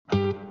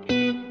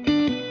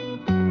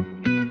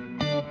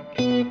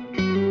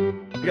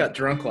got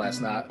drunk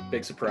last night,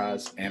 big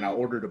surprise, and I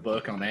ordered a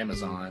book on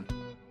Amazon.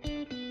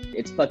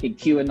 It's fucking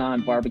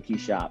QAnon barbecue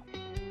shop.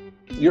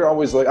 You're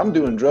always like, I'm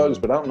doing drugs,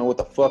 but I don't know what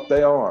the fuck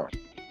they are.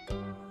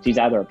 She's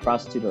either a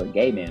prostitute or a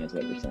gay man, is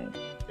what you're saying.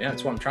 Yeah,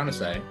 that's what I'm trying to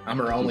say. I'm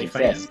her only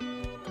fan.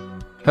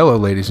 Hello,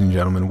 ladies and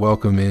gentlemen.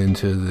 Welcome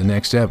into the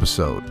next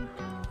episode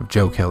of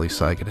Joe Kelly's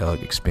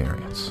Psychedelic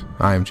Experience.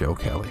 I am Joe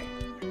Kelly.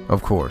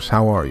 Of course,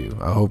 how are you?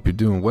 I hope you're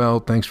doing well.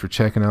 Thanks for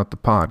checking out the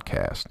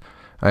podcast.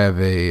 I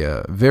have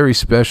a very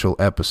special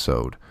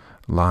episode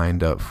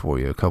lined up for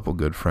you. A couple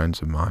good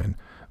friends of mine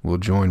will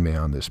join me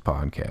on this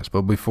podcast.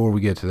 But before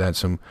we get to that,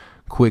 some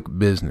quick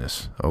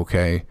business,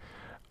 okay?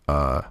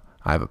 I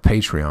have a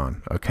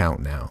Patreon account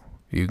now.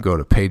 You can go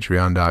to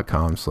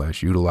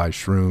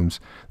patreon.com/utilizeshrooms.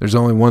 There's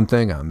only one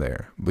thing on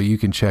there, but you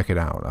can check it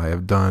out. I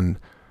have done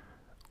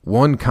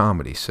one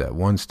comedy set,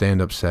 one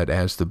stand-up set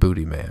as the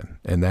Booty Man,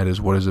 and that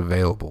is what is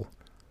available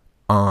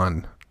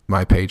on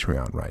my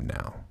Patreon right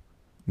now.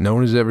 No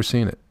one has ever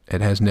seen it. It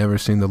has never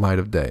seen the light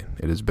of day.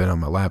 It has been on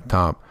my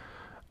laptop,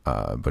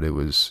 but it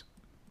was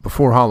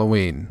before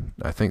Halloween,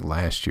 I think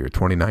last year,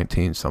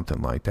 2019,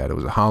 something like that. It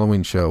was a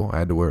Halloween show. I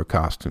had to wear a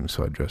costume,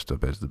 so I dressed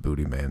up as the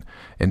Booty Man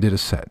and did a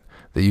set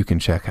that you can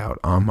check out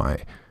on my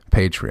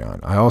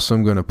Patreon. I also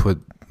am going to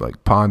put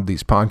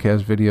these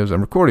podcast videos. I'm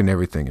recording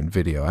everything in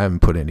video. I haven't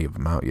put any of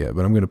them out yet,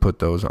 but I'm going to put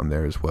those on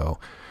there as well,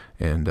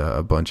 and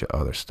a bunch of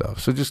other stuff.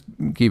 So just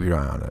keep your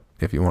eye on it.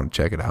 If you want to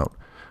check it out,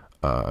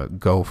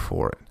 go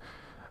for it.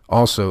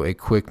 Also, a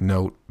quick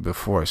note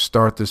before I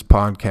start this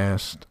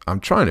podcast, I'm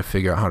trying to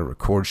figure out how to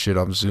record shit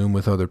on Zoom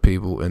with other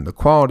people, and the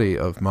quality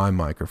of my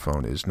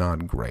microphone is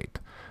not great.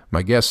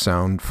 My guests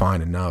sound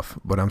fine enough,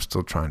 but I'm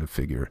still trying to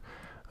figure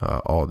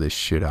all this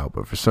shit out.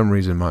 But for some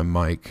reason, my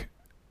mic,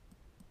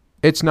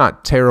 it's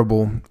not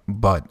terrible,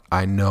 but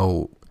I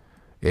know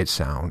it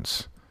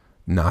sounds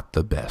not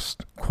the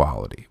best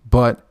quality.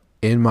 But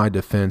in my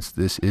defense,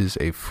 this is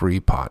a free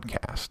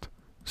podcast.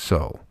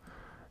 So,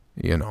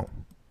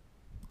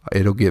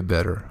 it'll get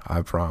better,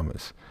 I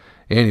promise.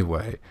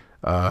 Anyway,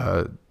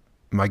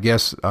 my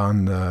guests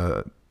on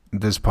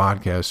this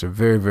podcast are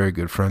very, very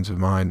good friends of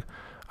mine.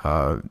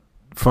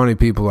 Funny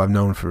people I've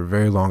known for a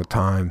very long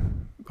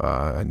time.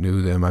 I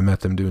knew them. I met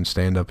them doing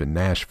stand-up in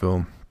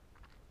Nashville.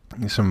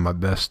 Some of my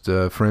best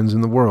friends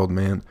in the world,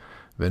 man.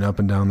 Been up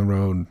and down the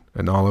road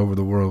and all over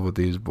the world with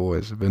these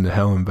boys. I've been to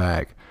hell and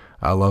back.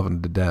 I love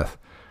them to death.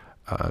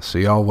 So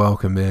y'all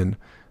welcome in.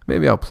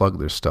 Maybe I'll plug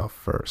their stuff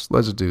first.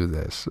 Let's do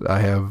this. I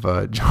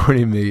have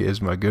joining me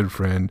is my good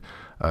friend,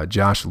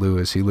 Josh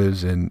Lewis. He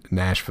lives in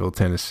Nashville,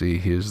 Tennessee.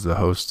 He is the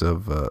host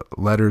of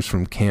Letters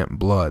from Camp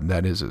Blood.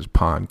 That is his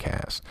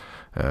podcast.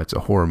 It's a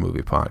horror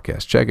movie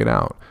podcast. Check it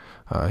out.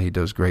 He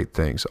does great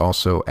things.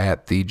 Also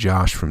at the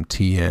Josh from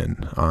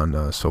TN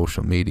on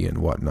social media and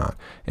whatnot.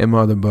 And my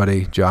other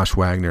buddy, Josh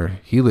Wagner,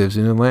 he lives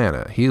in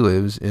Atlanta. He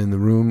lives in the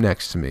room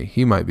next to me.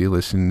 He might be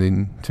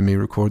listening to me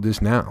record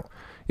this now.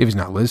 If he's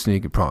not listening,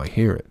 you could probably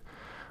hear it.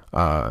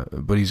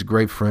 But he's a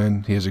great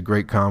friend. He has a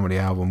great comedy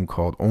album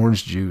called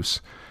Orange Juice,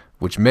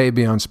 which may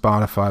be on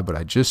Spotify, but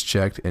I just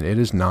checked, and it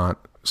is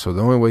not. So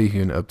the only way you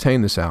can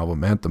obtain this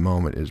album at the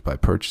moment is by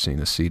purchasing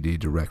a CD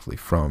directly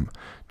from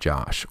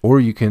Josh. Or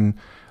you can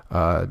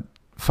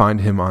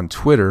find him on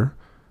Twitter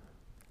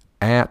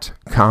at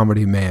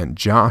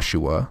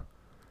ComedyManJoshua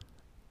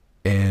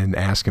and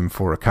ask him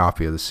for a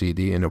copy of the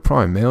CD, and he'll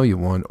probably mail you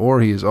one.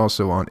 Or he is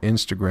also on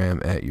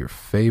Instagram at your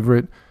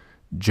favorite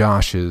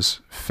Josh's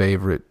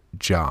favorite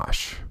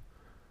Josh.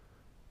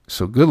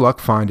 So good luck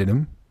finding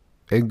him,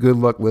 and good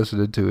luck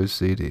listening to his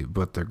CD.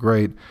 But they're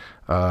great.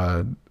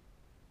 We're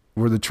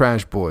the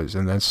Trash Boys,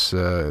 and that's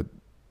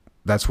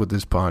what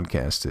this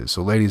podcast is.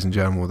 So, ladies and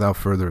gentlemen, without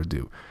further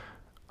ado,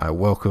 I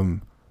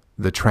welcome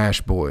the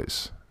Trash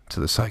Boys to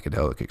the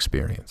Psychedelic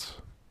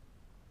Experience.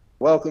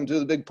 Welcome to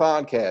the big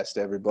podcast,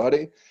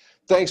 everybody.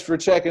 Thanks for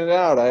checking it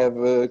out. I have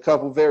a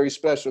couple very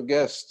special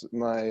guests,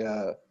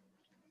 my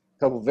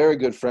couple very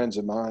good friends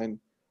of mine,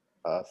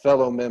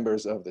 fellow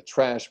members of the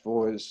Trash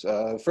Boys.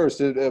 First,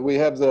 we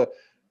have the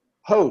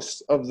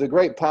host of the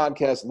great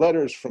podcast,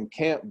 Letters from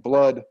Camp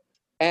Blood,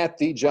 at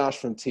the Josh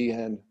from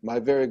TN, my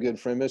very good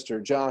friend, Mr.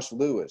 Josh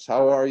Lewis.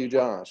 How are you,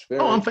 Josh?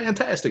 I'm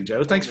fantastic,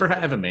 Joe. Thanks for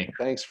having me.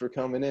 Thanks for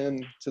coming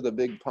in to the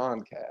big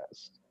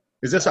podcast.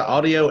 Is this an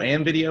audio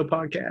and video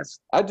podcast?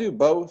 I do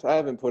both. I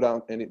haven't put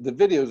out any. The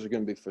videos are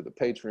going to be for the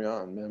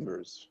Patreon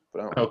members.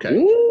 But I don't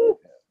okay.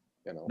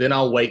 Then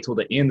I'll wait till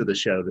the end of the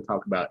show to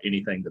talk about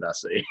anything that I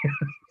see.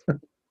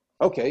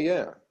 Okay,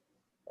 yeah.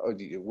 Oh,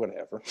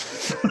 whatever.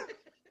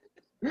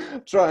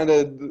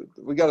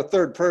 We got a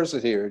third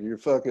person here. You're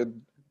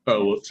fucking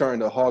trying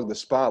to hog the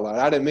spotlight.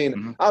 I didn't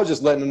mean, I was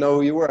just letting them know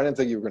who you were. I didn't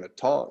think you were going to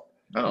talk.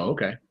 Oh,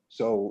 okay.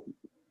 So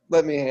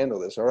let me handle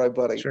this. All right,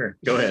 buddy? Sure.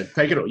 Go ahead.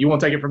 Take it. You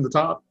want to take it from the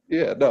top?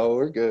 Yeah, no,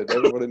 we're good.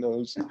 Everybody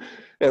knows.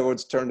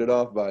 Everyone's turned it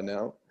off by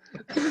now.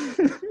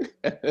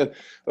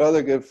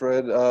 Other good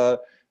friend,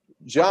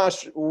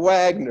 Josh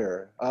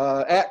Wagner,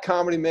 at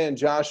Comedy Man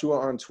Joshua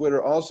on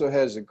Twitter, also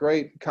has a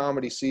great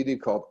comedy CD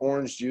called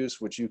Orange Juice,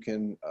 which you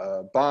can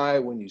buy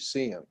when you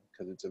see him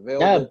because it's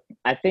available.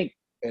 I think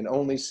and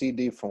only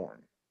CD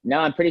form. No,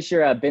 I'm pretty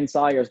sure Ben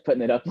Sawyer's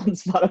putting it up on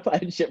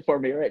Spotify and shit for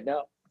me right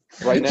now.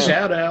 Right now.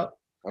 Shout out.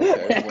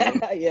 Okay.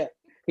 Well, Yeah.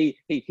 He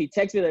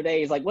texted me the other day.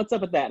 He's like, "What's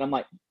up with that?" And I'm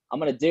like, "I'm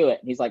gonna do it."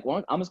 And he's like,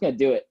 "Well, I'm just gonna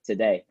do it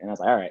today." And I was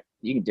like, "All right,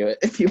 you can do it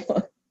if you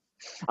want."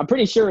 I'm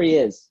pretty sure he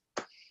is.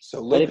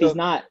 so But if he's up,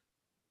 not,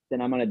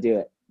 then I'm gonna do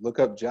it look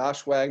up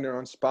Josh Wagner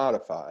on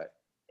Spotify.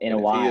 in a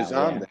and while. If he is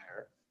on yeah.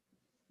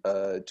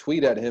 there,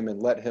 tweet at him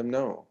and let him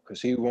know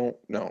because he won't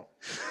know.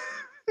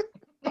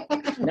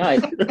 No,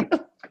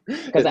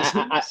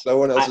 because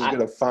someone else is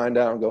gonna find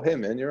out and go, "Hey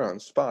man, you're on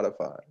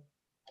Spotify."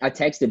 I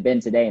texted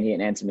Ben today and he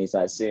didn't answer me, so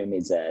I assume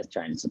he's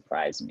trying to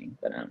surprise me.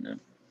 But I don't know.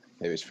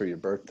 Maybe it's for your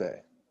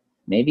birthday.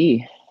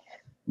 Maybe.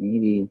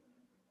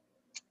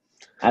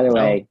 Either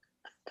way,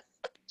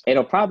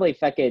 it'll probably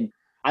fucking.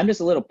 I'm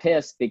just a little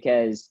pissed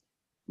because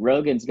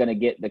Rogan's gonna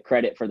get the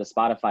credit for the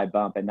Spotify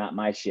bump and not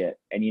my shit,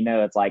 and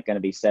it's like gonna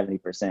be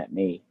 70%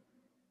 me.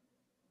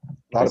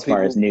 A lot as of people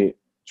far as new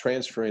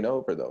transferring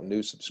over though,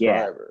 new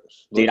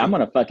subscribers. dude, I'm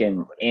gonna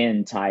fucking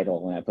end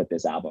Tidal when I put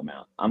this album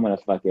out. I'm gonna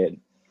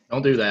fucking.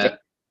 Don't do that.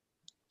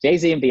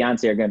 Jay-Z and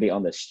Beyonce are gonna be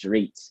on the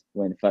streets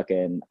when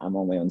fucking I'm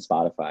only on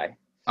Spotify.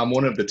 I'm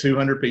one of the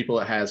 200 people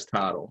that has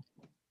Tidal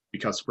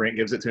because Sprint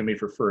gives it to me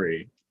for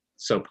free.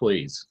 So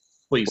please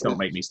don't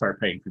make me start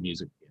paying for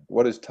music again.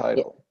 What is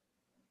Tidal?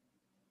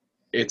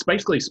 It's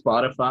basically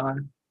Spotify,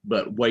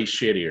 but way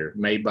shittier,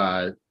 made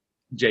by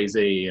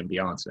Jay-Z and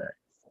Beyonce.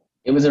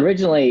 It was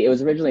originally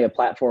a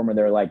platform where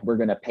they were like, we're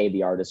gonna pay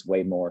the artists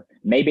way more.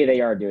 Maybe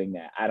they are doing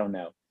that. I don't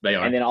know. They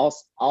are. And then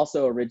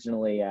also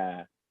originally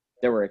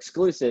there were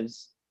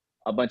exclusives.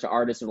 A bunch of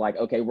artists were like,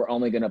 okay, we're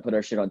only going to put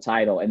our shit on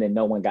Tidal. And then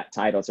no one got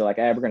Tidal. So like,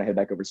 hey, we're going to head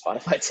back over to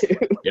Spotify too.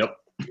 Yep.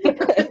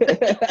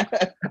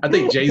 I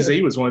think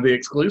Jay-Z was one of the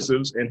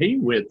exclusives and he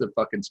went to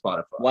fucking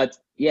Spotify. What?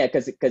 Yeah,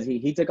 because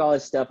he took all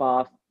his stuff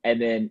off.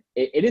 And then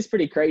it is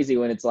pretty crazy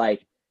when it's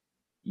like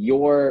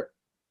your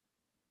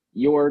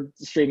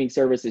streaming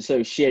service is so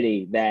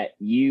shitty that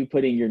you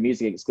putting your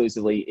music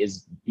exclusively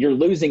you're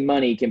losing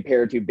money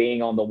compared to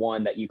being on the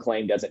one that you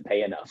claim doesn't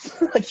pay enough.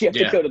 Like you have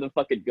to go to the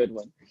fucking good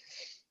one.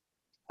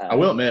 I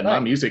will admit my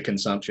music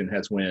consumption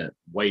has went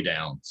way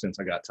down since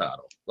I got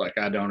Tidal. Like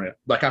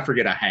I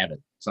forget I have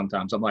it.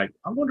 Sometimes I'm like,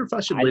 I wonder if I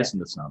should listen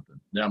to something.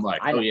 And I'm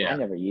like, I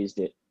never used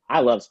it.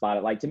 I love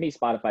Spotify. Like to me,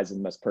 Spotify is the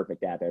most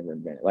perfect app ever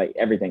invented. Like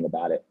everything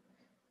about it.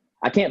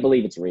 I can't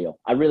believe it's real.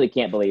 I really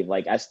can't believe.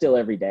 Like I still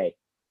every day,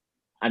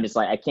 I'm just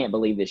like, I can't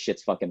believe this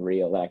shit's fucking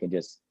real. That I can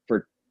just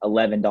for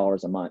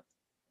 $11 a month,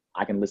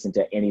 I can listen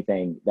to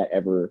anything that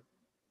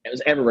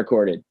was ever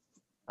recorded.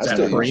 I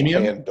still use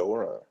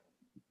Pandora.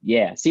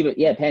 Yeah. See, but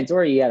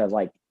Pandora, you gotta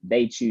like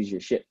they choose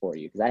your shit for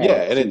you.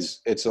 And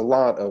it's a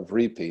lot of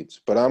repeats,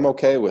 but I'm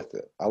okay with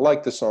it. I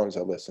like the songs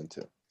I listen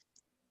to.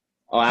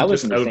 Oh, I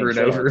listen to over and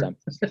over.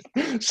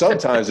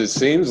 Sometimes it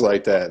seems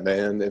like that,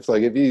 man. It's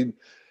like and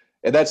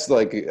that's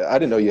like I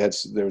didn't know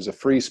there was a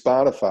free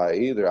Spotify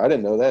either. I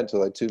didn't know that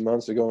until like 2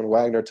 months ago when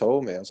Wagner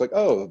told me. I was like,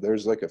 oh,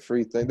 there's like a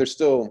free thing.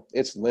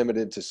 It's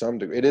limited to some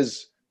degree. It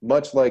is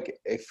much like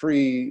a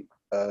free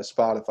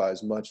Spotify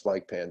is much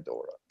like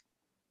Pandora.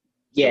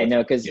 Yeah,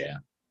 no, because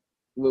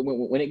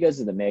when it goes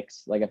to the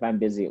mix, like if I'm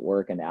busy at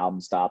work and the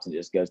album stops and it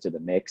just goes to the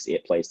mix,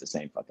 it plays the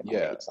same fucking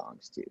 8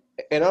 songs too.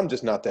 And I'm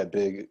just not that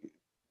big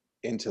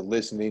into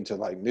listening to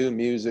like new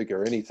music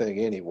or anything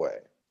anyway.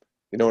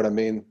 You know what I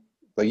mean?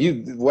 Like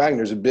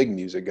Wagner's a big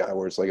music guy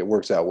where it's like it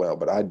works out well,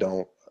 but I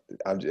don't.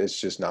 It's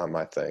just not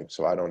my thing,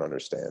 so I don't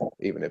understand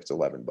even if it's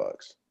 $11.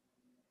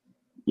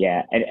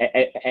 Yeah,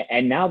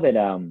 and now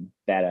that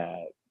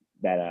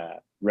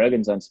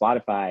Rogan's on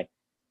Spotify,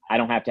 I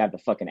don't have to have the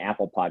fucking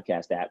Apple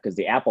Podcast app because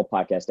the Apple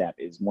Podcast app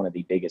is one of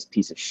the biggest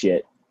piece of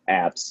shit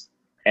apps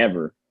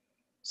ever.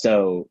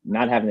 So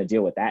not having to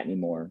deal with that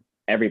anymore.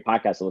 Every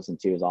podcast I listen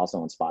to is also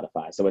on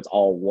Spotify. So it's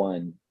all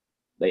one.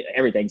 Like,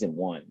 everything's in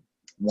one.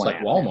 It's like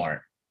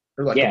Walmart.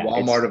 They're like the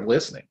Walmart of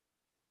listening.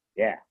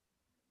 Yeah.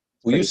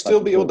 Will you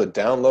still be able to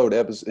download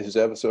his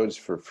episodes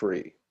for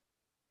free?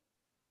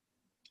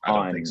 I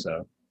don't think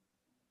so.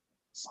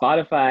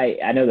 Spotify,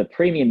 I know the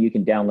premium you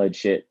can download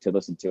shit to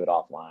listen to it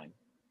offline.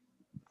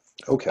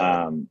 Okay.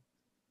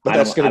 But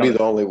that's going to be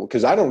the only one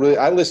because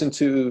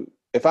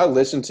if I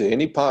listen to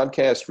any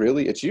podcast,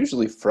 really, it's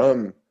usually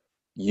from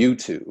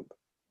YouTube,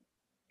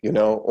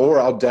 or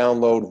I'll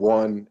download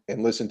one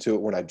and listen to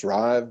it when I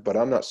drive, but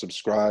I'm not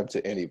subscribed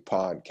to any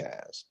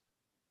podcast.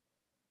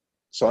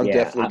 So I'm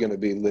definitely going to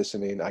be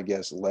listening, I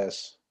guess,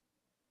 less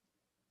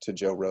to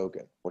Joe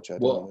Rogan, which I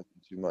don't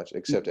listen too much,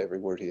 except every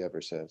word he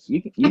ever says.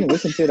 You can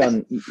listen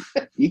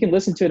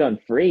to it on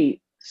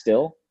free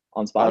still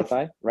on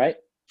Spotify, right?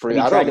 Free.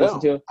 I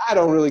don't know. I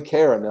don't really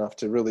care enough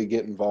to really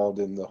get involved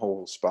in the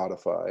whole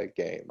Spotify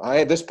game.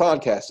 This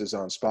podcast is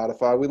on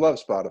Spotify. We love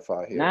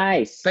Spotify here.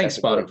 Nice. Thanks,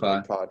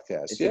 Spotify.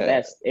 Podcast. It's the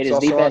best. It is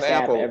the best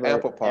app ever. Apple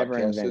ever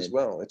Podcasts invented. as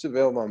well. It's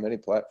available on many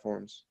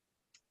platforms.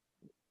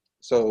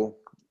 So,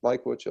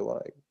 like what you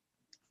like.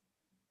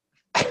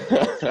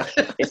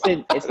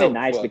 It's been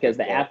nice because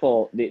the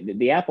Apple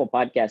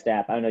Podcast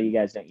app. I don't know, you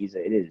guys don't use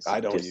it.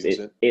 I don't use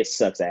it. It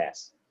sucks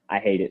ass. I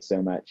hate it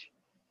so much.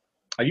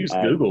 I use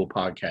Google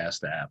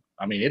Podcast app.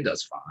 I mean, it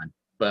does fine,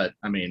 but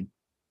I mean,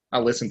 I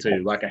listen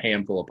to like a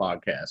handful of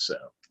podcasts. So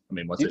I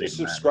mean, what's you it even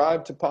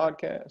subscribe to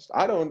podcasts?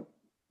 I don't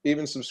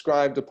even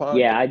subscribe to podcasts.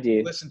 Yeah, I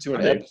do. Listen to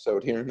an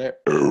episode here and there.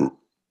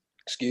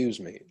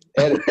 Excuse me.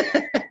 Edit.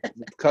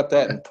 Cut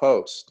that in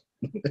post.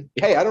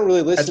 Hey, I don't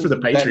really listen to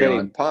that many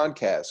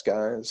podcasts,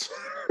 guys.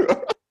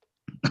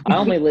 I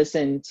only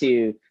listen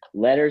to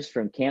Letters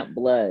from Camp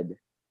Blood.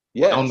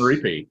 Yes. On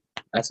repeat.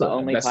 That's the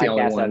only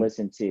podcast I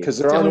listen to. Because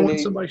there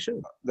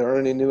aren't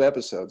any new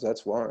episodes.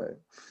 That's why.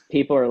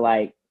 People are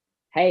like,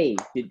 hey,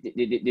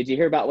 did you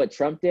hear about what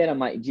Trump did? I'm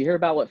like, did you hear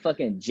about what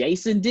fucking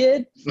Jason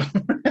did?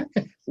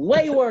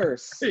 Way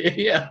worse.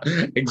 Yeah,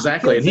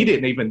 exactly. And he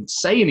didn't even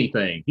say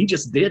anything. He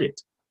just did it.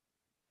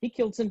 He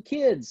killed some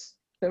kids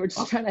that were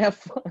just trying to have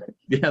fun.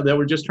 Yeah, they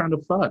were just trying to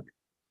fuck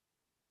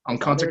on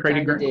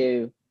consecrated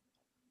ground.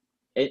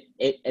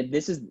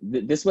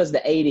 This was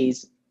the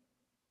 80s.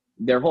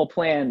 Their whole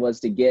plan was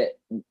to get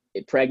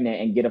pregnant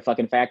and get a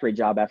fucking factory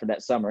job after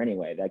that summer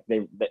anyway. Like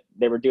they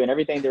were doing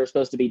everything they were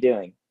supposed to be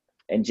doing.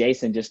 And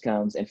Jason just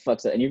comes and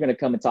fucks it. And you're going to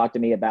come and talk to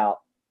me about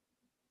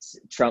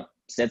Trump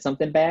said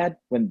something bad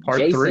when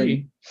Part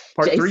three,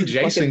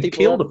 Jason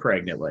killed a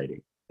pregnant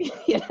lady.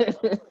 Yeah.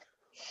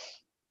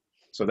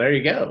 So there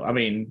you go. I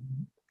mean,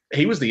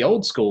 he was the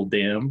old school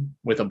Dem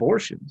with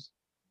abortions.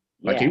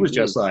 Like he was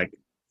just like,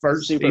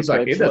 first, he's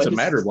like, it doesn't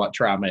matter what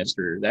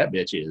trimester that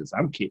bitch is.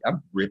 I'm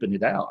ripping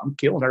it out. I'm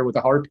killing her with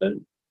a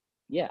harpoon.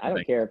 Yeah, I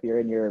don't care if you're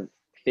in your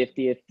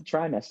 50th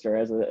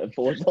trimester as a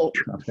full adult.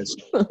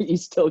 You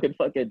still can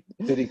fucking.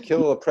 Did he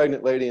kill a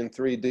pregnant lady in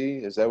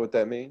 3D? Is that what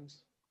that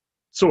means?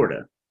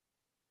 Sorta.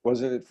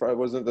 Wasn't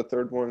the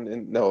third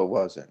one? No, it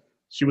wasn't.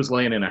 She was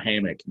laying in a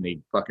hammock and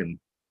he fucking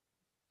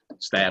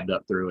stabbed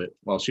up through it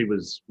while she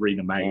was reading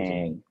a magazine.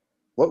 Dang.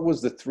 What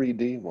was the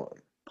 3D one?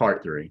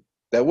 Part 3.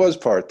 That was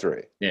part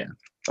 3. Yeah.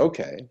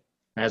 Okay. It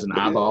has an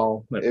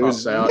eyeball that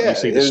pops out. You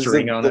see the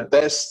string on it. The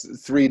best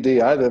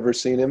 3D I've ever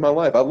seen in my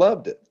life. I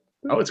loved it.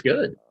 Oh, it's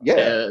good.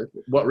 Yeah.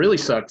 What really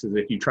sucks is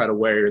if you try to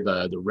wear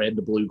the red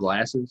to blue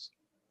glasses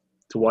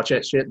to watch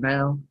that shit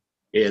now,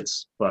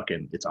 it's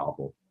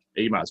awful.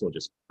 You might as well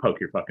just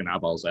poke your fucking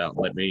eyeballs out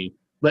and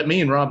let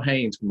me and Rob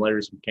Haynes from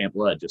Letters from Camp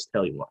Blood just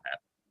tell you what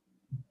happened.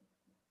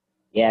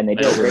 Yeah, and they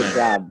do a great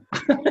job.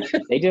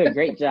 They do a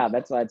great job.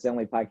 That's why it's the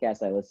only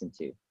podcast I listen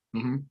to.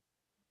 Mm-hmm.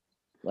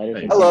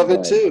 I love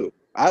it too.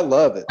 I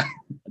love it.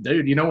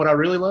 Dude, you know what I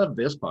really love?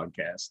 This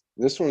podcast.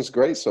 This one's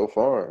great so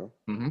far.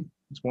 Mm-hmm.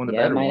 It's one of the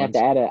better ones.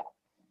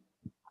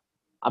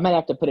 I might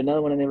have to put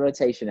another one in the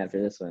rotation after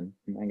this one.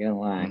 I'm not gonna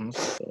lie.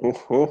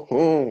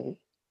 Mm-hmm.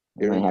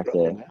 I might have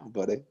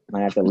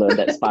to load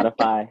that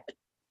Spotify.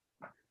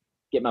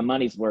 Get my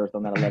money's worth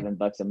on that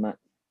 $11 a month.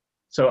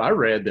 So I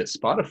read that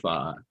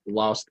Spotify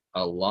lost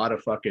a lot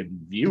of fucking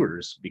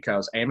viewers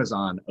because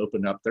Amazon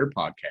opened up their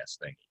podcast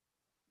thing.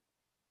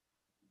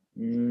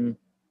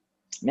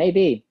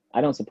 Maybe.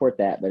 I don't support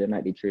that, but it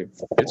might be true.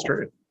 It's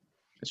true.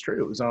 It's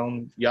true. It was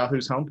on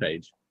Yahoo's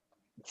homepage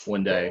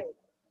one day.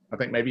 I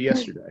think maybe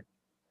yesterday.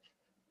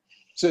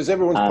 So is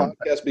everyone's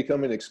podcast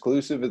becoming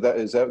exclusive?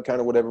 Is that kind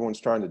of what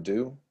everyone's trying to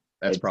do?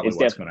 That's probably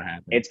what's going to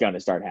happen. It's going to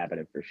start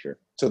happening for sure.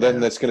 So then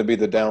that's going to be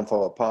the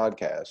downfall of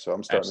podcasts. So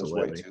I'm starting this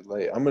way too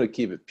late. I'm going to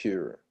keep it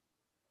pure.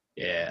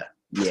 Yeah.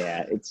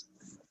 Yeah.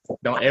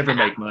 Don't ever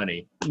make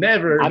money.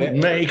 Never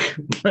make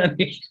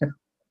money.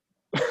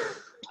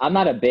 I'm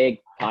not a big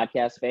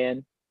podcast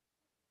fan,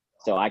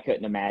 so I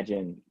couldn't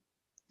imagine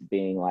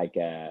being like,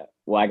 I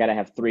got to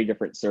have 3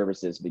 different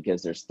services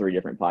because there's 3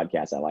 different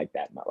podcasts I like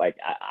that much. Like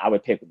I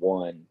would pick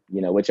one,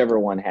 whichever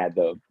one had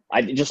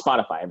just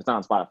Spotify. If it's not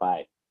on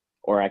Spotify,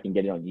 or I can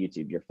get it on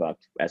YouTube, you're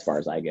fucked as far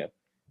as I go.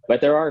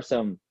 But there are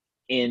some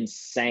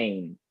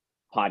insane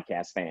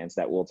podcast fans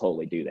that will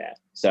totally do that.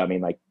 So, I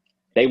mean, like,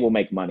 they will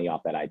make money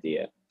off that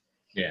idea.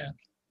 Yeah.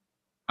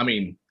 I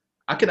mean,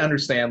 I can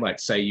understand, like,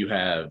 say you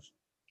have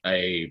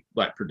a,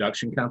 like,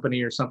 production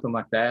company or something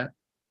like that,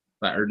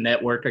 or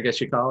network, I guess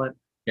you call it.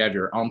 You have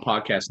your own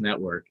podcast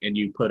network, and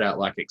you put out,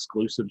 like,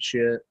 exclusive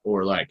shit,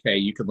 or, like, hey,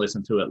 you can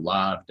listen to it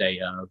live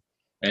day of,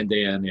 and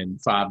then in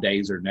 5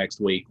 days or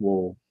next week,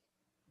 we'll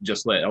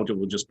just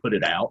put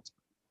it out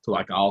to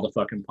like all the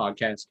fucking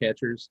podcast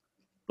catchers.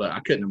 But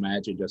I couldn't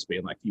imagine just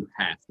being like, you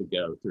have to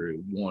go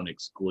through one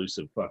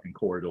exclusive fucking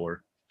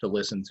corridor to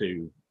listen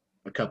to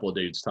a couple of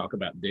dudes talk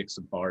about dicks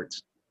and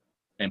farts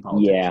and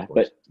politics. Yeah,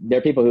 but there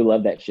are people who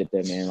love that shit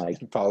though, man. Like,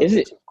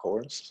 politics, of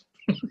course.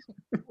 Of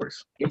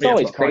course. It's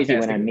always crazy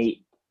when I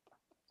meet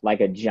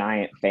like a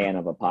giant fan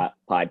of a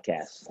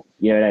podcast.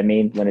 You know what I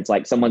mean? When it's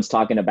like someone's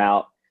talking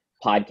about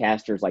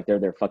podcasters like they're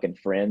their fucking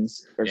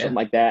friends or something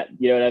like that.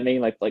 You know what I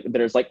mean? Like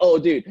there's like, oh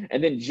dude,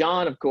 and then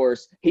John, of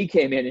course, he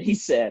came in and he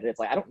said, it's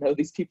like, I don't know who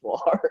these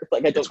people are.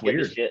 Like I don't give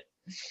a shit.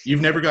 You've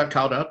never got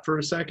caught up for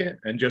a second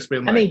and just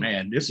been like,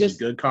 man, this is a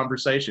good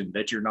conversation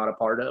that you're not a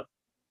part of?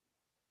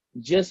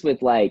 Just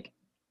with like,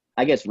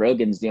 I guess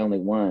Rogan's the only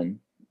one.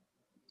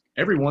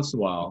 Every once in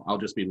a while, I'll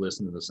just be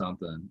listening to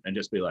something and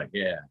just be like,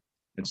 yeah,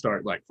 and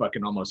start like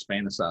fucking almost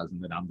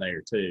fantasizing that I'm there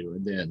too.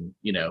 And then,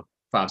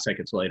 5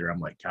 seconds later, I'm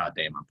like, God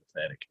damn, I'm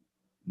pathetic.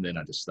 and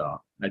then I just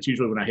stop. That's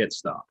usually when I hit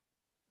stop.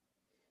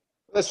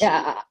 That's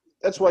Yeah,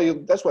 that's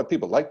why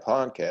people like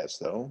podcasts,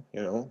 though.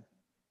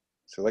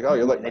 So like, oh,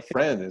 you're like my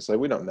friend. It's like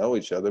we don't know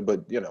each other,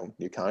 but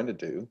you kind of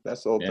do.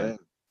 That's the whole Yeah. thing.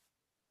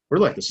 We're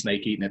like the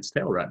snake eating its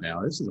tail right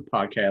now. This is a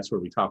podcast where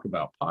we talk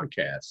about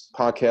podcasts.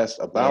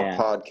 Podcast about Yeah.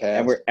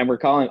 podcasts. and we're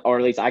calling, or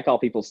at least I call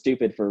people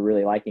stupid for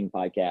really liking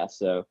podcasts.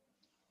 So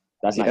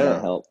that's not Yeah. going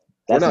to help.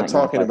 We're That's not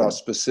gonna talking about fucking-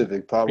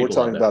 specific pod. We're People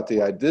talking love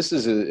about this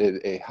is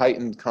a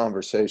heightened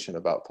conversation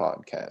about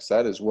podcasts.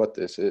 That is what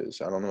this is.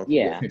 I don't know if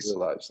Yeah. you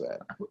realize that.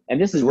 And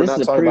this is We're this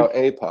not is a talking proof. about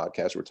a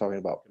podcast. We're talking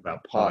about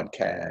About podcasts.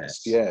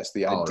 podcasts. Yes,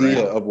 the All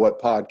idea right. of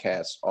what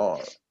podcasts are.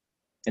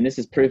 And this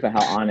is proof of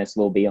how honest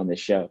we'll be on this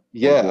show.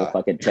 Yeah. We'll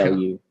fucking tell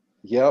you.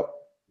 Yep,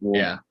 We'll,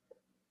 Yeah.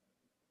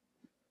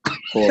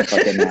 We'll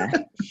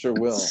fucking, sure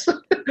will.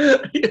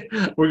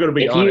 We're going to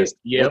be If you- honest.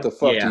 Yep. What the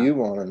fuck yeah. do you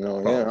want to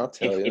know? Yeah, I'll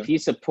tell you. if you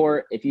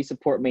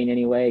support me in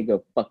any way,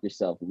 go fuck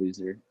yourself,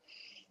 loser.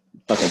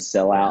 Fucking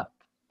sell out.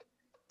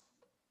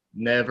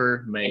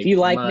 Never make If you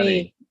like money.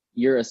 me,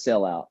 you're a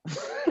sellout.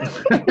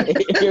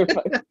 You're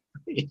fucking-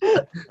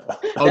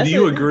 Oh, That's do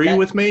you what- agree that-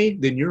 with me?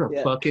 Then you're a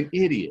Yeah. fucking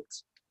idiot.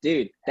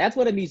 Dude, that's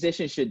what a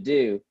musician should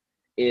do.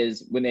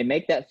 Is when they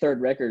make that third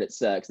record, it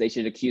sucks. They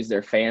should accuse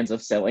their fans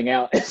of selling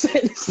out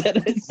instead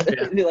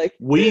of be like,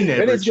 We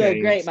never "Everything's going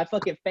changed. great. My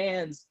fucking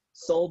fans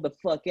sold the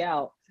fuck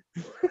out."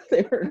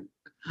 They were,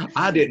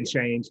 I didn't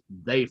change.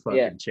 They fucking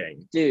Yeah.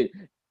 changed. dude.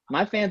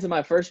 My fans of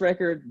my first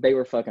record, they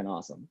were fucking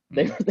awesome.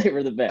 They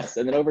were the best.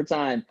 And then over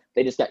time,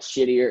 they just got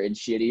shittier and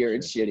shittier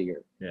and shittier.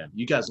 Yeah.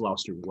 You guys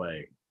lost your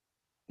way.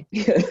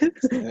 You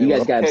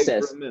guys got Okay, for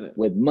obsessed a minute.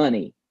 with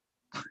money,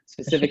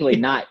 specifically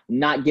not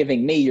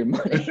giving me your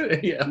money.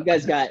 Yeah.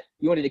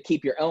 You wanted to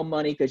keep your own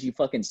money because you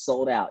fucking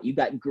sold out. You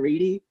got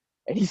greedy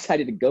and you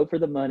decided to go for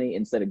the money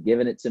instead of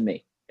giving it to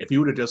me. If you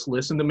would have just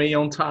listened to me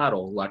on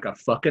Tidal like a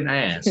fucking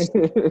ass,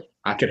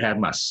 I could have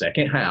my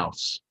second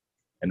house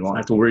and won't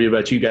have to worry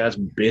about you guys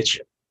bitching.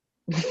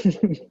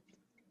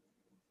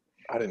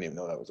 I didn't even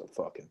know that was a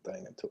fucking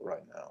thing until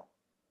right now.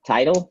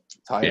 Title?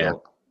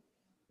 Title.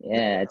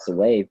 Yeah, it's a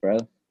wave, bro.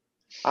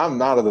 I'm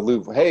not of the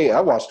loop. Hey,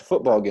 I watched a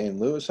football game,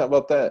 Lewis. How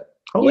about that?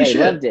 Holy yeah, shit.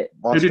 he loved it.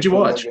 Watched did a you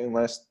football watch? Game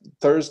last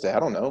Thursday. I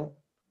don't know.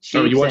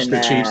 Oh, you watched and,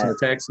 the Chiefs and the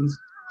Texans?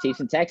 Chiefs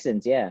and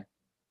Texans, yeah.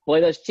 Boy,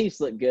 those Chiefs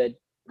look good.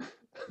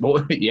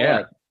 Boy,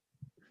 yeah.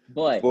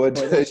 Boy, Boy,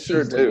 those they Chiefs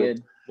sure look do.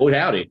 good. Boy,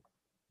 howdy.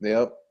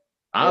 Yep.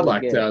 I That was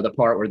liked good. the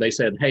part where they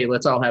said, hey,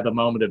 let's all have a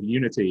moment of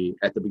unity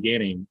at the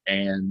beginning.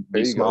 And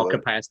There the you small go.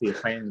 capacity of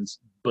fans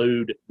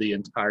booed the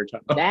entire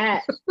time.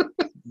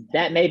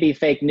 That may be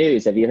fake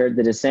news. Have you heard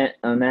the dissent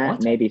on that?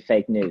 What? Maybe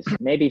fake news.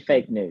 Maybe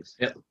fake news.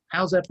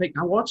 How's that fake?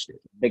 I watched it.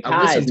 I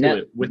Because listened to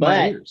it with my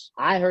but ears.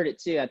 I heard it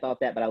too. I thought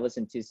that, but I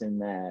listened to some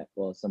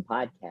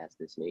podcasts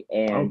this week, Oh,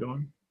 and go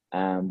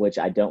on. which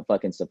I don't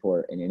fucking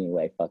support in any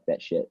way. Fuck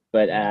that shit.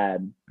 But I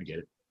get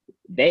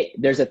it.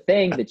 there's a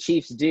thing the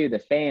Chiefs do, the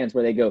fans,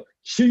 where they go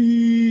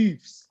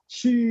Chiefs,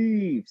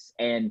 Chiefs,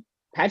 and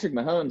Patrick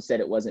Mahomes said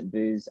it wasn't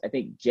booze. I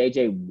think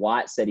J.J.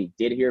 Watt said he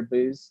did hear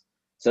booze,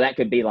 so that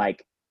could be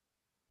like,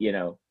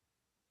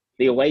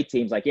 the away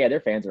team's like, yeah, their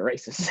fans are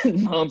racist. And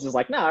Mahomes is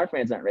like, no, our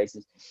fans aren't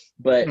racist.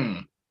 But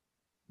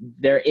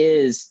there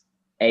is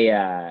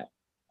a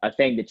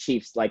thing the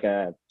Chiefs, like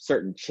a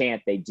certain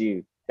chant they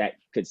do that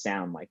could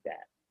sound like that.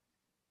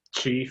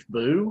 Chief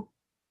boo?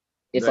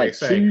 It's They like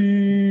say,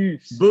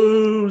 Chiefs.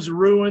 Booze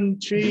ruin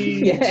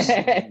Chiefs.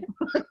 Yeah.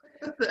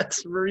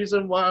 That's the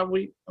reason why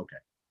we. Okay.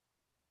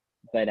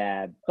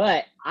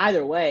 But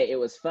either way, it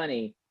was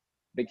funny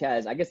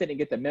because I guess they didn't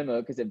get the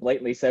memo because it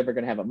blatantly said we're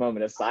gonna have a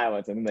moment of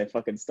silence, and then they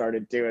fucking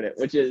started doing it,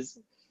 which is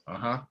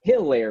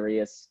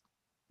hilarious.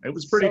 It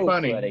was pretty So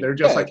funny. funny. They're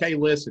just Yeah. like, hey,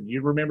 listen,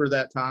 you remember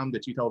that time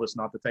that you told us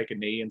not to take a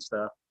knee and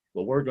stuff?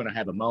 Well, we're going to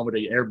have a moment.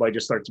 Everybody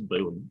just starts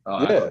booing.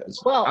 Yeah.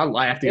 I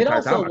laughed the It entire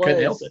also time. I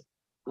couldn't help was it.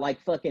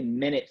 like fucking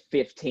minute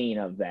 15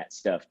 of that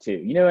stuff too.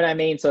 You know what I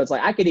mean? So it's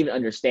like I could even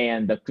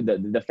understand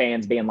the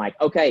fans being like,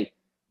 okay,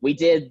 we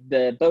did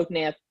both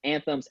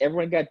anthems.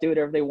 Everyone got to do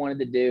whatever they wanted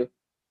to do,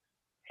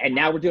 and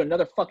now we're doing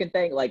another fucking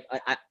thing. Like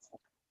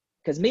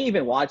because me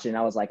even watching,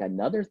 I was like,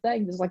 another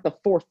thing. This is like the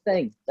fourth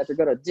thing that they're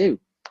gonna do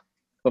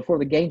before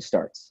the game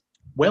starts.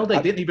 Well,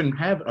 they didn't even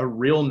have a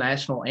real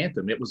national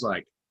anthem. It was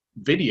like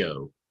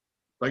video.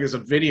 Like it's a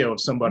video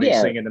of somebody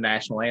Yeah. singing the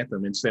national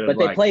anthem instead of But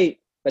they like play.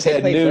 But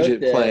Ted they play both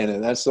Nugent playing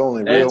it. That's the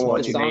only That's real what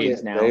one you you need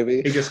need, now.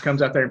 baby. he just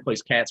comes out there and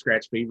plays Cat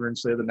Scratch Fever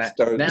instead of that.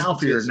 Starts- Now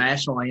for your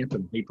national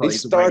anthem, he He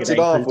plays. starts it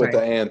off with the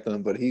the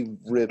anthem, but he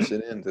rips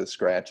it into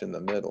scratch in the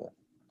middle.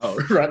 oh,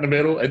 right in the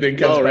middle, and then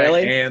comes Oh, back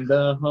really? and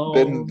the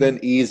home. Then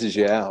eases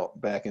you out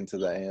back into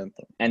the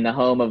anthem. and the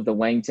home of the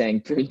Wang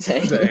Tang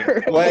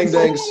Poontang. Wang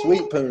Dang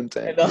Sweet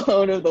Poontang. And the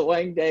home of the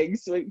Wang Dang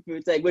Sweet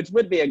Poontang, which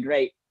would be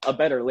a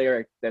better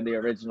lyric than the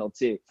original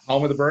too.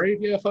 Home of the Brave.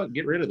 Yeah, fuck,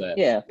 get rid of that.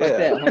 Yeah, fuck Yeah.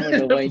 that. Home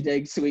of the Wang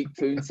Dang Sweet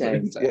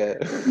Poontang. Yeah.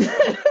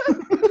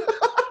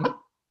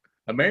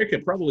 America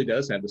probably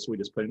does have the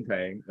sweetest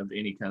poontang of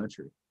any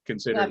country,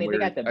 considering they we're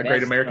got the a great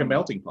best American from-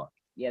 melting pot.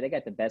 Yeah, they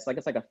got the best. Like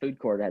it's like a food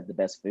court that has the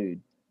best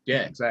food.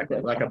 Yeah, exactly.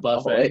 Like a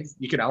buffet. Always.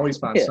 You can always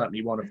find Yeah. something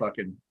you want to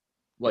fucking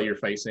lay your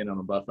face in on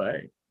a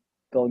buffet.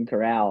 Golden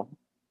Corral,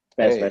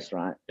 best Hey.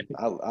 restaurant,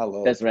 I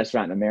love best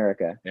restaurant in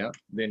America. Yeah.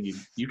 Then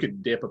you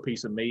could dip a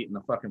piece of meat in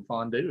a fucking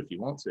fondue if you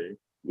want to.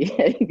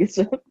 Yeah, you get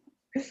some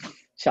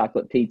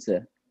chocolate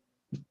pizza.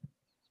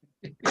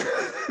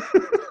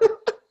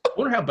 I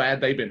wonder how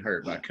bad they've been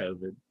hurt by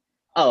COVID.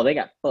 Oh, they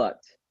got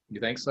fucked. You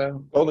think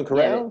so? Golden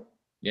Corral.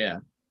 Yeah.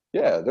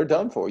 Yeah, they're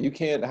done for. You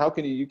can't. How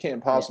can you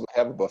can't possibly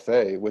have a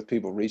buffet with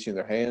people reaching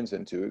their hands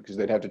into it because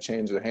they'd have to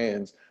change their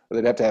hands, or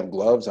they'd have to have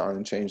gloves on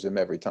and change them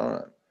every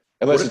time.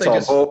 Unless if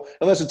it's they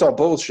unless it's all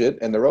bullshit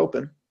and they're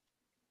open.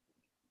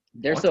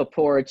 They're What? so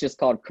poor, it's just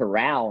called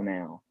Corral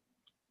now.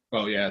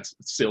 Oh yeah, it's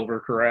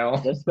Silver Corral.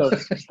 They're so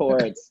poor,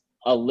 it's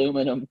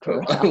aluminum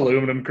Corral.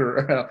 Aluminum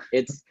Corral.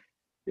 It's,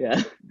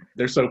 yeah.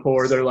 They're so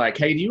poor. They're like,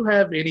 hey, do you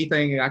have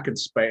anything I can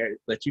spare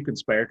that you can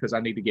spare because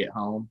I need to get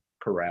home?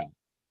 Corral.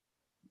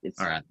 It's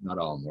All right, not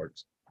all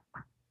works.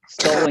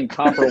 stolen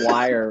copper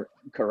wire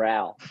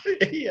Corral.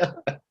 Yeah.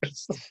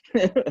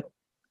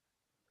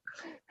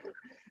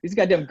 These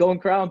goddamn Golden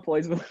Corral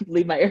employees will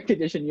leave my air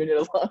conditioning unit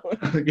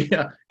alone.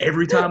 Yeah.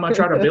 Every time I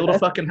try to build a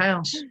fucking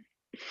house.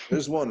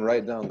 There's one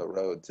right down the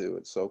road too.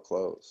 It's so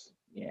close.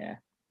 Yeah.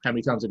 How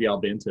many times have y'all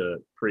been to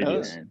it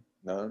previous? Man.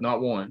 No,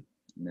 Not one.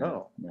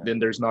 No. No. Then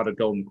there's not a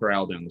Golden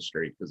Corral down the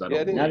street because I don't.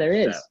 Yeah, it is. believe No, there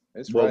is. that.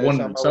 it's Well, right. It's on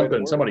my way to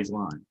work. somebody's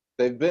lying.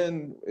 They've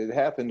been. It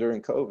happened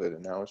during COVID,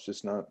 and now it's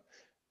just not.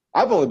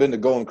 I've only been to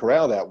Golden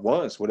Corral that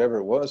once, whatever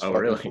it was. Oh,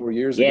 fucking really? 4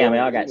 years Yeah, ago. we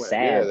all got went.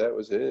 sad. Yeah, that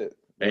was it.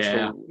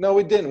 Yeah. No,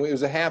 we didn't. It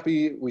was a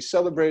happy. We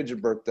celebrated your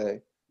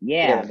birthday. We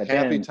Yeah, had a but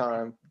happy then,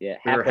 time. yeah,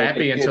 We were halfway happy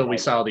through, until we like,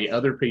 saw the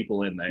other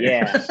people in there.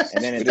 Yeah,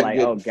 and then We it's didn't like,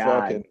 get oh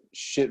god, fucking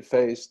shit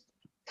faced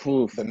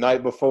Oof. the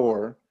night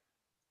before,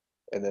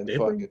 and then Did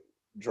we? fucking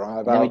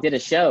drive And then we out did a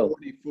show.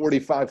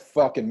 45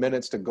 fucking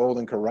minutes to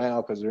Golden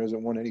Corral because there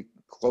isn't one any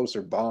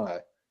closer by.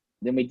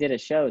 Then we did a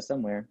show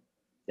somewhere.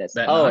 That's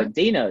That oh, night? at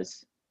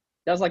Dino's.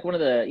 That was like one of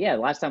the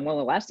one of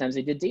the last times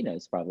they did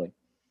Dino's probably.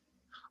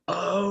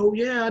 Oh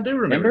yeah, I do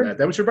remember Remember? that.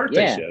 That was your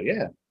birthday Yeah. show.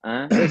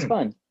 Yeah. It was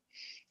fun.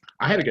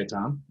 I had a good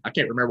time. I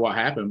can't remember what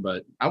happened,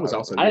 but I was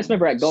also. I just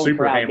remember at Golden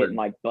super Corral hammered. getting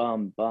like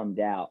bummed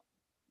out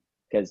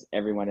because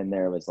everyone in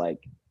there was like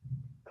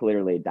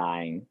clearly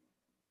dying.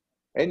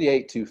 And you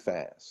ate too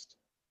fast.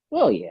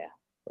 Well, yeah,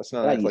 Let's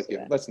not Well, act you like said you.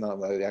 that. Let's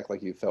not act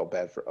like you felt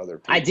bad for other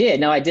people. I did.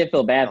 No, I did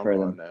feel bad Come for on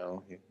them.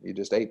 now. You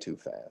just ate too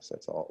fast.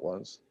 That's all it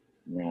was.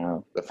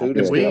 No, The I food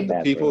feel is really good. The bad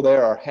for people them.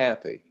 there are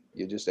happy.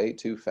 You just ate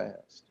too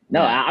fast.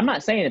 No, Yeah. I'm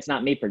not saying it's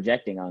not me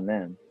projecting on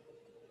them.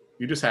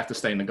 You just have to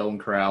stay in the Golden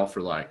Corral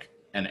for like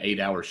an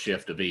 8-hour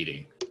shift of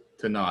eating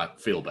to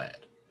not feel bad.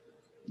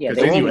 Yeah,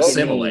 Because they then you won't let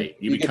me- assimilate.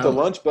 You get the become.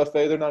 lunch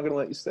buffet. They're not going to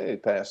let you stay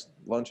past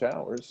lunch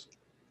hours.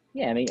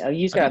 Yeah, I mean, you just I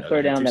didn't gotta know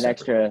throw they had down two that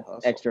separate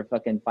extra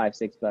fucking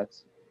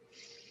 $5-6.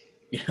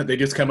 Yeah, they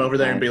just come over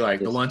there and be like,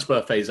 "The Just- lunch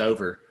buffet's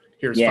over.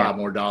 Here's Yeah. $5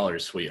 more,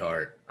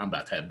 sweetheart. I'm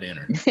about to have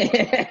dinner."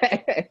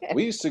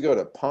 We used to go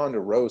to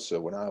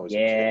Ponderosa when I was a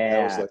kid.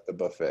 That was Yeah. like the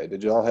buffet.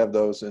 Did y'all have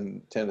those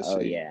in Tennessee? Oh,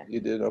 yeah. You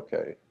did?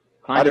 Okay.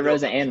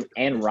 Ponderosa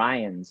and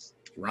Ryan's.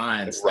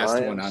 Ryan's, that's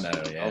the one I Ryan's? know.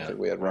 I don't Yeah. think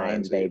we had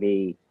Ryan's, Ryan's. either.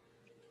 baby.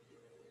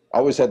 I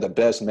always had the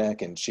best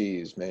mac and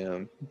cheese,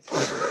 man.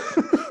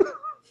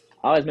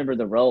 I always remember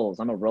the rolls.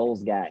 I'm a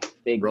rolls guy.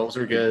 Big Rolls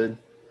are good.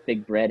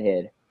 big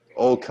breadhead.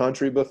 Old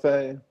Country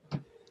Buffet.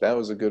 That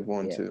was a good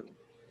one Yeah. too.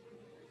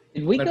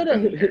 Did we Never go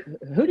to been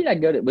who did I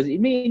go to? Was it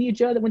me and you,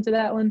 Joe, that went to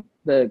that one?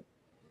 The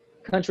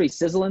Country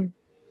Sizzling?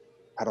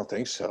 I don't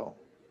think so.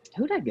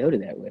 Who did I go to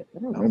that with? I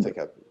don't I don't remember. think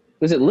I.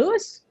 Was it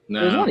Lewis?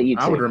 No, It was one of you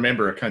I would two.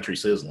 remember a country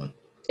sizzling.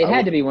 It I had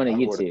would- to be one of I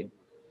you would- two.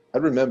 I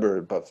remember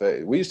a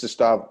buffet. We used to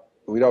stop.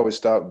 We'd always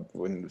stop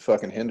when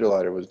fucking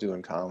Hinderleiter was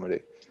doing comedy.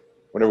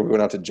 Whenever we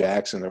went out to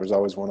Jackson, there was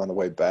always one on the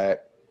way back.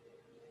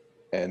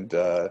 And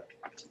I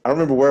don't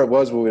remember where it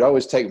was, but we'd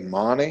always take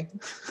Monty.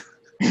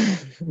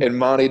 And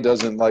Monty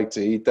doesn't like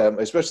to eat that,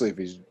 especially if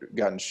he's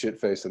gotten shit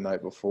faced the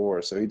night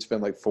before. So he'd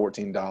spend like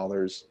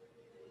 $14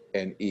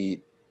 and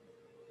eat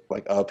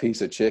like a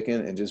piece of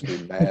chicken and just be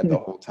mad the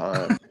whole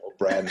time.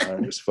 Brad and I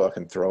are just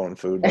fucking throwing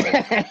food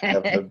back,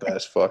 having the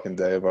best fucking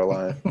day of our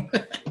life.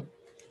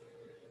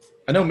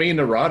 I know me and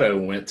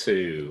Narado went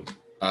to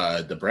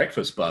the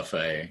breakfast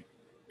buffet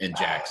in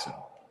Jackson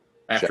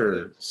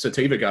after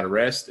Sativa got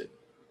arrested.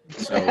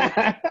 So,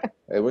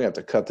 Hey, we have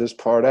to cut this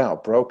part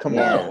out, bro. Come on.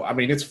 no, I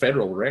mean, it's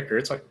federal record.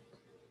 It's like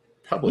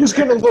public. Who's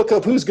gonna record. look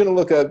up? Who's gonna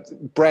look up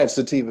Brad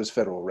Sativa's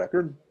federal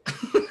record?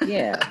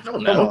 Yeah. I don't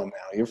Come know. on now,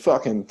 you're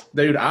fucking.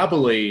 Dude, I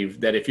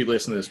believe that if you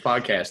listen to this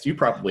podcast, you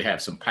probably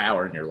have some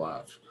power in your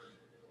life.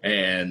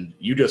 And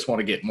you just want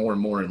to get more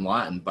and more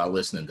enlightened by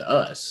listening to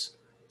us.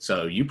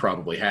 So you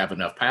probably have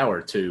enough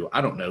power to,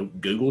 I don't know,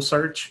 Google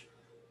search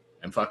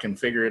and fucking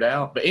figure it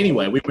out. But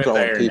anyway, we went throwing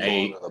there and people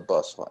ate. under the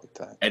bus like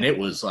that. And it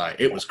was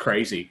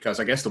crazy because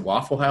I guess the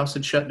Waffle House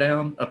had shut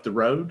down up the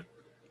road.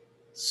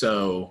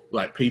 So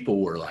like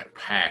people were like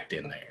packed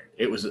in there.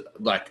 It was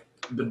like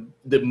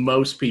the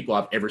most people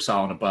I've ever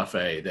saw in a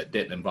buffet that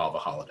didn't involve a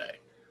holiday.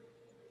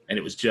 and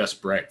it was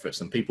just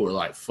breakfast, and people were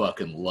like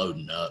fucking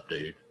loading up,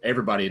 dude.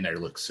 Everybody in there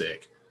looked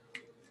sick.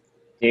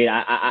 Dude,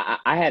 I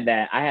had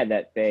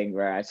that thing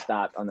where I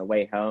stopped on the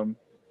way home.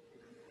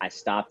 I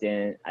stopped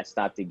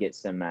to get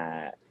some.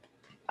 I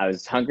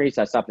was hungry,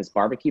 so I stopped at this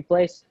barbecue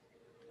place,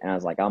 and I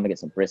was like, I'm gonna get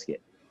some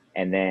brisket.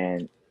 And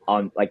then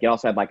it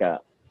also had like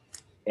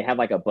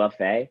a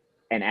buffet.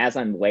 And as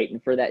I'm waiting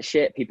for that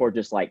shit, people are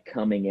just like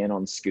coming in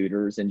on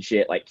scooters and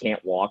shit, like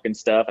can't walk and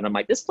stuff. And I'm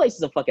like, this place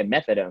is a fucking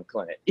methadone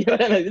clinic. You know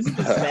what I mean? This is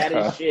the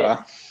saddest shit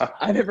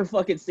I've ever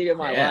fucking seen in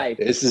my life.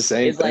 It's the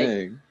same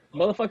thing.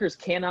 Motherfuckers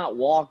cannot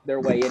walk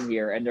their way in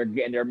here, and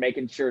they're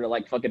making sure to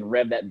like fucking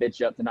rev that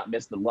bitch up to not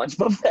miss the lunch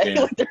buffet.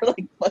 Yeah. Like, they're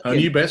like fucking.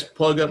 Honey, you best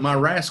plug up my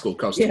rascal,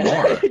 cause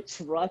tomorrow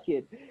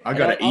trucking. I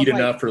gotta eat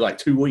enough for like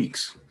 2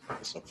 weeks.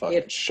 Some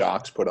fucking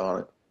shocks put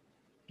on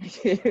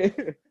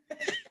it.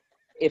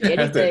 If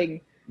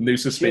anything, new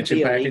should suspension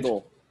be package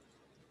illegal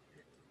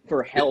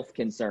for health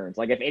concerns.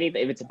 Like if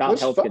it's about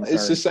health concerns,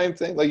 it's the same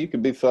thing. Like you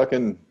could be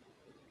fucking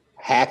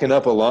hacking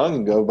up a lung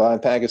and go buy a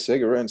pack of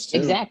cigarettes too.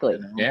 Exactly.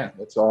 You know? Yeah.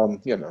 That's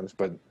all,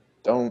 but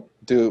don't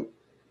do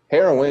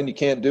heroin. You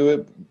can't do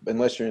it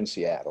unless you're in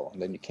Seattle,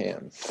 and then you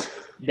can.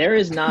 There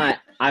is not.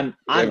 They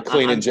have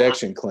clean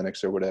injection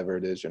clinics or whatever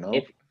it is,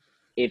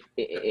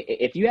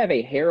 If you have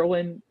a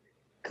heroin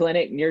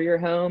clinic near your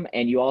home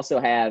and you also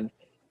have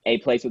a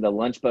place with a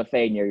lunch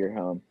buffet near your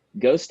home,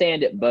 go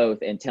stand at both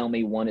and tell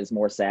me one is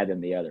more sad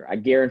than the other. I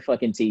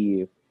guarantee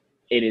you,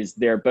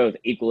 they're both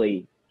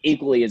equally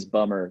as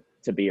bummer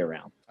to be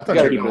around. I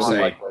thought you were gonna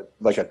say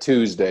like a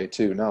Tuesday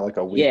too, not like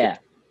a weekend. Yeah.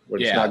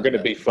 Where it's not going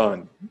to be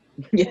fun.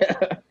 Yeah.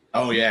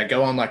 Oh yeah,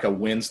 go on like a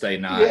Wednesday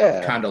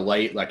night, kind of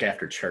late, like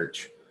after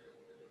church.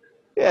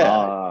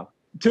 Yeah.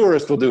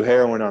 Tourists will do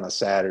heroin on a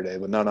Saturday,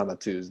 but not on a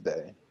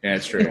Tuesday. Yeah,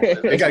 it's true.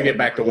 They gotta get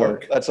back to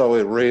work. That's all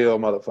the real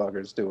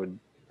motherfuckers doing,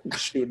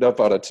 shooting up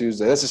on a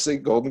Tuesday. That's just the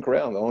Golden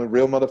Corral. The only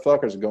real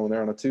motherfuckers are going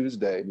there on a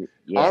Tuesday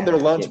on their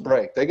lunch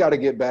break. They got to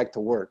get back to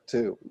work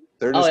too.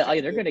 They're just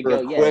they're gonna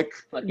go.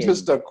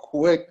 Just a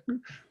quick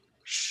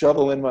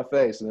shovel in my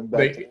face and then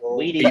back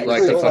to eat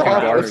like the fucking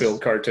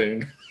Garfield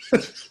cartoon.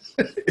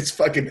 It's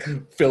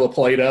fucking fill a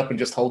plate up and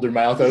just hold their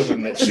mouth open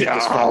and that shit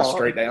just falls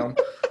straight down.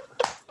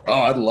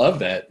 Oh, I'd love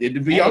that. To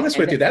be honest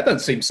with you, that doesn't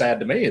seem sad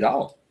to me at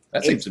all.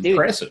 That seems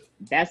impressive.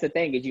 That's the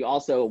thing, is you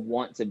also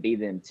want to be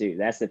them too.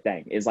 That's the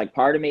thing. Is like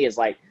part of me is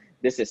like,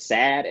 this is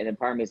sad, and then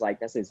part of me is like,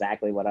 that's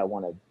exactly what I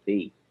want to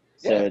be.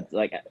 So it's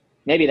like,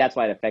 maybe that's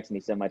why it affects me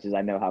so much, is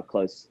I know how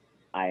close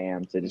I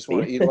am to just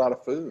want to eat a lot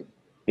of food.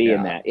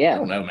 Being that. Yeah. I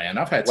don't know, man.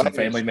 I've had some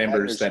family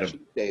members that have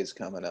days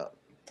coming up.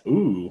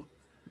 Ooh.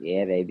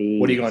 Yeah, baby.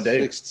 What are you gonna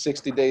do?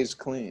 60 days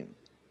clean.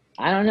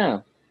 I don't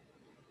know.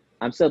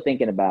 I'm still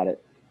thinking about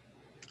it.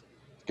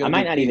 I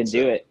might not even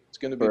do it. It's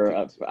gonna be.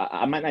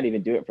 I might not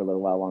even do it for a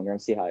little while longer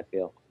and see how I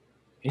feel.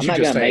 I'm not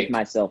gonna make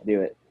myself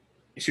do it.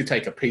 You should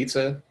take a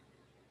pizza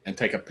and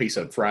take a piece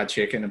of fried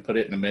chicken and put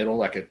it in the middle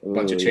like a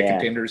bunch of chicken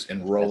tenders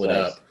and roll it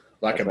up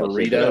like a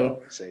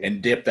burrito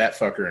and dip that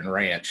fucker in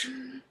ranch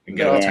and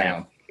go to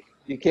town.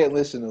 You can't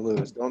listen to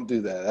Lewis. Don't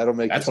do that. That'll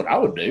make. That's what I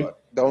would do.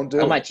 Don't do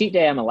it. On my cheat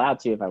day, I'm allowed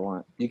to if I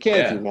want. You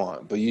can if you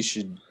want, but you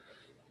should.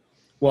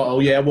 Well,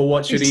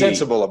 what should he eat? Be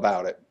sensible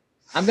about it.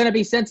 I'm gonna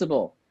be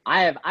sensible.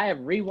 I have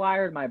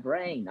rewired my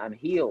brain. I'm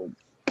healed.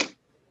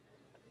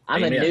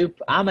 I'm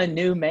a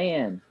new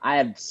man. I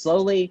have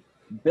slowly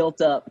built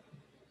up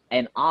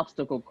an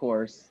obstacle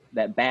course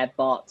that bad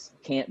thoughts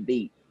can't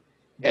beat.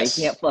 Yes.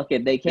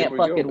 They can't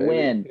fucking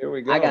win. Here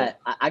we go.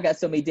 I got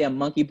so many damn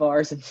monkey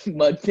bars and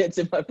mud pits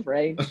in my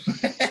brain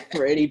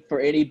for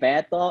any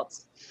bad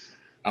thoughts.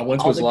 I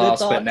once was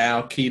lost, but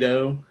now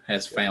keto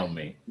has found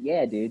me.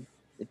 Yeah, dude.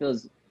 It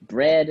feels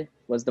bread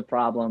was the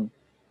problem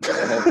the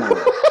whole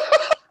time.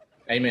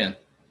 Amen.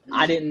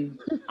 I didn't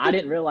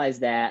realize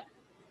that.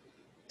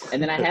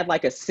 And then I had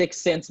like a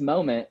sixth sense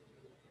moment,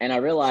 and I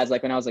realized,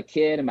 like, when I was a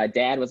kid and my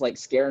dad was like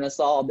scaring us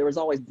all, there was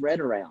always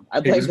bread around. I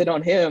blamed it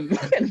on him,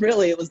 and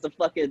really it was the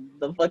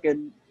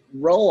fucking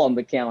roll on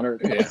the counter.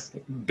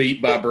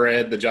 Beat by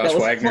bread, the Josh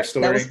Wagner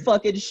story. That was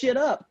fucking shit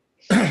up.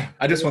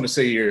 I just want to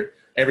see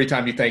every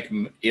time you think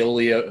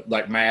Ilya,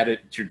 like, mad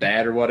at your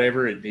dad or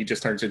whatever, he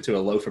just turns into a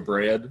loaf of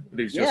bread.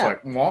 He's just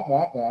like, womp,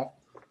 womp, womp.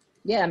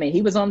 Yeah, I mean,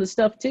 he was on the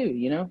stuff too,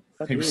 you know?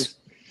 He was,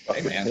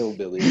 hey, man.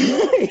 Hillbilly.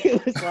 He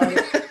was like...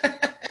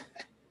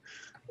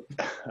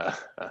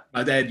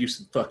 My dad used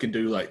to fucking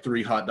do like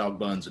 3 hot dog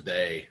buns a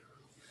day.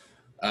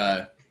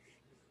 I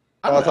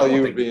thought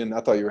you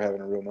were having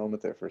a real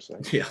moment there for a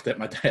second. Yeah, that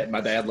my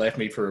dad left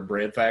me for a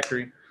bread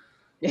factory.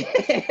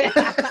 There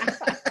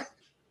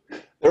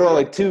were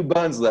only 2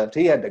 buns left.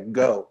 He had to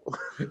go.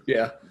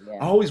 Yeah.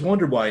 I always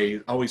wondered why he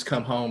always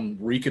come home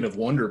reeking of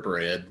Wonder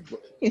Bread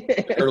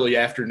early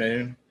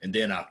afternoon, and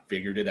then I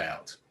figured it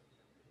out.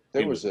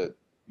 He was a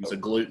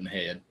gluten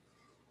head.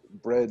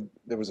 Bread.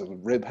 There was a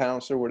rib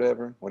house or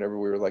whatever. Whenever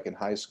we were like in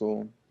high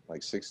school,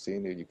 like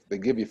 16, they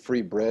give you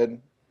free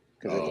bread.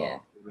 I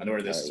know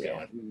where this is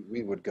going.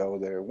 We would go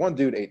there. One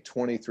dude ate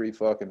 23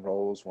 fucking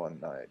rolls one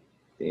night.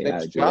 Yeah,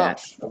 Name's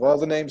Josh. Of all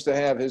the names to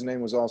have, his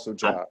name was also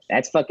Josh.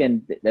 That's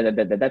fucking.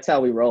 That's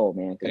how we roll,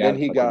 man. And then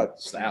he got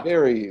stout.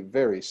 very,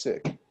 very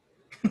sick.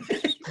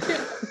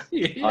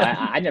 Oh,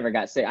 I never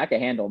got sick. I could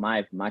handle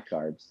my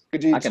carbs.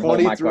 Could eat I can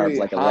hold my 23 carbs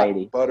like a hot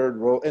lady. buttered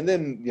roll, and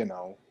then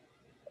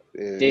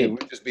it Dude.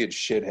 would just be a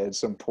shithead.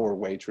 Some poor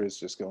waitress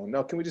just going,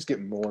 "No, can we just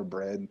get more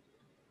bread?"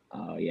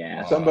 Oh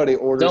yeah. Somebody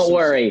orders. Don't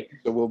worry.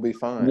 So we'll be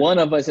fine. One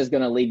of us is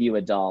gonna leave you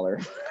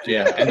 $1.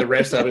 Yeah, and the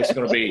rest of it's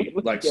going to be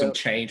like some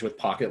change with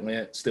pocket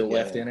lint still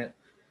left in it.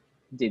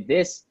 Dude,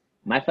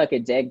 my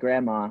fucking dead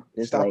grandma,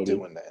 this Stop lady,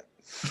 doing that.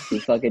 she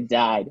fucking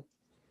died.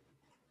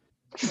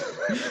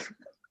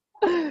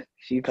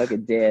 She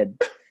fucking did.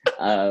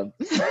 Well,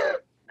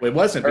 it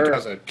wasn't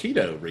because of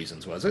keto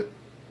reasons, was it?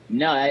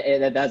 No,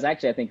 that was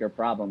actually, I think, her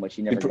problem, but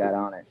she never got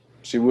on it.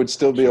 She would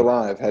still be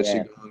alive had she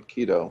Yeah. gone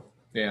keto.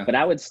 Yeah. But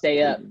I would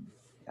stay up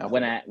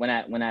when I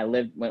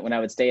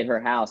would stay at her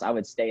house. I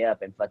would stay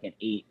up and fucking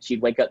eat.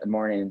 She'd wake up in the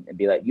morning and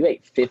be like, "You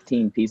ate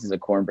 15 pieces of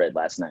cornbread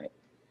last night,"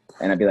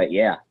 and I'd be like,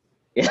 "Yeah,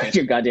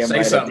 you're goddamn Say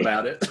right." something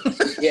about it.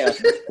 Yeah,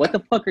 what the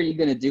fuck are you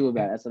gonna do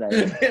about it? That's what I.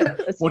 Yeah.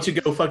 Why don't you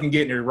go fucking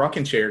get in your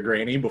rocking chair,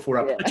 Granny, before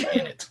I put you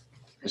in it?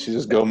 She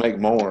just go make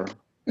more.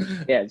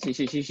 Yeah,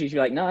 she'd be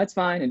like, "No, it's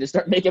fine," and just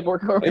start making more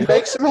It cornbread.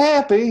 makes them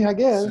happy, I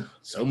guess.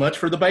 So much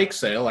for the bake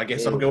sale. I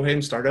guess I'll go ahead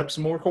and start up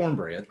some more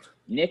cornbread.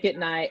 Nick at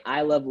Night,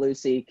 I Love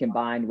Lucy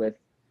combined with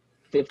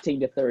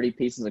 15 to 30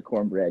 pieces of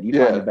cornbread. You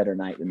Yeah. find a better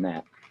night than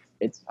that.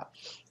 It's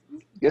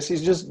Guess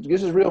he's just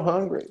real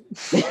hungry.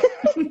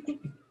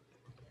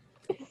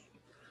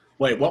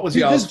 Wait, what was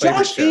y'all's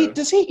favorite show?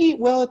 Does he eat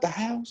well at the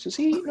house? Is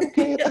he eating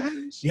okay at the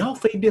house? Y'all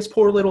feed this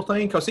poor little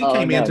thing because he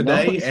came in no,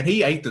 today no. and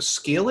he ate the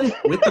skillet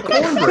with the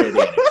cornbread in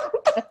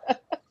it.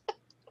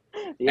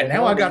 Yeah, And now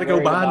no I one's got to go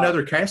worried buy about-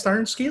 another cast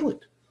iron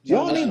skillet. Do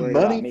y'all No one's need worried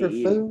money about for me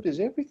eating. food? Is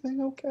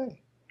everything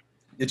okay?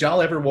 Did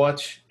y'all ever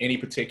watch any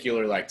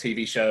particular like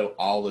TV show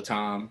all the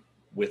time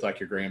with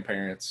like your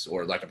grandparents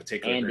or like a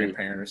particular Andy.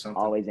 grandparent or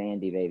something? Always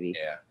Andy, baby.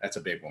 Yeah, that's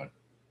a big one.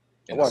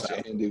 I In the watched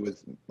South. Andy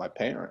with my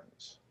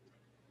parents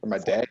or my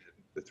dad.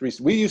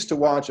 We used to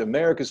watch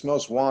America's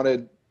Most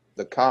Wanted,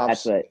 The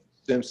Cops, That's what.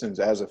 Simpsons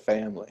as a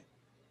family.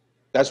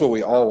 That's what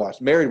we all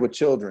watched. Married with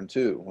Children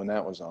too, when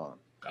that was on.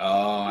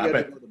 Oh, I We had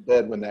bet. to go to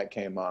bed when that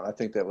came on. I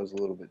think that was a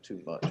little bit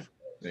too much.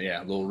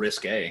 Yeah, a little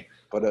risque.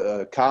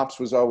 But Cops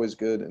was always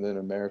good, and then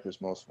America's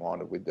Most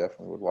Wanted. We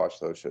definitely would watch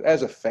those shows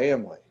as a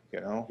family.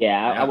 Yeah,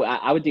 Yeah.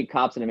 I would do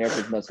Cops and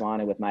America's Most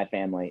Wanted with my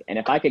family, and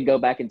if I could go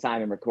back in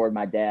time and record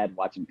my dad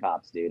watching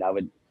Cops, dude, I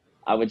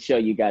would show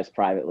you guys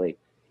privately.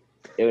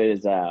 It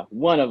was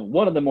one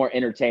of the more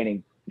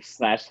entertaining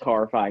 /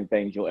 horrifying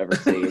things you'll ever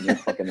see in your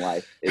fucking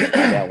life. Is my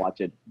dad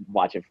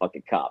watching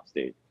fucking Cops,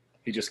 dude.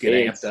 He just get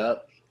It's- amped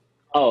up.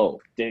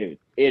 Oh, dude,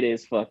 it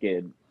is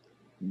fucking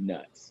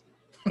nuts.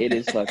 It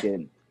is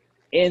fucking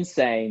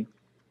insane.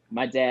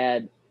 My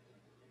dad,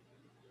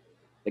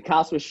 the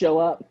cops would show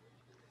up,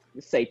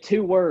 say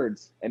 2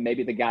 words, and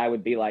maybe the guy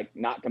would be like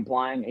not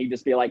complying. He'd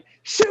just be like,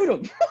 "Shoot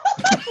him!"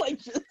 Like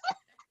just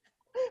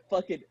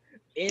fucking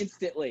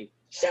instantly,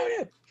 shoot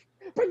him!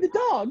 Bring the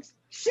dogs,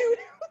 shoot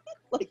him!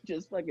 Like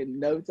just fucking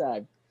no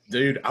time.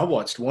 Dude, I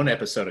watched one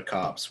episode of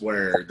Cops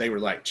where they were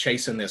like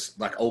chasing this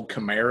like old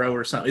Camaro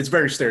or something. It's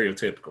very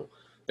stereotypical.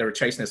 They were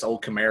chasing this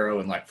old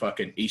Camaro in like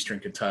fucking Eastern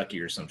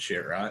Kentucky or some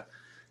shit, right?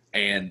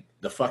 And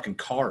the fucking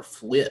car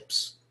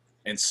flips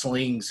and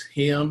slings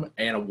him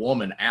and a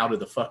woman out of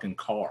the fucking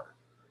car.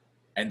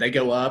 And they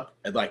go up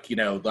and like,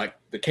 like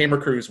the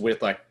camera crew's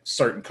with like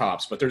certain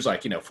cops, but there's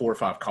like, 4 or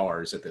 5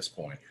 cars at this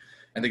point.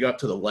 And they go up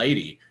to the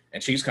lady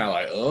and she's kind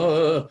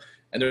of like,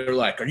 and they're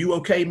like, "Are you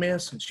okay,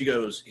 miss?" And she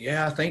goes,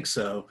 "Yeah, I think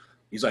so."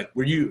 He's like,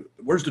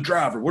 "Where's the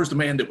driver? Where's the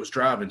man that was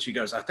driving?" She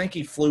goes, "I think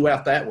he flew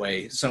out that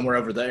way, somewhere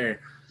over there."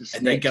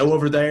 And they go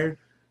over there,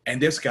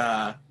 and this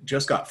guy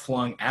just got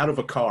flung out of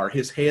a car.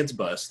 His head's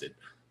busted.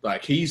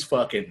 Like, he's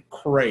fucking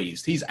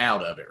crazed. He's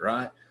out of it,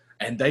 right?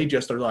 And they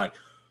just are like,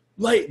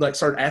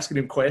 start asking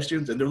him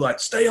questions, and they're like,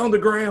 "Stay on the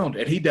ground."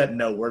 And he doesn't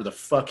know where the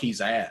fuck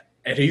he's at.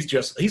 And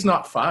he's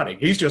not fighting.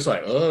 He's just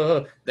like,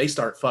 they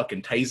start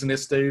fucking tasing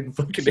this dude,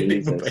 fucking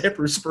hitting him with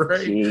pepper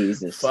spray,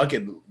 Jesus.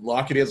 fucking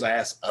locking his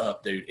ass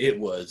up, dude. It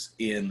was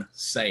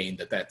insane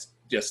that's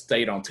just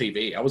stayed on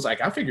TV. I was like,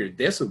 I figured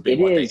this would be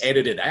what they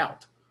edited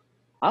out.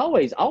 I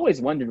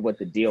always wondered what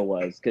the deal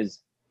was, because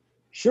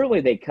surely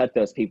they cut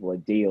those people a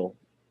deal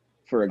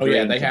for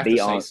agreeing they have to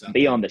to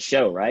be on the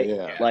show, right?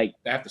 Yeah. Like,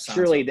 They have to sign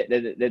surely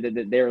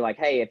something. they're like,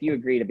 "Hey, if you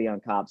agree to be on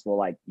Cops, well,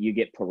 like, you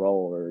get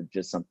parole or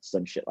just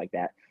some shit like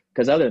that."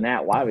 Because other than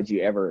that, why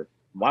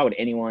would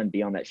anyone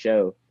be on that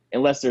show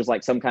unless there's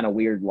like some kind of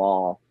weird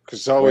law?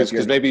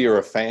 Because maybe you're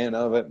a fan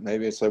of it.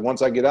 Maybe it's like,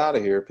 once I get out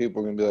of here,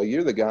 people are going to be like,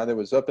 "You're the guy that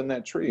was up in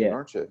that tree, Yeah.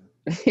 aren't you?"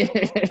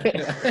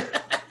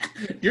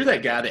 You're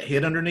that guy that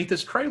hid underneath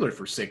this trailer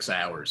for 6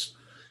 hours.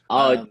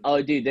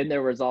 Oh, dude. Then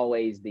there was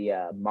always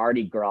the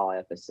Mardi Gras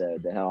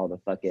episode that had all the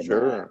fucking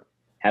Sure.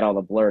 had all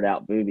the blurred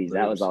out boobies.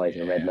 That was always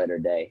a red Yeah. letter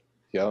day.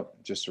 Yep.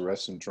 Just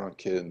arresting drunk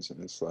kids.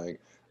 And it's like,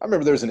 I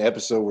remember there was an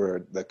episode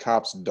where the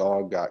cop's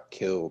dog got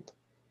killed.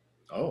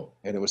 Oh,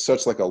 and it was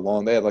such like a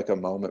long. They had like a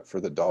moment for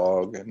the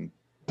dog, and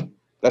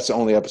that's the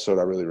only episode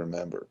I really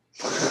remember.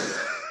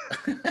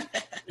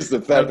 It's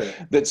the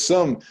fact that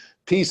some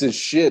piece of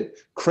shit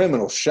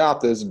criminal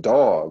shot this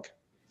dog.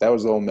 That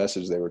was the whole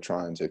message they were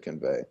trying to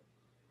convey.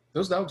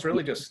 those dogs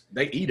really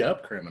they eat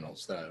up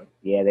criminals, though.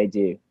 Yeah, they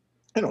do.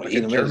 They don't Like eat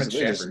a them.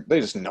 German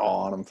They just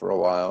gnaw on them for a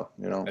while,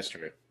 you know. That's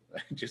true.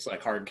 Just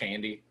like hard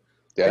candy.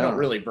 Yeah. They don't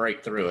really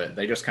break through it.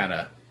 They just kind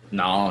of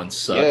gnaw and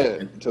suck. Yeah,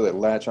 until they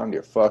latch onto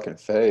your fucking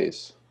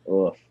face.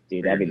 Ugh,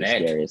 dude, that'd be the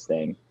neck. scariest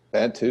thing.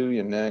 That too,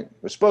 your neck.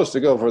 They're supposed to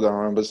go for the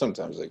arm, but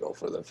sometimes they go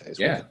for the face.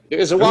 Yeah.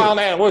 It's a wild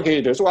animal. What can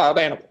you do? It's a wild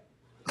animal.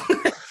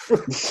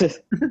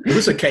 There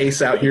was a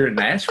case out here in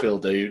Nashville,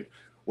 dude,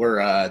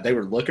 where they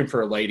were looking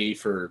for a lady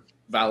for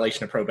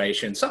violation of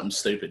probation, something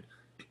stupid.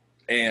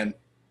 And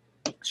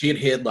she had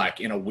hid like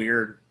in a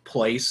weird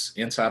place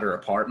inside her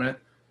apartment.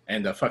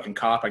 And the fucking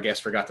cop, I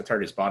guess, forgot to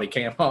turn his body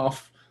cam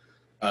off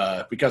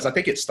because I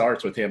think it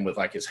starts with him with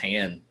like his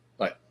hand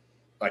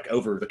like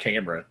over the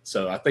camera.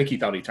 So I think he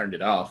thought he turned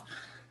it off.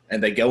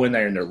 And they go in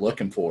there and they're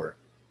looking for her.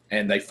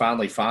 And they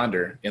finally find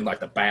her in like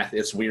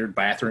this weird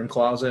bathroom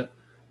closet.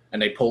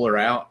 And they pull her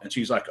out and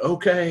she's like,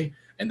 okay.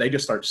 And they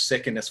just start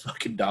sicking this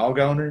fucking dog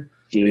on her.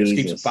 And it just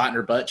keeps biting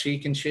her butt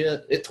cheek and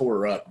shit. It tore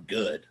her up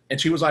good. And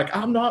she was like,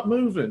 I'm not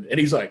moving. And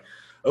he's like,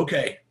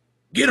 okay,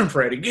 get him,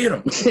 Freddie, get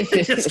him.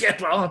 He just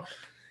kept on.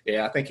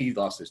 Yeah, I think he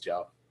lost his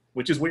job,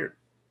 which is weird.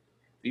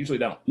 They usually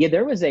don't. Yeah,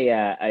 there was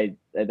a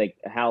like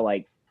how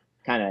like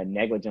kind of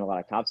negligent a lot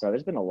of cops are.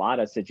 There's been a lot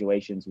of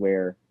situations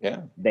where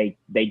they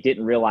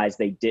didn't realize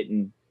they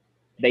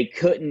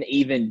couldn't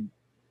even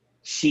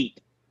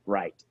cheat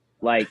right.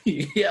 Like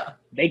yeah,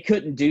 they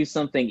couldn't do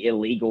something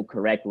illegal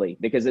correctly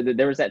because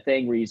there was that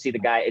thing where you see the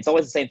guy. It's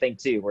always the same thing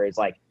too, where it's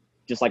like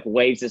just like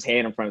waves his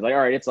hand in front. He's like, all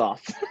right, it's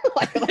off.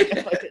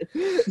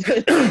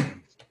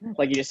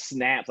 Like he just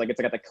snaps. Like it's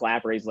got the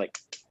clapper. He's like,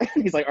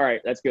 all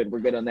right, that's good. We're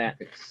good on that.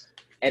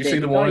 And you see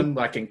the one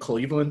like in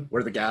Cleveland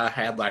where the guy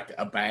had like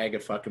a bag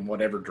of fucking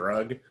whatever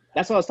drug.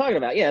 That's what I was talking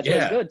about. Yeah, that's what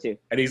I was going to.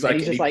 And he's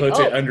like, he puts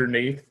it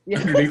underneath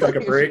like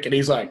a brick, and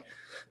he's like,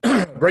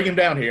 bring him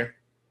down here.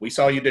 We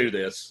saw you do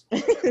this.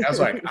 And I was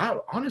like, I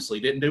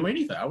honestly didn't do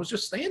anything. I was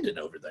just standing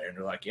over there. And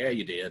they're like, yeah,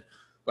 you did.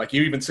 Like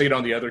you even see it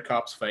on the other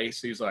cop's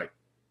face. He's like,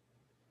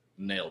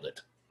 nailed it.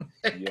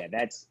 Yeah,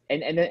 that's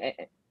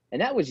and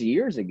that was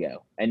years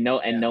ago. And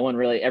no one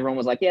really. Everyone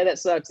was like, yeah, that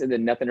sucks, and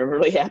then nothing ever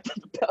really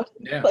happened about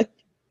it. Yeah. Like,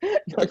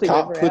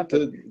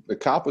 the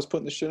cop was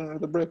putting the shit under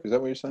the brick. Is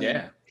that what you're saying?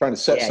 Yeah. Trying to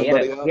set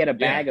somebody up. He had a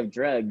bag of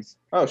drugs.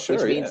 Oh, sure.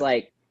 Which means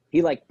like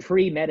he like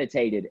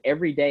premeditated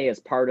every day as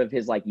part of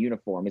his like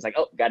uniform. He's like,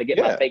 oh, got to get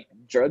my fake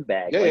drug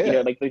bag. You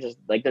know,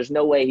 like there's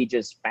no way he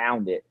just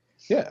found it.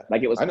 Yeah.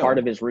 Like it was part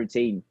of his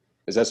routine.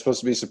 Is that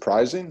supposed to be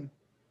surprising?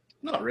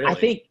 Not really. I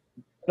think,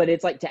 but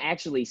it's like to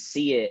actually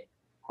see it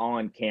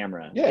on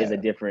camera is a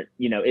different,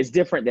 it's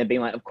different than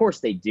being like, of course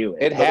they do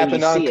it. It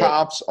happened on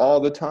cops all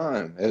the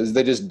time.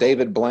 They just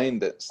David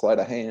blamed it, sleight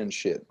of hand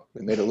shit.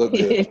 They made it look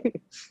good.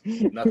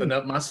 Nothing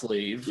up my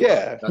sleeve.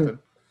 Yeah. Nothing.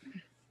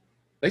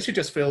 They should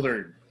just fill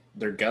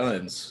their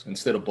guns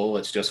instead of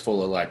bullets just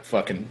full of like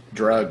fucking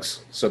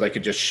drugs so they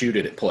could just shoot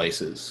it at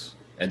places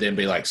and then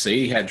be like,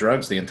 see, he had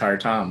drugs the entire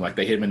time. Like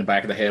they hit him in the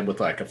back of the head with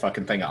like a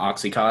fucking thing of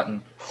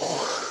Oxycontin.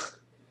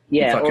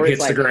 Yeah. He fucking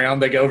hits the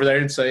ground. They go over there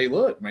and say,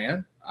 look,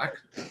 man,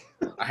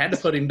 I had to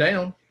put him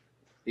down.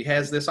 He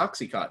has this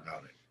Oxycontin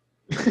on it.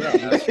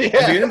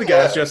 Yeah, and the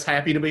guy's just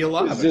happy to be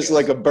alive. It's just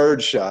like a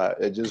bird shot.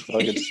 It just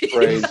fucking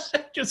sprays.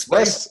 Just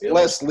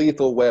less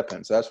lethal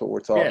weapons. That's what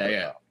we're talking about.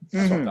 Yeah.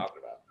 That's what I'm talking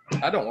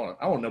about.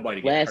 I want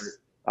nobody to get hurt.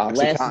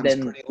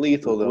 Oxycontin's pretty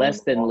lethal, though.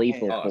 Less than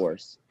lethal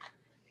force.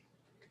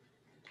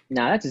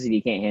 No, that's just if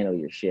you can't handle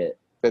your shit.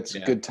 That's a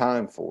good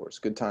time for us.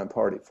 Good time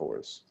party for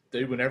us.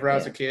 Dude, whenever I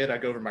was a kid,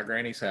 I'd go over to my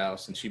granny's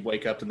house, and she'd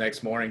wake up the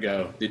next morning and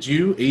go, did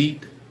you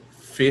eat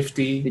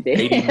 50,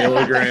 80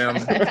 milligram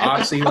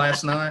Oxy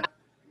last night?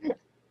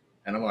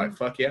 And I'm like,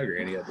 fuck yeah,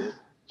 Granny, I did.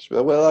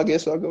 Well, I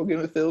guess I'll go get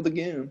it filled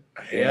again.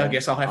 Yeah, I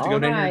guess I'll have to go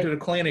down here to the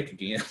clinic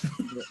again.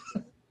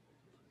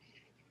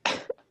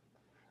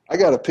 I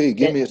got to pee.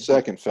 Give me a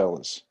second,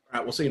 fellas. All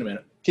right, we'll see you in a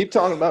minute. Keep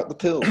talking about the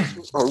pills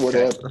or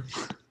whatever.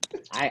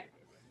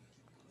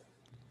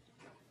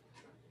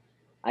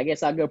 I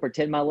guess I'll go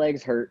pretend my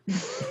legs hurt.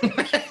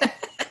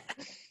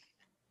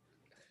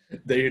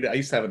 Dude, I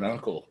used to have an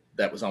uncle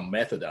that was on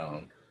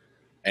methadone,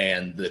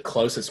 and the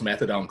closest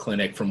methadone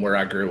clinic from where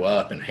I grew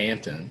up in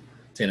Hampton,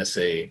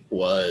 Tennessee,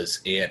 was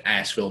in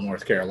Asheville,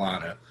 North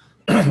Carolina,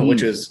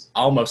 which is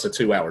almost a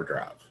 2-hour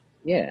drive.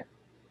 Yeah.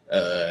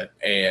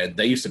 And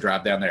they used to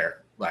drive down there.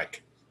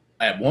 Like,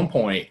 at one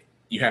point,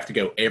 you have to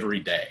go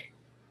every day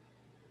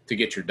to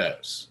get your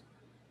dose.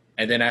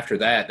 And then after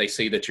that, they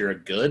see that you're a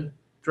good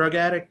drug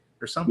addict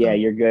or something. Yeah,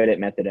 you're good at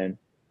methadone.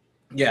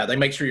 Yeah, they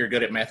make sure you're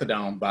good at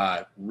methadone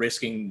by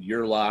risking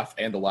your life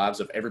and the lives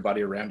of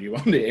everybody around you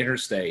on the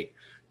interstate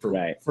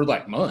for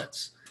like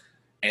months.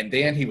 And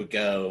then he would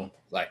go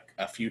like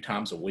a few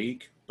times a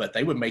week, but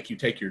they would make you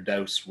take your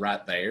dose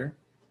right there.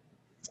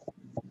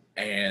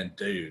 And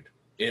dude,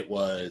 they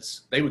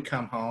would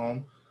come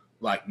home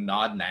like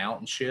nodding out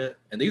and shit.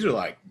 And these are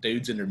like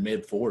dudes in their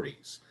mid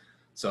 40s.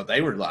 So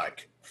they were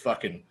like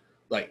fucking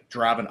like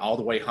driving all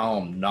the way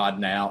home,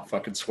 nodding out,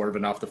 fucking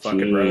swerving off the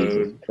fucking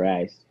road.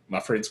 Christ. My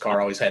friend's car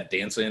always had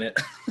dents in it.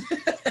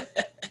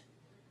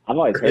 I've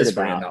always heard His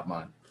about. friend, not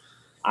mine.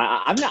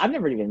 I've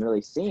never even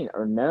really seen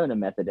or known a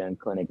methadone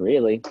clinic.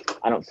 Really,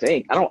 I don't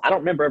think. I don't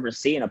remember ever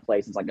seeing a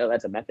place. It's like, oh,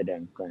 that's a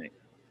methadone clinic.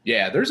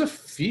 Yeah, there's a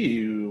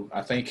few,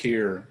 I think,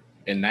 here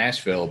in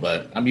Nashville,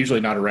 but I'm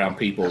usually not around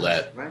people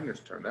that Wagner's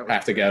turn.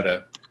 have to go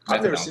to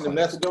I've never methadone seen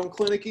clinics. a methadone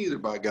clinic either,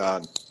 by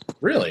God.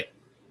 Really?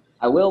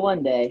 I will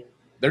one day.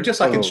 They're just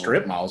like Oh. in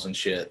strip malls and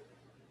shit.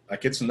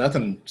 Like, it's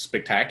nothing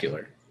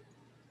spectacular.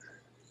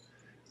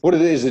 What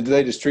it is, do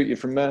they just treat you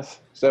for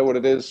meth? Is that what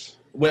it is?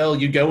 Well,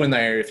 you go in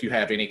there if you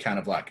have any kind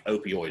of like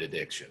opioid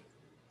addiction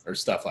or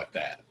stuff like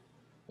that.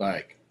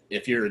 Like,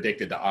 if you're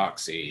addicted to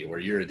Oxy or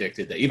you're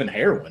addicted to even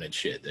heroin and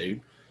shit, dude,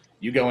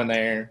 you go in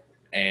there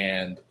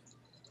and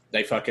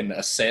they fucking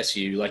assess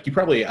you. Like, you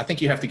probably, I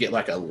think you have to get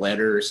like a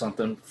letter or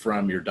something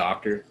from your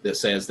doctor that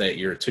says that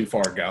you're too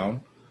far gone.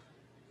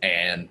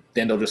 And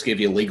then they'll just give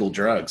you legal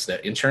drugs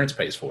that insurance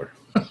pays for.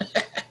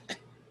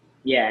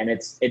 Yeah, and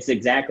it's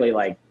exactly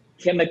like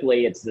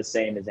chemically, it's the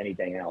same as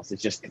anything else.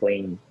 It's just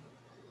clean.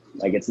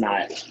 Like it's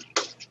not.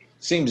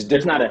 Seems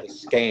There's not different than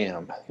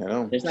a scam, you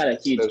know? There's not a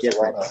huge There's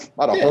difference. A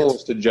lot of Yeah.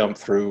 holes to jump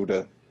through,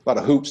 a lot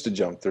of hoops to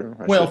jump through.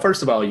 Well,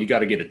 first of all, you got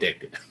to get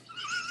addicted.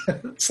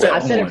 Step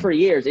I've said one. it for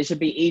years. It should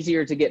be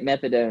easier to get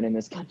methadone in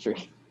this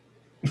country.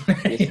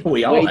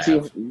 We all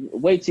have.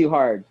 Way too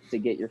hard to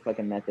get your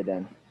fucking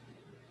methadone.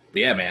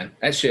 But yeah, man,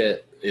 that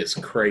shit is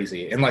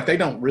crazy. And like, they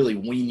don't really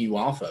wean you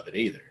off of it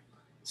either.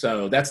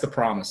 So that's the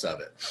promise of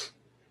it.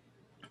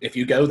 If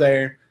you go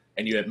there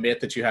and you admit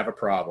that you have a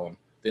problem,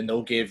 then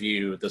they'll give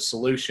you the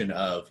solution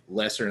of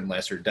lesser and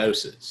lesser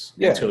doses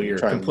until you're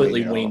try and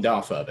completely wean you weaned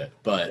off of it.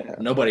 But Yeah.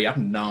 nobody, I've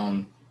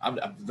known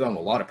a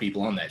lot of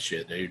people on that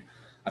shit, dude.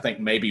 I think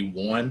maybe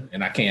one,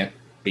 and I can't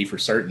be for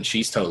certain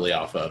she's totally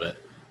off of it,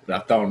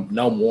 but I've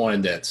known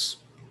one that's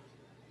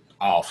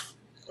off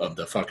of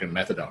the fucking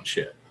methadone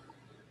shit.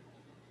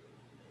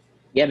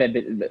 Yeah,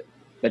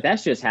 but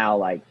that's just how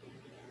like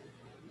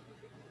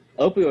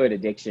opioid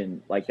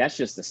addiction. Like that's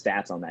just the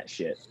stats on that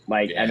shit.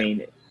 Like Yeah. I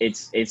mean,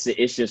 it's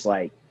just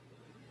like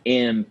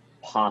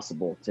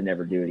impossible to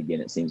never do it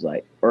again. It seems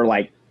like, or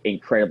like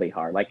incredibly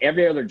hard. Like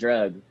every other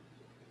drug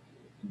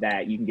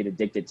that you can get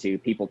addicted to,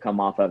 people come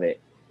off of it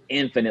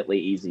infinitely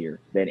easier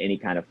than any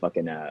kind of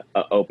fucking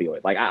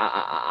opioid. Like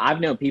I've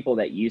known people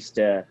that used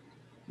to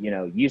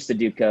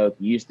do coke,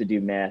 used to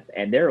do meth,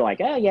 and they're like,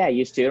 oh yeah, I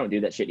used to. I don't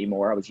do that shit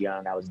anymore. I was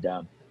young, I was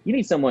dumb. You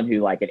need someone who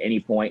like at any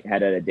point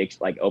had an addiction,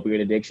 like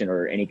opioid addiction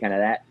or any kind of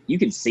that. You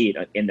can see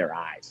it in their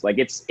eyes. Like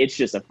it's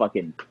just a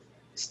fucking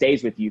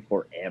stays with you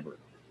forever.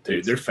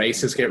 Dude, their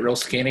faces get real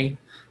skinny.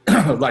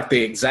 Like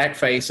the exact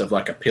face of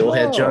like a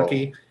pillhead Whoa.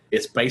 junkie.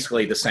 It's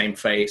basically the same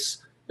face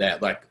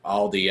that like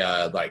all the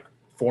like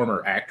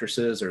former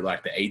actresses or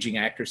like the aging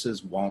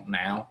actresses want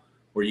now,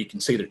 where you can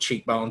see their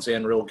cheekbones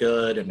in real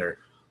good and they're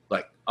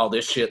like all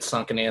this shit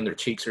sunken in, their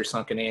cheeks are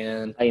sunken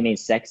in. Oh, you mean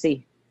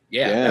sexy?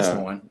 Yeah, that's the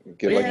one.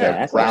 Get like Yeah, that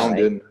that's right.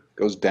 rounded,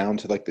 goes down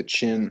to like the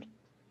chin.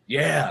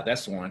 Yeah,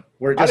 that's the one.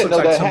 Where it I just didn't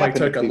looks know like that somebody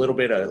happened took to a little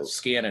people. bit of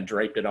skin and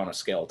draped it on a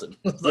skeleton.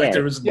 Like Yeah.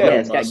 there was Yeah, no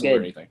it's got muscle or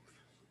good- anything.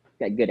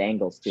 Got good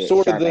angles to it.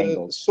 Sort Sharp of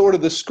angles.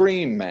 the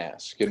scream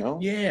mask, you know?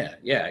 Yeah,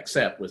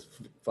 except with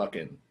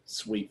fucking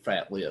sweet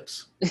fat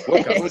lips.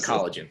 What- Because of the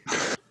collagen.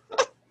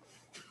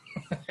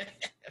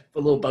 A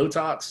little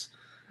Botox.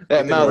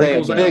 That the mouth ain't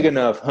wrinkles out. big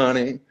enough,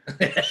 honey.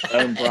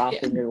 Bone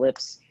broth in your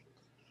lips.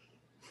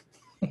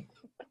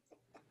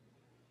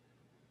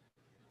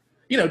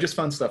 You know, just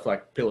fun stuff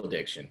like pill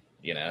addiction,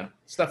 you know,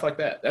 stuff like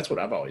that. That's what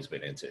I've always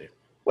been into.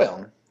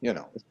 Well, you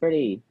know, It's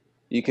pretty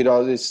you could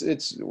always,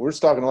 we're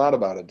talking a lot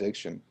about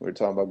addiction. We're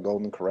talking about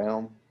Golden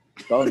Corral.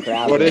 bone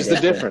broth. What is the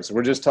difference?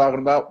 We're just talking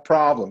about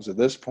problems at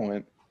this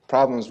point,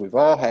 problems we've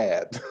all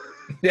had.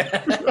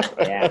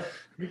 Yeah.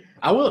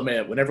 I will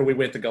admit, whenever we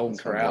went to Golden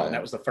That's Corral, fine. and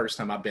that was the first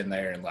time I've been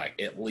there in like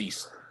at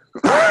least,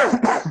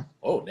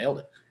 oh, nailed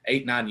it,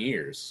 8-9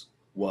 years,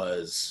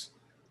 was,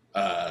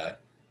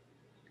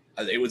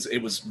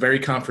 it was very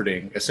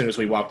comforting as soon as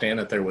we walked in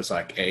that there was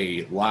like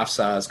a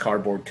life-size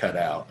cardboard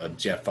cutout of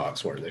Jeff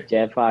Foxworthy.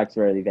 Jeff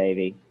Foxworthy,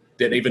 baby.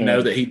 Didn't even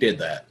know that he did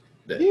that.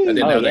 I didn't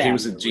Oh, know that he yeah.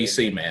 was a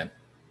GC man.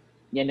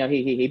 Yeah, no,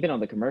 he been on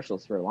the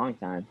commercials for a long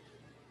time.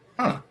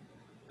 Huh.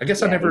 I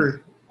guess I Yeah,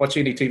 never watch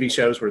any TV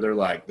shows where they're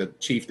like the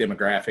chief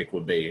demographic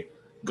would be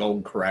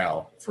Golden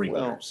Corral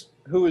freeloaders.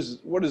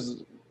 What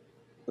is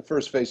the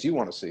first face you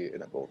want to see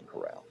in a Golden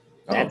Corral?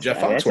 Oh, That's- Jeff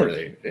that's a-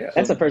 Foxworthy. Yeah.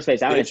 That's the first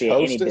face I want to Bitch see at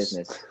any hostess?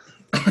 business.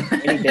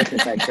 Any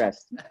business I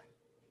trust.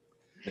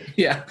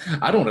 Yeah.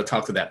 I don't want to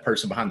talk to that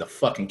person behind the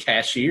fucking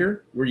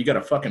cashier where you got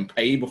to fucking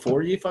pay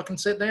before you fucking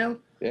sit down.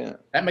 Yeah.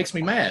 That makes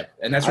me mad.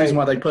 And that's the reason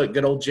why they put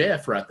good old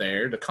Jeff right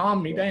there to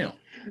calm me down.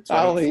 So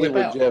I I only don't eat flip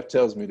what out. Jeff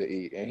tells me to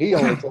eat, and he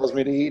only tells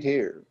me to eat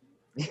here.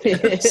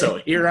 So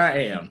here I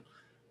am.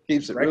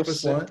 Keeps it real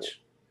Breakfast, simple. lunch,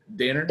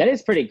 dinner. That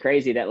is pretty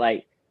crazy that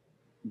like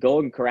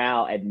Golden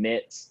Corral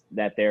admits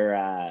that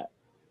they're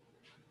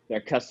their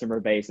customer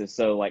base is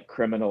so like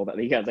criminal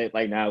that you guys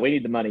like, no, we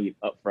need the money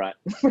up front.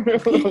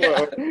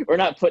 We're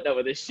not putting up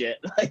with this shit.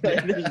 Like,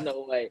 there's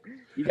no way.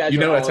 You guys,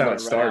 that's how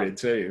it started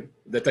too.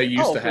 That they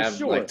used to for have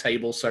sure. like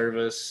table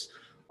service,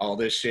 all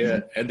this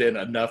shit, and then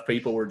enough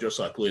people were just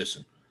like,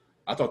 listen,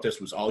 I thought this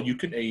was all you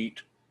can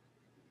eat,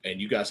 and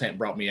you guys hadn't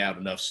brought me out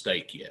enough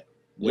steak yet.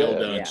 Well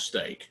done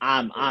steak.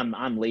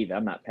 I'm leaving.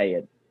 I'm not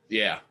paying.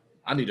 Yeah,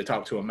 I need to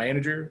talk to a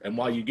manager, and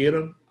while you get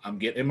them, I'm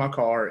getting in my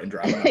car and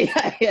driving.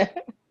 Yeah.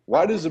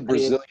 Why does a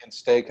Brazilian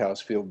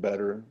steakhouse feel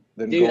better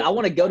than? Dude, I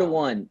want to go to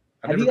one.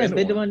 Have you guys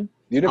been to one?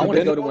 You never I want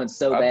to go to one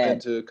so bad. I've been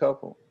to a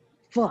couple.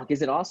 Fuck,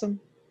 is it awesome?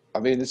 I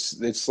mean,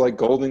 it's like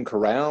Golden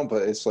Corral,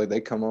 but it's like they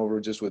come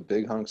over just with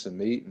big hunks of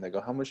meat, and they go,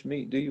 "How much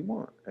meat do you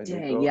want?" And you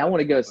Dang, go, yeah, I want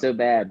to go so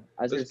bad.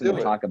 I was just going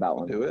to talk about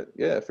one. Do it,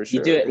 yeah, for sure.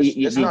 You do it. Do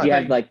you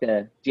have big.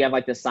 do you have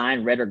like the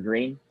sign, red or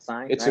green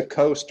sign? It's right? a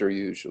coaster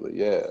usually,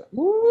 yeah.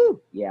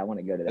 Woo! Yeah, I want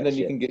to go to that. And then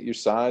you shit. can get your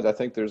sides. I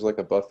think there's like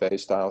a buffet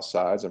style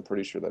sides. I'm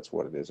pretty sure that's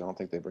what it is. I don't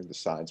think they bring the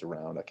sides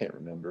around. I can't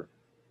remember.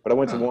 But I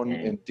went to one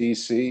in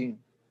DC.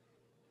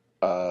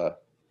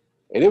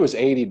 And it was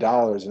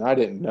 $80, and I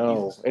didn't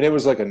know. Jesus. And it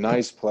was like a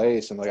nice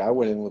place, and like I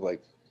went in with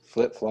like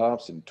flip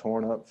flops and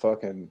torn up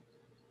fucking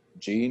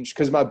jeans.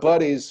 Because my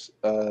buddies,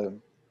 are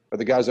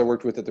the guys I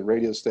worked with at the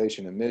radio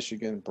station in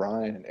Michigan,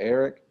 Brian and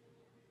Eric.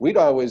 We'd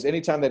always,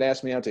 anytime they'd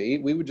ask me out to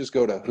eat, we would just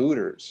go to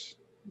Hooters.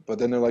 But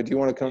then they're like, "Do you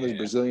want to come to the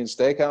Brazilian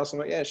steakhouse?" I'm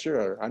like, "Yeah,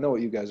 sure. I know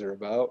what you guys are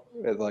about."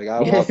 And like I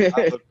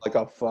look like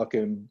a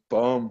fucking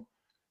bum,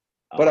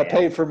 but I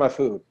paid for my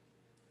food.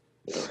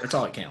 That's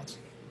all that counts.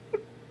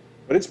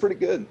 But it's pretty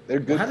good. They're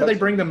good. How do they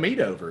bring the meat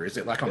over? Is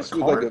it like on a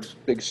cart? Like a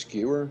big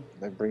skewer.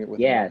 They bring it with.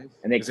 Yeah, them.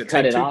 and they Does it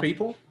cut take it two off,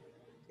 people?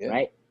 Yeah.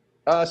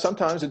 right?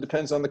 Sometimes it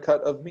depends on the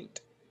cut of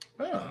meat.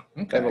 Oh,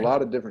 They okay. have a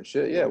lot of different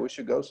shit. Yeah, we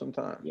should go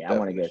sometime. Yeah, I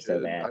wanna go so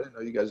should. bad. I didn't know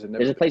you guys had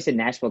never. There's a place in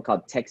Nashville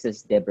called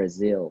Texas de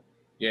Brazil.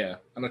 Yeah,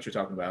 I know what you're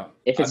talking about.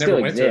 If it I never still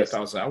went exists.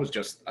 to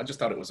it. I just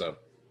thought it was a.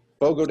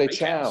 Fogo de Steakhouse.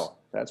 Chao.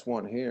 That's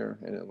one here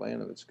in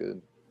Atlanta. That's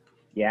good.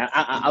 Yeah,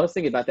 I was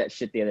thinking about that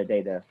shit the other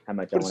day, though. How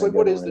much I But want it's to like, go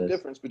what to is one the of those.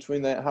 difference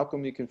between that? How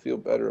come you can feel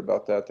better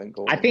about that than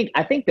Golden? I think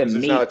the Is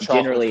there meat not a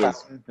chocolate generally is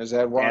fountain? Is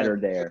that why? better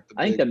there.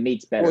 I think the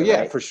meat's better. Well, yeah,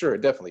 right? for sure,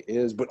 it definitely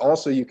is. But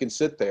also, you can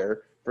sit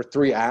there for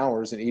 3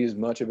 hours and eat as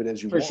much of it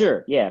as you For want.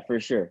 sure, yeah, for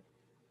sure.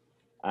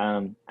 I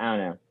don't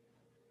know.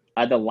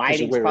 The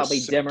lighting's wear a probably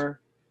suit. dimmer.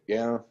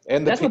 Yeah,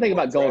 and That's one thing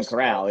people about Golden dress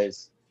Corral up.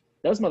 is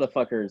those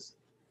motherfuckers.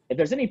 If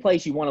there's any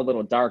place you want a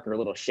little darker, a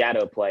little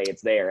shadow play,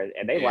 it's there,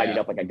 and they light it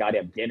Yeah. up like a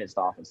goddamn dentist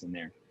office in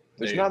there.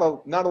 There's Dude. not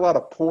a lot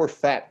of poor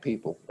fat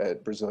people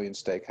at Brazilian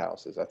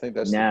steakhouses. I think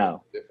that's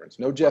No. the difference.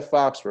 No Jeff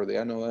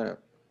Foxworthy, I know that.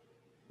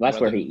 That's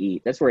Well, where then- he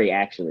eats. That's where he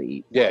actually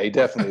eats. Yeah, he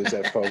definitely is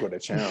at Fogo de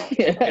Chao.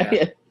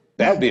 Yeah.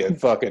 That'd be a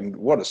fucking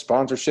what a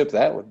sponsorship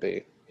that would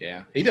be.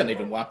 Yeah, he doesn't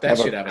even wipe that Have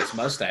a- shit out of his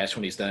mustache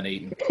when he's done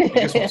eating. He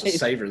just wants to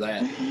savor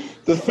that.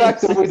 The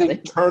fact that we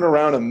didn't turn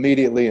around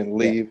immediately and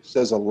leave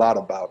says a lot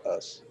about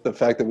us. The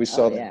fact that we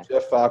saw yeah. the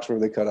Jeff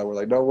Foxworthy cut out, we're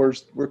like, no,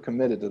 we're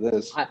committed to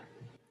this.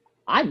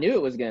 I knew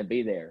it was going to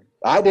be there.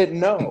 I didn't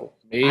know.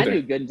 Me I either.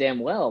 knew good and damn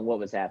well what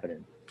was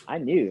happening. I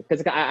knew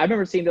because I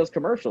remember seeing those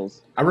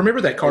commercials. I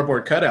remember that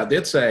cardboard cutout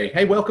did say,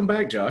 "Hey, welcome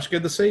back, Josh.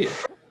 Good to see you."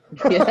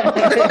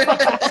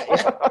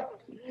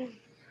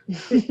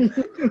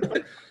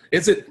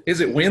 Is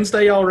it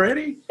Wednesday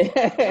already?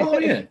 Oh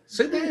yeah,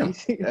 sit down.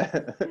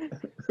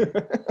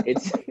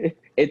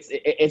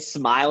 it's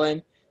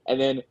smiling, and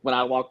then when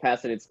I walk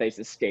past it, its face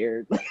is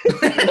scared.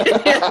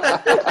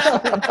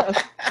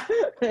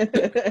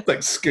 It's like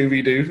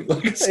Scooby Doo,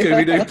 like a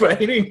Scooby Doo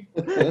painting.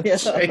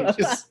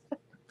 Changes.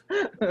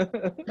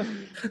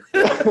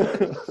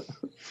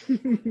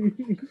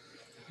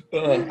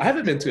 I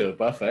haven't been to a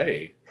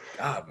buffet.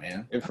 God,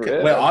 man. In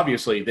forever. Well,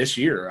 obviously this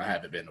year I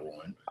haven't been to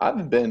one. I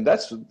haven't been.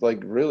 That's like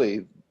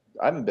really.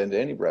 I haven't been to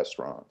any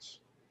restaurants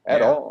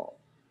at Yeah. all.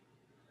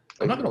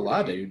 I'm not gonna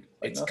lie, dude.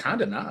 Like It's nothing.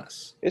 kind of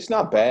nice. It's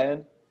not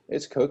bad.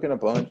 It's cooking a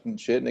bunch and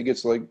shit, and it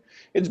gets like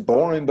it's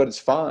boring, but it's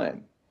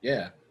fine.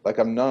 Yeah. Like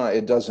I'm not.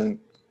 It doesn't.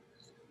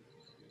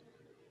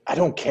 I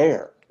don't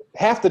care.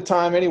 Half the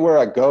time, anywhere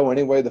I go,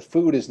 anyway, the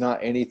food is not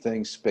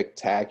anything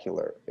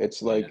spectacular.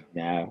 It's like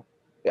No.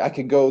 I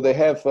could go. They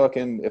have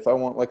fucking. If I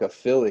want like a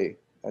Philly,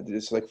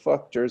 it's like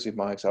fuck Jersey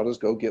Mike's. I'll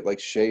just go get like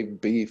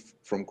shaved beef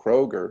from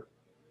Kroger.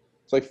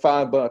 It's like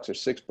 $5 or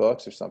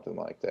 $6 or something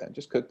like that. And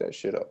just cook that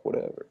shit up,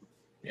 whatever.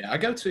 Yeah, I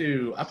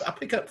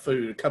pick up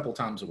food a couple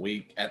times a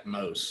week at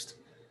most,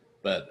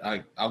 but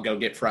I'll go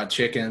get fried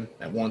chicken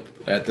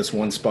at this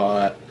one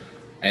spot,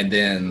 and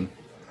then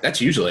that's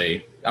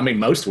usually, I mean,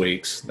 most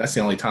weeks that's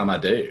the only time I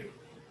do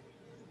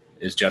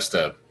is just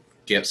to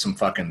get some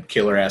fucking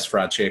killer ass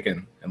fried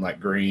chicken and like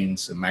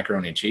greens and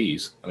macaroni and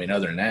cheese. I mean,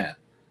 other than that,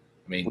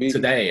 I mean,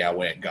 today I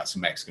went and got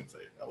some Mexican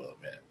food. I will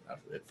admit,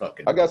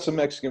 I got some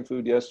Mexican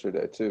food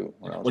yesterday too.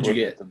 When I was What'd you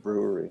working get? at the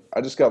brewery. I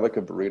just got like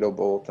a burrito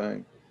bowl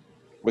thing.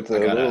 With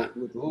a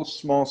little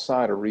small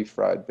side of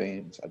refried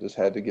beans. I just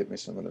had to get me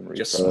some of them refried.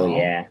 Just Oh small.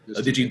 yeah.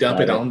 Just- Did you dump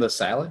it Love it. on the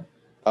salad?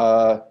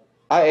 I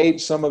I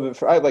ate some of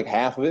it. I had like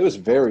half of it. It was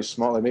very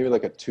small, like maybe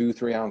like a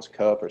 2-3 ounce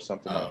cup or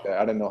something like that.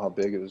 I didn't know how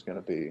big it was going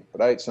to be,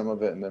 but I ate some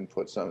of it and then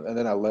put some, and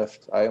then I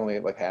left. I only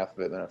ate like half of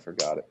it, and then I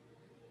forgot it.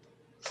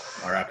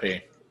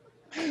 R.I.P.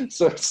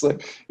 So it's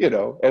like, you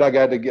know, and I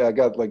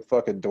got like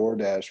fucking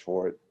DoorDash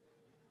for it.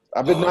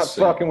 I've been not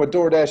so- fucking with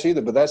DoorDash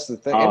either, but that's the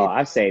thing. Oh,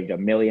 I've saved $1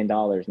 million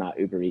not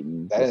Uber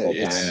eating this whole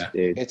Yeah. time,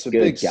 dude. It's a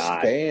Good big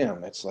God.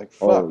 scam. It's like,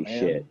 fuck, Holy man.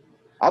 shit.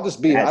 I'll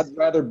just be. That's- I'd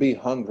rather be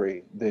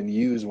hungry than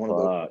use one of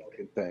those Fuck.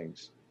 fucking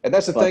things. And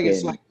that's the thing. It's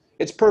Fucking- like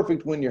it's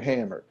perfect when you're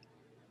hammered.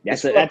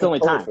 That's It's that's the fucking only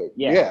time. perfect.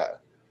 Yeah.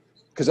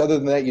 Because other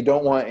than that, you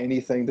don't want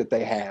anything that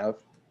they have.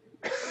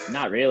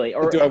 Not really.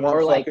 Or, Do I want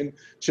or like fucking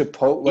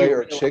Chipotle you or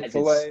realize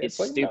Chick-fil-A? It's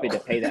like, stupid no.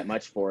 to pay that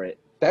much for it.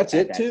 That's at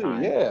it that too.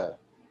 time. Yeah.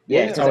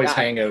 Yeah, It's Because always I-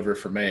 hangover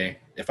for me.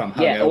 If I'm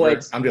Yeah, well, hungover,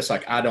 it's- I'm just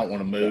like, I don't want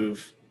to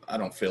move. I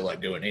don't feel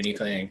like doing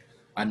anything.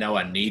 I know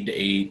I need to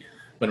eat,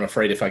 but I'm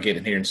afraid if I get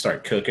in here and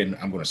start cooking,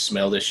 I'm going to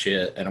smell this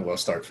shit and I'm going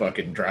to start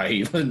fucking dry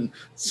heaving.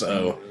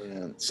 So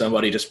Man.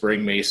 somebody just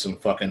bring me some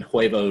fucking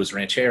huevos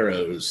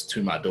rancheros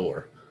to my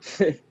door.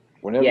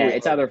 Whenever Yeah, we-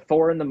 it's either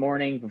 4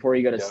 a.m. before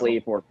you go to Yeah.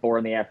 sleep or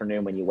 4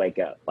 p.m. when you wake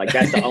up. Like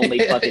that's the only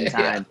fucking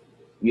time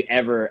you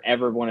ever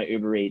want to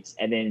Uber Eats.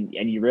 And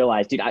you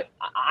realize, dude,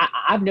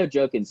 I've no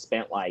joking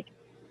spent like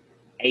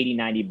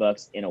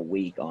 $80-$90 in a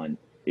week on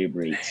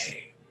Uber Eats. Dang.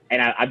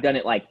 And I've done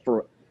it like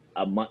for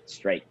a month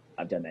straight.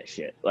 I've done that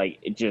shit. Like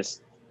it's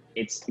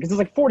because it's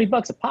like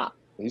 $40 a pop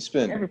he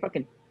spent.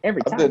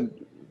 every I've time.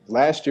 been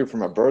last year for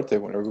my birthday.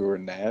 Whenever we were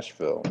in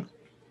Nashville,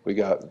 we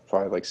got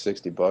probably like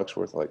 $60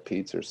 worth of like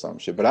pizza or some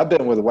shit. But I've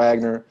been with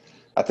Wagner,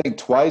 I think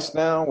twice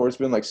now, where it's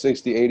been like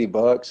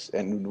 $60-$80,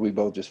 and we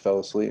both just fell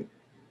asleep.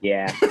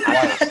 Yeah,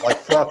 Twice, like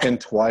fucking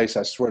twice.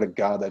 I swear to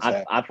God, that's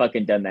happened. I've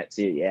fucking done that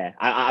too. Yeah,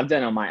 I've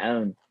done it on my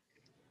own.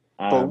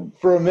 But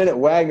for a minute,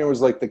 Wagner was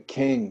like the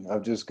king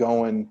of just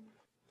going,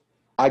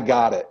 I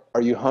got it.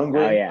 Are you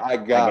hungry? Oh yeah, I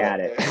got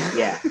it. it.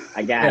 Yeah,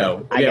 I got Yeah,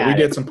 it. I yeah, got we it.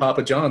 did some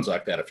Papa John's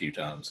like that a few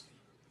times.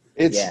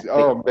 It's, Yeah.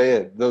 oh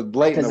man, the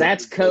blatant. Because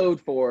that's code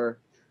for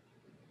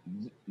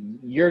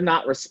you're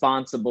not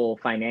responsible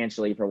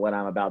financially for what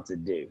I'm about to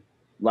do.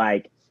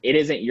 Like, it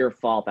isn't your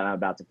fault that I'm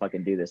about to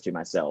fucking do this to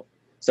myself.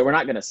 So we're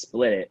not going to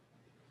split it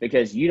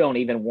because you don't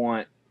even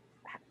want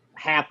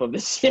half of the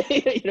shit.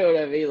 You know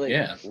what I mean? Like,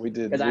 Yeah. We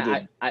did. Because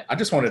We I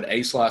just wanted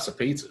a slice of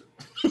pizza.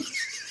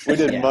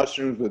 did Yeah.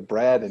 mushrooms with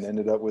Brad and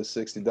ended up with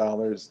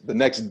 $60. The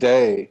next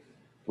day,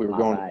 we were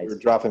Popeyes.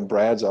 dropping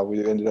Brad's off.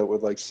 We ended up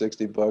with like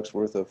 $60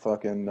 worth of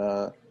fucking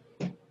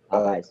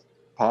Popeyes.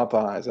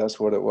 Popeyes. That's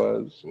what it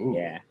was. Ooh,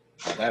 Yeah.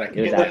 that I can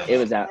It was get out. down. It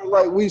was out.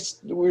 Like we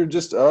were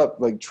just up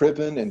like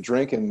tripping and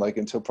drinking like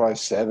until probably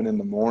 7 in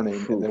the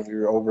morning, and then we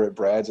were over at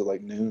Brad's at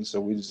like noon,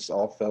 so we just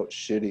all felt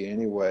shitty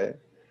anyway.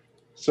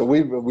 So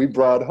we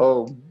brought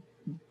home,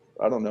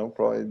 I don't know,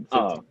 probably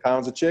 15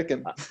 pounds of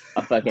chicken.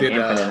 A fucking Did,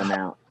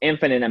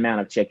 infinite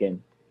amount of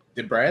chicken.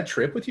 Did Brad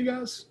trip with you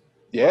guys?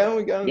 Yeah,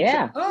 we got.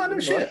 Yeah. Oh, no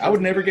shit. I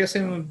would never guess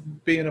him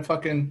being a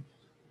fucking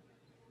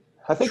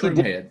I think he shroom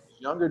did head.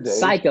 younger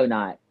days,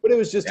 Psychonaut. but it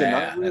was just a Yeah,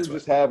 night. We were that's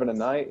just having a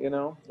night, you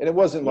know, and it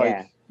wasn't like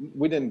Yeah.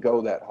 we didn't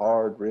go that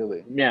hard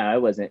really. No,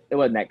 it wasn't. It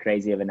wasn't that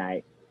crazy of a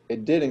night.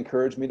 It did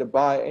encourage me to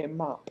buy a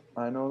mop.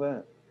 I know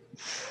that.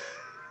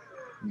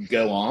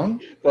 Go on.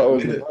 That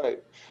was the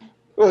night.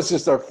 Well, it's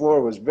just our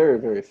floor was very,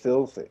 very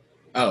filthy.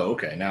 Oh,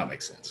 okay. Now it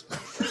makes sense.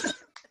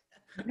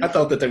 I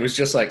thought that there was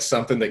just like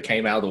something that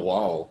came out of the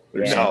wall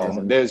or Yeah. something.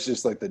 No, there's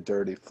just like the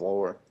dirty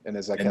floor. And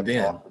as I And kept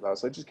then- talking about it, I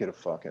was like, just get a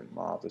fucking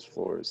mop. This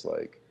floor is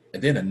like,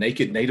 And then a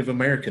naked Native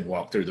American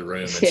walked through the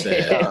room and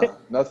said,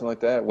 nothing like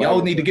that.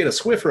 y'all need to get a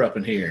Swiffer up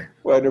in here.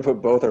 Wagner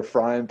put both our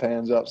frying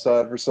pans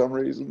outside for some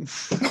reason.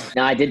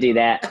 No, I did do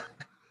that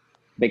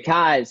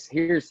because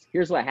here's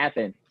what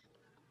happened.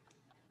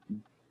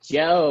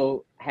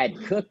 Joe had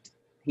cooked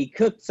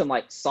some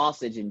like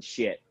sausage and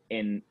shit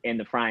in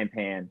the frying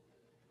pan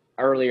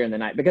earlier in the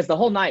night because the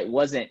whole night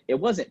wasn't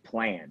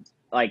planned.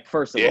 Like,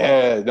 first of all,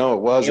 Yeah, no,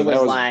 it wasn't. It was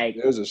That like-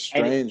 it was a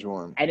strange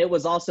one. and it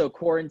was also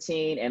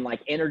quarantine and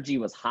like energy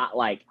was hot,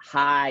 like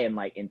high and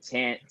like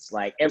intense.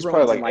 Like It was everyone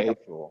was probably in like like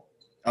April.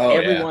 Oh,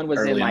 everyone yeah, was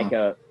in early like on.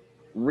 a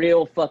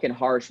real fucking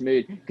harsh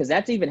mood because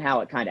that's even how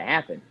it kind of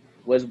happened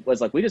was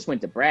like we just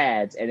went to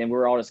Brad's and then we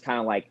were all just kind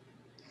of like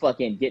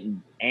fucking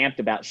getting amped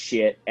about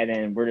shit and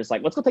then we're just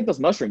like, let's go take those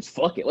mushrooms,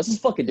 fuck it, let's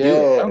just fucking do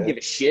it. I don't give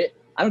a shit.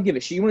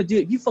 You want to do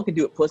it, you fucking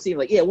do it, pussy. I'm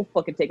like, yeah, we'll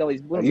fucking take all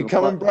these. Are you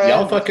coming, Brad?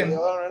 Y'all fucking-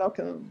 All right, I'll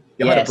come.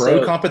 Y'all had Yeah, a bro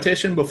so-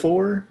 competition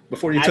before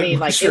you I took mean,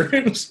 like, it-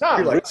 mushrooms? Nah,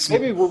 You're like,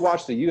 maybe we'll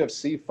watch the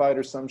UFC fight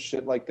or some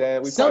shit like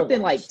that. We probably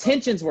Something watched like something.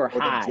 tensions were Or the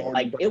high. Jordan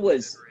Like it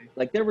was documentary.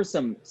 like there was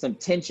some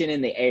tension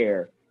in the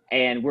air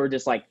and we're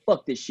just like,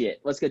 fuck this shit.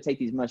 Let's go take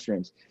these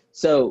mushrooms.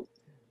 So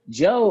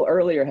Joe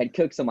earlier had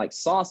cooked some like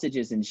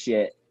sausages and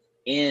shit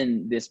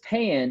in this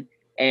pan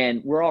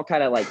and we're all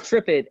kind of like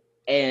tripping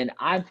and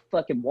I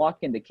fucking walk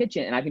in the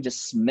kitchen and I can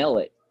just smell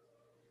it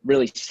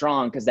really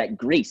strong because that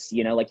grease,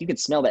 you know, like you can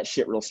smell that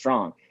shit real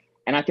strong.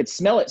 And I could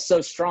smell it so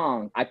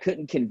strong, I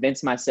couldn't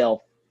convince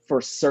myself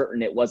for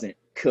certain it wasn't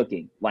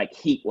cooking, like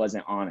heat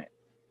wasn't on it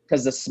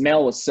because the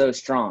smell was so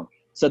strong.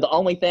 So the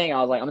only thing I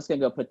was like, I'm just gonna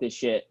go put this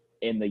shit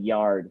in the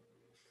yard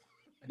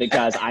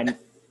because I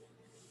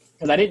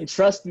didn't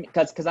trust me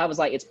because I was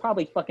like, it's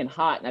probably fucking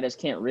hot and I just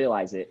can't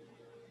realize it.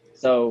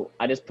 So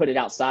I just put it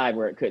outside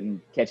where it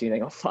couldn't catch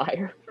anything on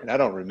fire. And I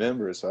don't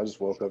remember, so I just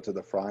woke up to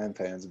the frying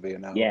pans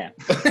being out. Yeah,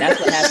 that's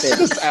what happened.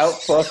 Just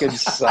out fucking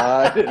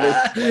side.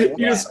 You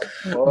just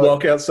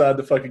walk outside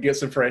to fucking get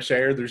some fresh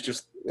air. There's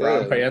just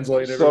frying pans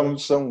laying everywhere.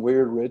 Some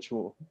weird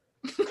ritual.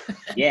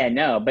 Yeah,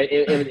 no, but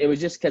it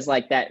was just because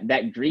like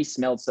that grease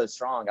smelled so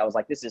strong. I was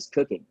like, this is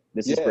cooking.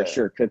 This is for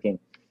sure cooking.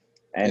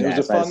 And it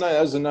was a fun night.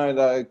 That was the night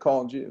I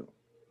called you.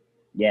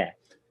 Yeah.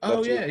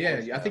 Oh,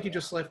 yeah. I think you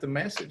just left a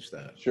message,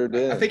 though. Sure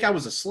did. I think I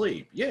was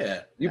asleep.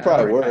 Yeah. You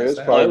probably were.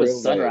 It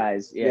was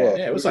sunrise. Yeah.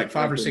 Yeah, it was like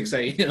 5 or 6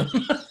 a.m.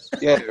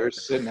 Yeah, we were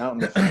sitting out in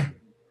the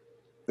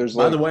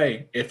By the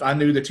way, if I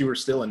knew that you were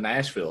still in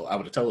Nashville, I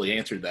would have totally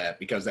answered that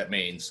because that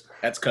means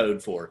that's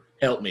code for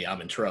help me,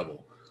 I'm in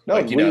trouble. No,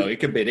 like, it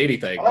could be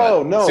anything.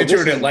 Oh, no. Since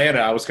you're in Atlanta,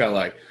 I was kind of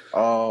like,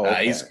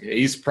 okay.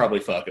 He's probably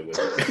fucking with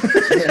me.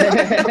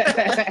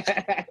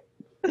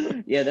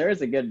 Yeah,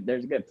 there's a good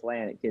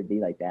plan. It could be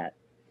like that.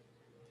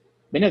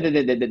 But no,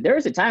 there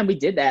was a time we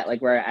did that,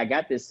 like where I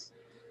got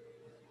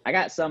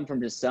some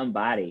from just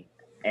somebody,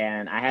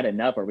 and I had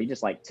enough where we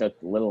just like took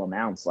little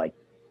amounts, like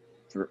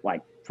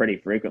pretty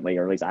frequently,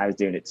 or at least I was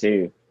doing it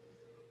too.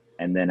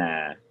 And then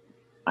I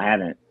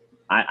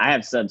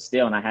have some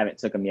still, and I haven't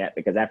took them yet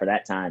because after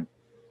that time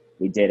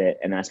we did it,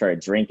 and then I started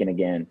drinking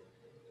again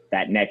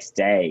that next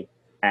day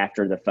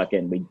after we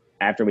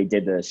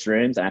did the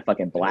shrooms, and I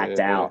fucking blacked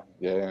out.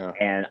 Yeah.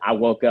 And I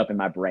woke up and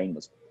my brain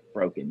was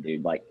broken,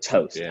 dude, like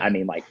toast. Yeah. I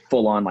mean, like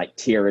full on, like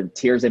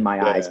tears in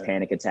my eyes,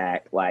 panic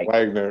attack. Like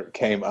Wagner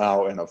came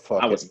out in a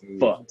fucking. I was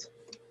fucked.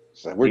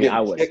 It's like, we're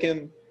getting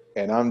chicken,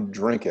 and I'm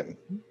drinking.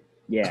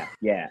 Yeah.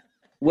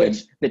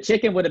 Which the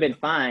chicken would have been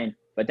fine,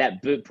 but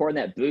pouring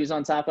that booze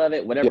on top of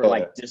it, whatever, it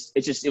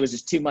was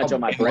just too much on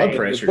my brain. It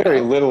was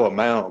very little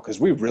amount because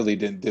we really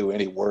didn't do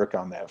any work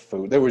on that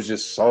food. There was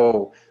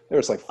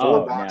like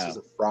 4 boxes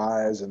of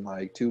fries and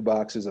like 2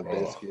 boxes of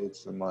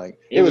biscuits and like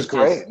it was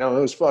great. No,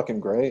 it was fucking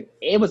great.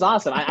 It was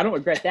awesome. I don't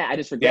regret that. I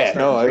just regret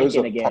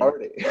drinking again.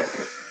 Party.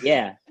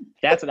 Yeah,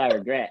 that's what I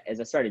regret. As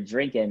I started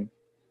drinking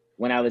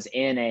when I was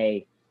in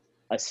a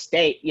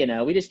state,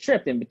 we just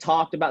tripped and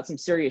talked about some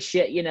serious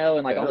shit,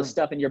 and like all this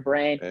stuff in your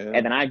brain. Yeah.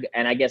 And then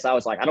I guess I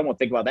was like, I don't want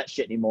to think about that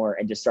shit anymore,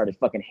 and just started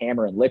fucking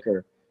hammering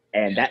liquor.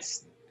 And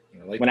that's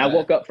when I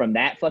woke up from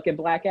that fucking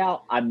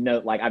blackout. I've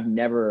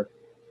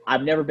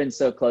never been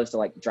so close to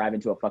like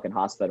driving to a fucking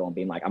hospital and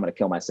being like, I'm gonna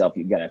kill myself.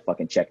 You gotta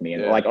fucking check me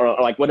in, or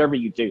like whatever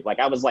you do. Like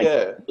I was like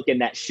looking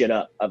that shit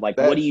up of like,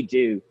 what do you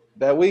do?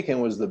 That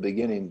weekend was the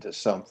beginning to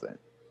something.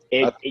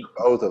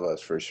 Both of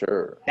us for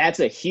sure. That's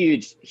a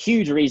huge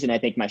reason I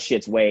think my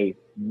shit's way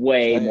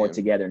more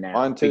together now.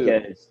 Mine too.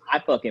 Because I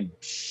fucking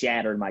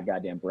shattered my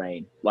goddamn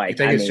brain. Like, you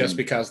think it's just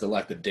because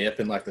the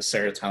dip in like the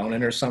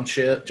serotonin or some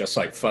shit just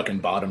like fucking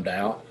bottomed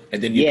out, and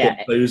then you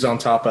put booze on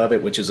top of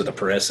it, which is a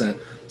depressant.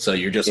 So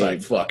you're just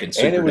like fucking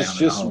super. And it was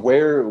just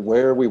where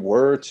we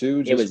were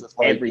too. Just it was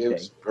like, everything. It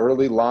was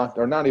early locked,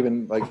 or not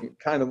even like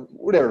kind of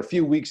whatever. A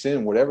few weeks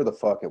in, whatever the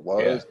fuck it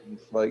was,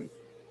 like.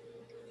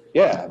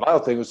 Yeah, my whole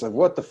thing was like,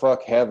 what the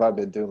fuck have I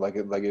been doing? My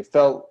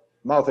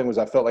whole thing was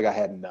I felt like I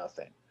had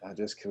nothing. I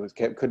just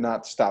could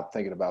not stop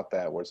thinking about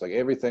that, where it's like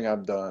everything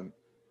I've done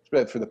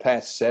for the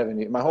past 7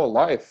 years, my whole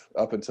life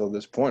up until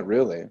this point,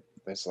 really,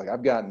 it's like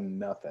I've gotten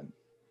nothing,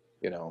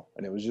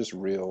 and it was just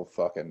real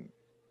fucking,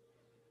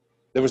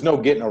 there was no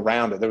getting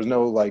around it. There was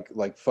no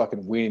like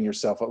fucking weaning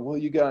yourself up. Well,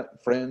 you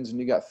got friends and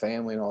you got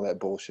family and all that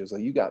bullshit. It's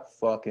like you got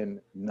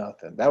fucking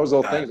nothing. That was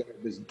the whole thing.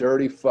 This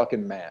dirty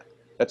fucking mat.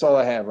 That's all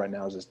I have right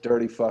now is this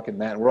dirty fucking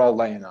mat. And we're all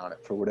laying on it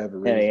for whatever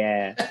reason.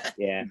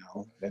 Yeah.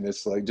 And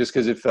it's like, just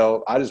because it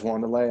felt, I just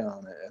wanted to lay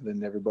on it, and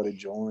then everybody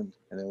joined,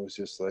 and it was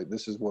just like,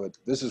 this is where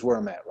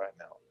I'm at right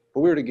now.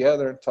 But we were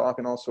together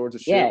talking all sorts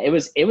of shit. Yeah, it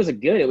was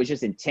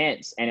just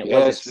intense, and it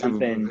wasn't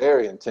something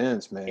very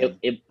intense, man.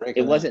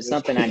 It wasn't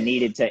something I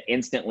needed to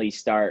instantly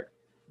start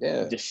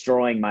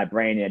destroying my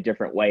brain in a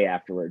different way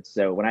afterwards.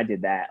 So when I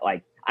did that,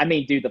 like, I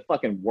mean, dude, the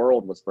fucking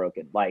world was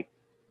broken. Like,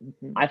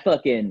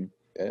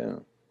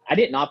 I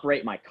didn't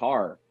operate my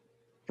car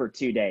for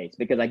 2 days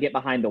because I get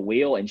behind the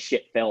wheel and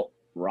shit felt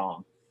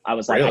wrong. I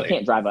was like, I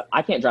can't drive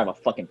a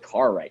fucking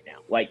car right now.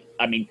 Like,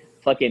 I mean,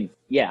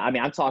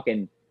 I'm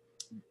talking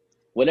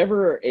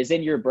whatever is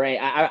in your brain.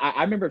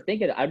 I remember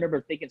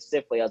thinking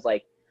stiffly, I was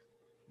like,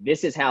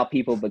 this is how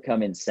people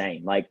become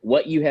insane. Like,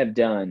 what you have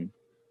done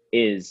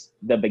is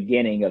the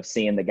beginning of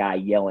seeing the guy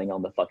yelling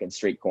on the fucking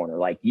street corner.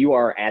 Like, you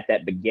are at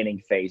that beginning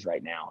phase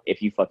right now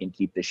if you fucking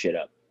keep this shit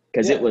up.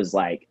 Because it was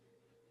like,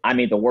 I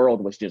mean, the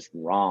world was just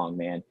wrong,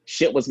 man.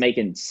 Shit was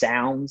making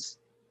sounds.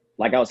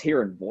 Like, I was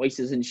hearing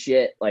voices and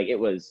shit. Like, it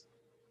was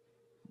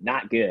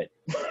not good.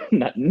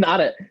 not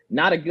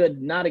a good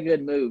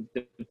move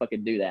to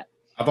fucking do that.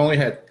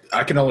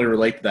 I can only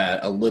relate to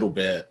that a little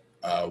bit.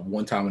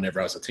 One time whenever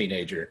I was a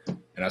teenager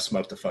and I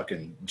smoked a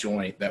fucking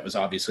joint that was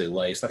obviously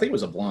laced. I think it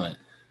was a blunt.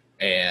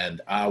 And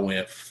I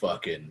went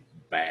fucking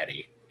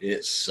batty.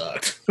 it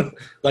sucked.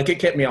 Like it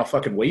kept me off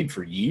fucking weed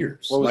for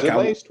years. What was like it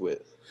laced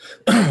with?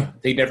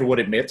 He never would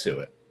admit to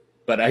it.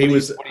 But I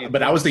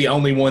was the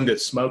only one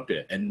that smoked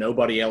it, and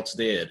nobody else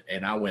did.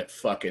 And I went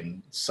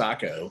fucking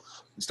psycho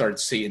and started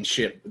seeing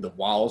shit. The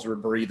walls were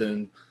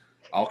breathing,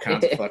 all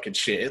kinds of fucking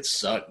shit. It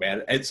sucked,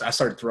 man. I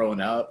started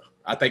throwing up.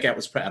 I think that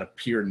was out of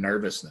pure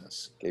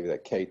nervousness. Gave you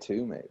that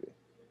K2 maybe.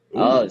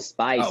 Oh,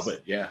 spice. Oh,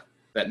 but yeah,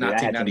 that Dude,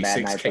 I had some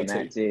bad 1996 nights on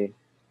that K2. too.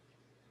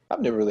 I've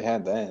never really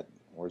had that.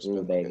 Or it's Ooh,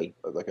 been baby.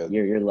 like a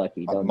You're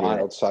lucky. a Don't do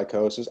mild it.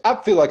 psychosis. I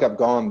feel like I've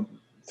gone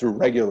through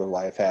regular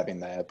life having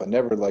that, but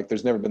never like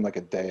there's never been like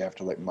a day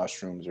after like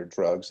mushrooms or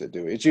drugs that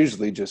do it. It's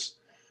usually just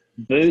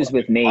Booze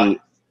with me.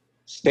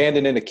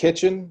 standing in the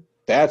kitchen.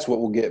 That's what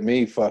will get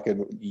me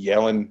fucking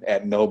yelling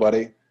at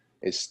nobody.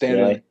 Is standing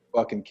in Really? the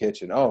fucking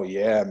kitchen. Oh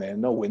yeah,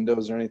 man. No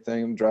windows or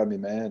anything. Drive me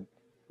mad.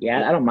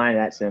 Yeah, I don't mind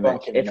that so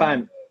much. Fucking If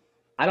mad.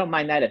 I don't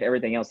mind that if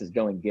everything else is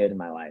going good in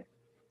my life.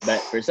 But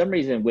for some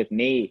reason with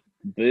me,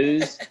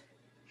 booze,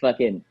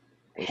 fucking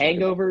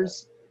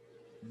hangovers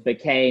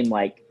became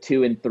like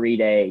 2 and 3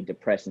 day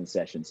depression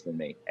sessions for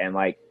me. And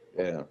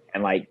Yeah.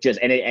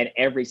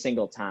 every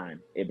single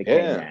time it became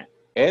Yeah. that.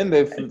 And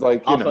if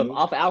like you Off know,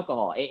 of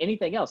alcohol.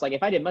 Anything else. Like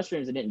if I did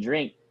mushrooms and didn't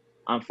drink,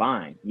 I'm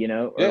fine, you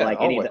know? Or Yeah, like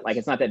always. like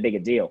it's not that big a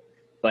deal.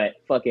 But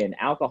fucking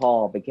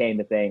alcohol became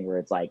the thing where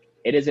it's like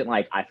it isn't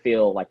like I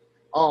feel like,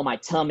 oh, my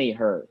tummy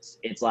hurts.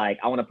 It's like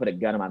I want to put a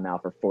gun in my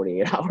mouth for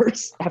 48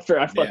 hours after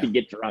I fucking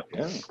get drunk.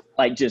 yeah.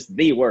 Like just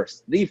the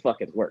worst. The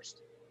fucking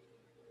worst.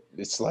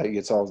 It's like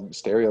it's all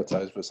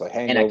stereotypes, but it's like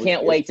And I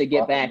can't wait to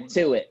get back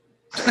to it.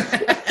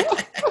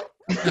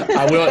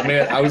 I will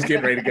admit, I was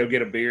getting ready to go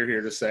get a beer here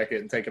in a second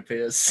and take a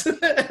piss.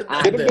 Get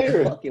a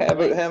beer. fucking Have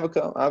wait. a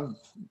cup. I'm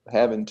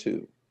having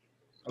two.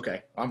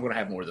 Okay, I'm going to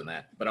have more than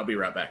that, but I'll be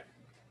right back.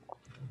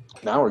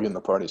 Now we're getting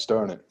the party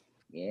started.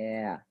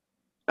 Yeah.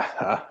 Bro,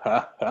 I'm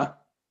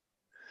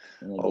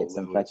gonna Oh, get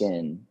some Lewis.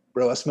 fucking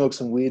I smoked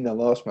some weed and I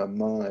lost my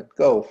mind.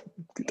 Go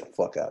get the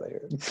fuck out of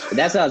here.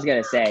 That's what I was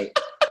gonna say.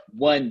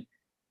 100%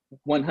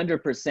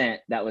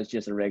 that was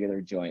just a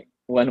regular joint.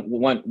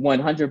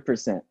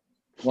 100%.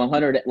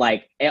 100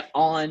 like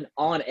on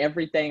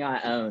everything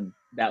I own,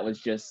 that was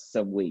just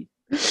some weed.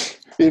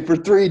 And for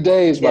 3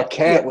 days, my Yeah,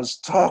 cat yeah. was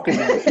talking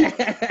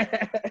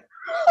to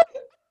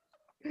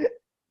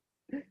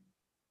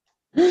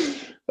me.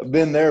 I've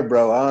been there,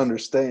 bro. I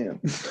understand.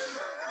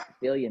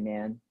 Feel you,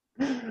 man.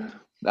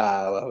 Nah,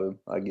 I love him.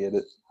 I get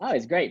it. Oh,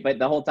 it's great. But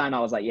the whole time I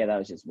was like, yeah, that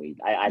was just weed.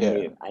 I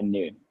Yeah.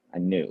 knew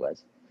it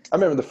was. I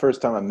remember the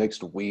first time I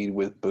mixed weed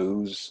with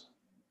booze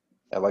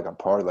at like a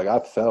party. Like I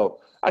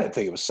didn't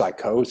think it was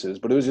psychosis,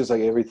 but it was just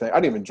like everything. I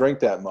didn't even drink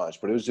that much,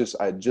 but it was just,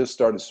 I had just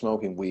started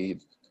smoking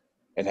weed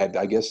and had,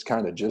 I guess,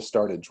 kind of just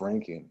started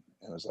drinking.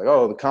 And I was like,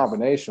 oh, the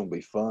combination will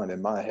be fun.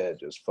 And my head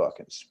just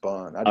fucking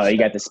spun. I Oh, just you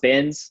got the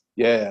spins?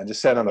 Yeah, I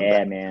just sat on the Yeah,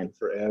 back man.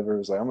 forever. It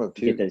was like, I'm going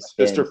to You puke. get My those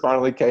sister spins.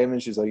 finally came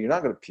and she's like, you're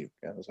not going to puke.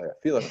 And I was like, I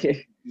feel it.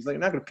 She's like,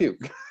 you're not going to puke.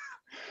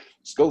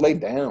 Just go lay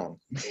down.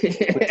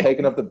 Quit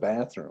taking up the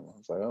bathroom. I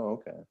was like,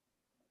 oh, okay.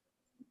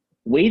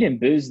 Weed and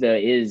booze though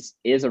is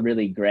a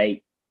really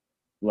great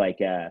like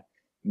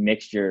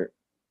mixture.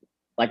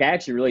 Like I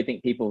actually really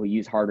think people who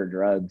use harder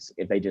drugs,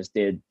 if they just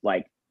did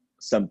like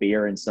some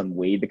beer and some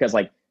weed, because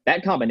like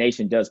that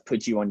combination does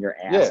put you on your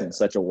ass Yeah. in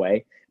such a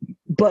way,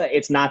 but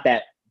it's not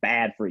that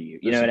bad for you.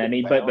 You There's know what a I good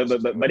mean? balance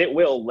to it. But it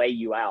will lay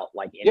you out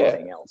like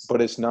anything else.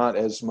 But it's not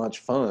as much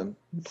fun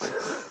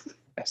as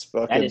That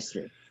fucking is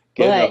true.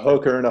 getting a But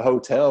hooker in a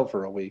hotel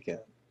for a weekend.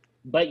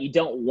 but you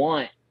don't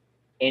want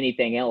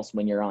anything else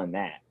when you're on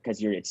that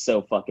because it's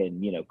so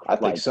fucking I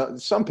think like,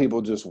 some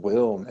people just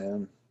will,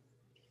 man.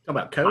 Talk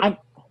about coke. I'm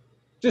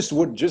Just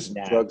Nah.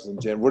 drugs in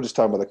general. We're just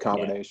talking about the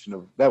combination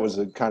of, that was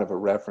a kind of a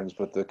reference,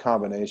 but the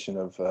combination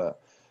of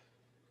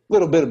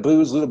little bit of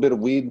booze, little bit of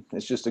weed.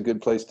 It's just a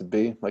good place to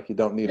be. Like you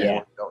don't need Yeah.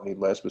 more, you don't need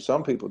less. But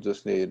some people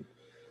just need.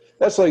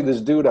 That's like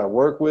this dude I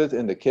work with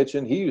in the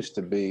kitchen. He used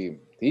to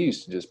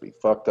just be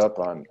fucked up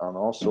on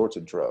all sorts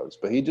of drugs,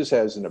 but he just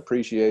has an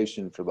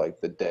appreciation for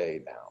like the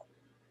day now,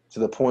 to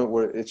the point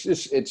where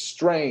it's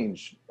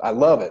strange. I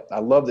love it. I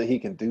love that he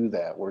can do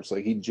that, where it's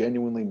like he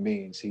genuinely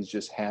means he's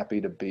just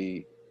happy to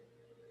be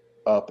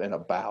up and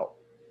about,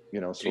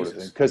 sort of Jesus.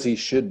 thing, because he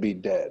should be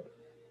dead.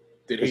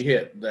 Did he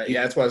hit that?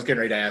 Yeah, that's what I was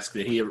getting ready to ask.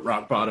 Did he hit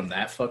rock bottom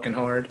that fucking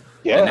hard?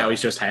 Yeah. And now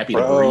he's just happy to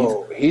breathe.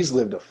 Bro, he's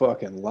lived a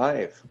fucking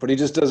life, but he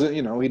just doesn't,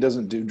 he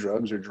doesn't do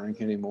drugs or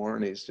drink anymore.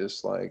 And he's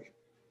just like,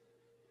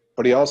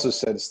 but he also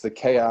said it's the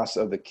chaos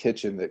of the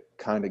kitchen that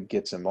kind of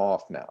gets him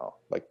off now.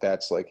 Like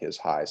that's like his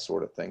high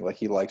sort of thing. Like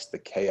he likes the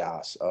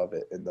chaos of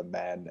it and the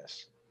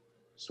madness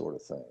sort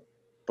of thing.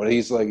 But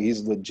he's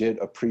legit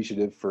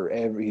appreciative for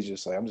he's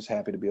just like, I'm just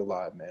happy to be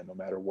alive, man. No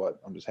matter what,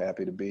 I'm just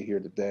happy to be here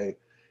today.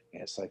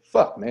 And it's like,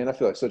 fuck, man, I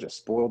feel like such a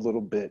spoiled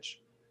little bitch.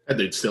 That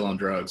dude's still on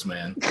drugs,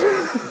 man.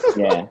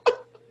 yeah.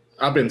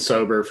 I've been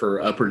sober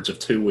for upwards of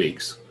 2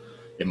 weeks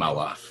in my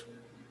life.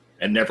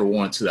 And never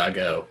once did I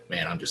go,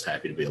 man, I'm just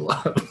happy to be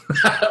alive.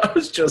 I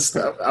wasn't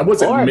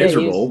Or maybe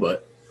miserable,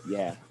 but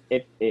Yeah.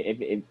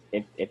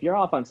 If you're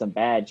off on some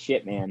bad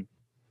shit, man,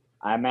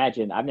 I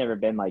imagine I've never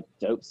been like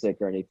dope sick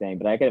or anything,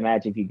 but I can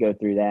imagine if you go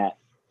through that.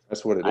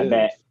 That's what it I is.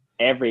 bet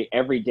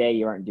every day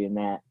you aren't doing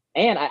that.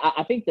 And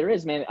I think there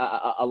is, man,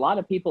 a lot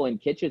of people in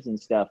kitchens and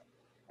stuff,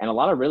 and a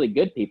lot of really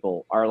good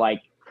people are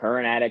like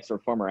current addicts or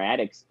former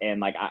addicts. And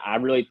like, I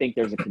really think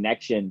there's a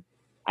connection.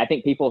 I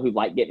think people who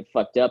like getting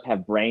fucked up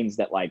have brains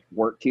that like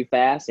work too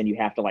fast, and you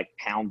have to like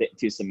pound it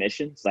into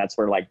submission. So that's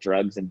where like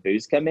drugs and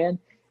booze come in.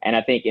 And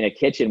I think in a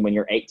kitchen, when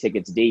you're 8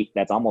 tickets deep,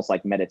 that's almost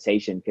like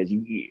meditation, because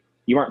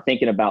you aren't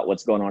thinking about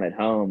what's going on at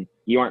home.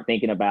 You aren't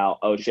thinking about,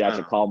 oh shit, I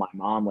should call my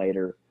mom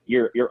later.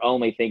 You're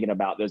only thinking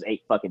about those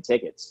 8 fucking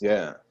tickets.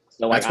 Yeah.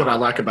 So like, That's what I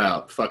like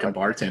about fucking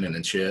bartending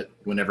and shit.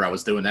 Whenever I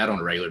was doing that on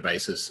a regular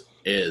basis,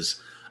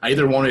 is I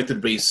either wanted it to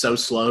be so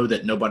slow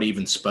that nobody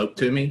even spoke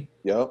to me,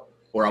 Yep.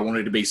 or I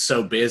wanted to be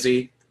so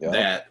busy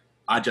that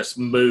I just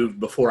moved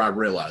before I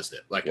realized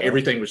it. Like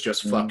everything was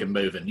just fucking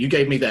moving. You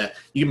gave me that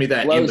in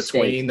between,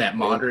 state. that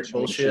moderate It's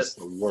bullshit. just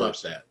the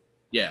worst. Fuck that.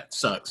 Yeah, it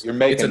sucks. You're It's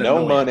making an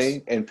no annoyance.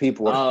 money, and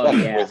people are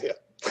fucking with you.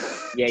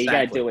 Yeah, you got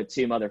to Exactly. deal with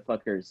 2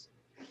 motherfuckers.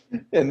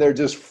 And they're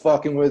just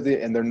fucking with you,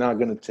 and they're not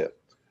going to tip.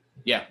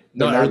 Yeah, They're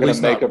no, not at going least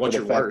to make not up for what the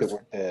you're fact worth. that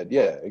we're dead.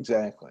 Yeah,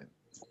 exactly.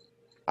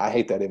 I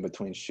hate that in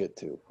between shit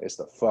too. It's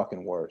the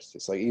fucking worst.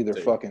 It's like either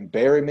Dude. fucking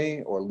bury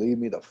me or leave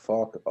me the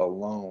fuck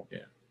alone. Yeah.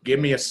 Give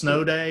me a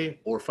snow day,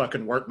 or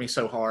fucking work me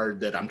so hard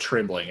that I'm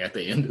trembling at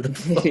the end of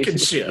the fucking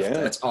shift. Yeah.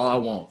 That's all I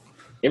want.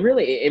 It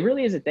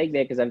really is a thing,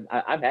 man, because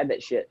I've had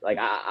that shit. Like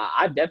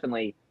I've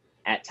definitely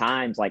at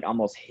times like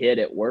almost hid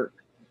at work,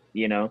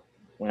 you know,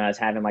 when I was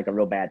having like a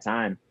real bad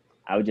time.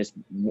 I would just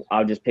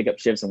pick up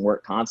shifts and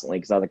work constantly,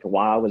 because I was like,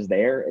 while I was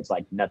there, it's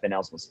like nothing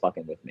else was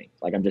fucking with me.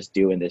 Like I'm just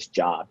doing this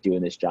job, Yeah.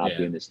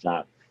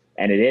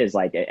 and it is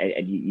like,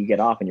 and you get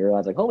off and you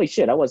realize like, holy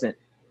shit, I wasn't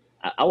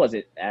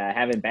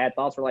having bad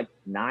thoughts for like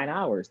 9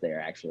 hours there.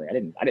 Actually, I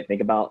didn't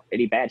think about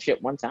any bad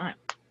shit one time.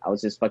 I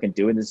was just fucking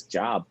doing this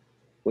job,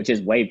 which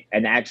is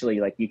and actually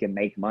like you can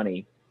make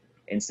money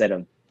instead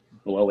of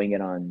blowing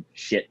it on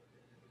shit.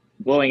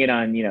 Blowing it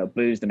on, you know,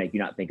 booze to make you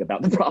not think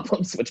about the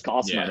problems, which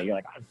costs money. You're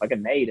like, I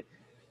made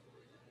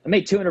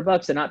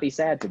 $200 to not be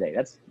sad today.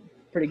 That's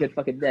a pretty good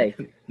fucking day.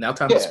 Now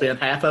time to spend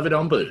half of it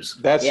on booze.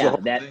 That's Yeah, the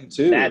whole that- thing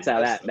too. that's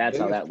how that the biggest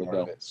would part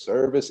go. of it.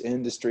 Service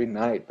industry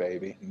night,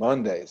 baby.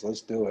 Mondays,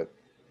 let's do it.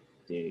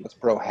 Dude. Let's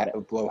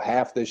blow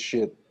half this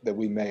shit that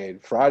we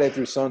made Friday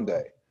through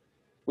Sunday.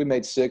 We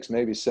made 6,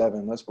 maybe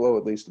 7. Let's blow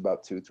at least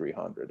about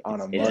 200-300 on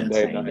a It's Monday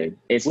insane, night dude.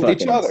 It's with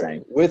fucking each other.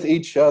 insane. With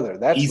each other.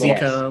 That's Easy the,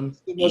 come,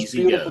 the most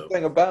easy beautiful go.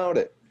 thing about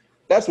it.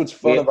 That's what's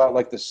fun Yeah. about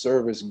like the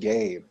service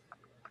game.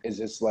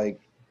 Is it's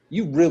like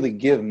you really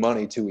give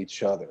money to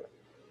each other.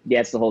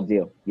 Yeah, it's the whole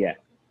deal. Yeah.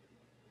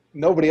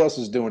 Nobody else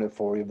is doing it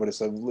for you, but it's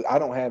like, I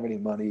don't have any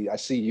money. I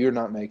see you're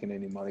not making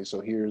any money,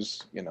 so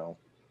here's, you know,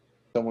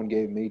 someone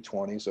gave me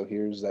 20, so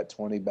here's that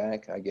 20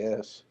 back, I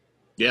guess.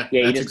 Yeah,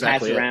 Yeah, you that's just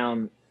exactly pass it.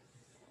 around.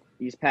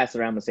 You just pass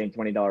around the same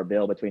 $20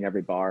 bill between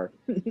every bar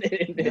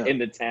in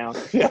the town.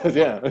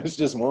 Yeah, it's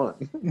just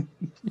one.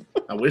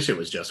 I wish it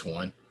was just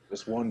one.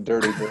 Just one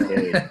dirty bill.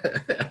 Dude,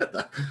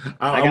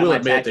 I got will my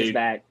admit, taxes dude,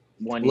 back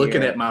one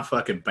looking year. at my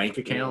fucking bank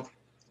account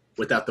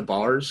without the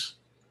bars,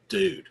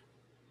 dude,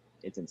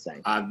 It's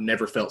insane. I've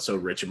never felt so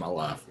rich in my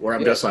life. Where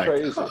I'm Yeah, just it's like,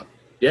 crazy. huh.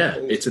 Yeah,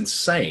 Crazy. it's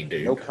insane,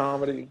 dude. No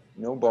comedy,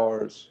 no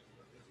bars.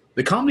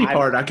 The comedy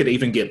part I could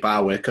even get by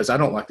with, because I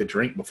don't like to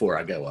drink before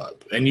I go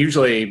up. And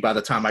usually by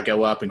the time I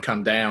go up and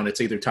come down, it's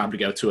either time to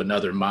go to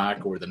another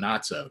mic or the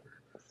night's over.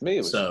 For me, it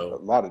was So-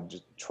 a lot of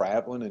just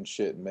traveling and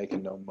shit and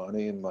making no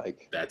money and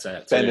like That's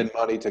it. spending too.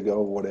 money to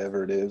go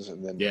whatever it is.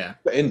 And then Yeah,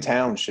 in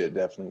town shit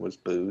definitely was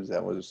booze.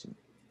 That was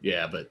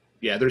yeah, but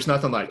yeah, there's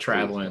nothing like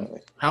traveling.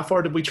 money. How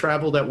far did we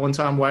travel that one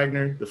time,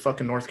 Wagner? The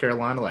fucking North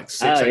Carolina, like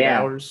 6, Oh, 8 yeah.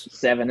 hours?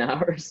 7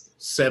 hours.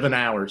 7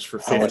 hours for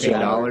How much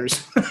 $15.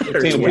 Or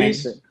 15 20.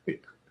 apiece?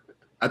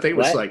 I think it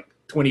was What? like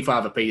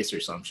 25 a piece or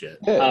some shit.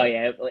 Yeah. Oh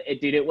yeah,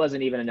 dude, it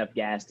wasn't even enough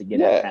gas to get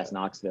Yeah. us past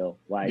Knoxville.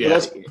 Like, Yeah.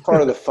 But that's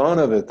part of the fun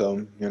of it,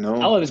 though. You know.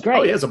 oh, it was great.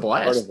 Oh, yeah, it's a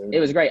Part blast. of It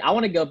was great. I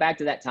want to go back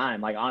to that time.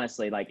 Like,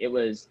 honestly, like it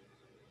was,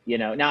 you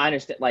know, now I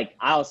understand, like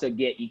I also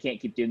get you can't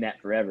keep doing that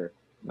forever.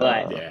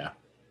 But Yeah.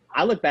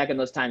 I look back on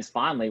those times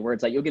fondly where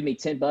it's like, you'll give me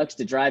 $10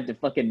 to drive to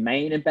fucking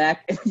Maine and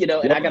back, you know,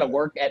 and I got to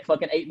work at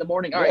fucking 8 in the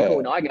morning. All right, Yeah.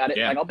 cool. No, I got it.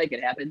 Yeah. Like, I'll make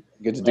it happen.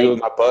 Get to do it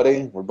with my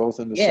buddy. We're both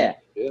in the Yeah. same.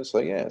 Yeah, it's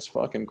like, yeah, it's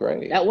fucking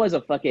great. That was a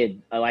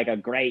fucking, like a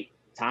great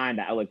time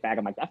that I look back.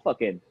 I'm like, I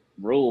fucking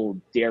ruled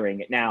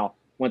during it. Now,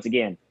 once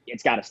again,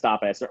 it's got to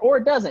stop at a certain, or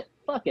it doesn't.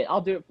 Fuck it. I'll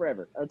do it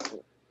forever.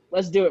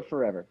 Let's do it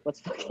forever. Let's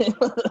fucking,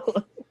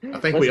 I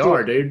think let's we do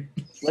are, it. dude.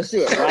 Let's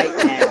do it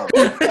right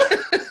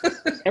now.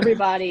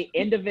 Everybody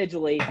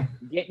individually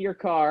get in your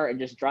car and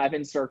just drive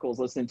in circles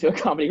listening to a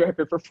comedy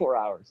record for 4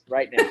 hours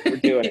right now. We're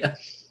doing Yeah. it.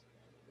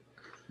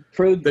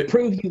 Prove But-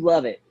 you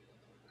love it.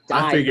 I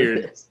Die for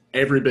figured this.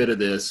 every bit of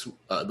this,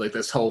 like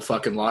this whole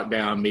fucking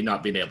lockdown, me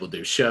not being able to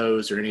do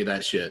shows or any of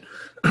that shit,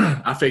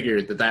 I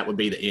figured that would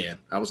be the end.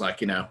 I was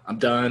like, you know, I'm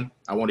done.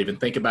 I won't even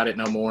think about it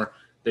no more.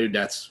 Dude,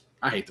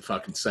 I hate to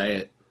fucking say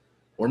it.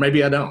 Or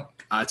maybe I don't.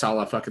 That's all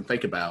I fucking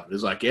think about.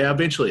 It's like, yeah,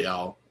 eventually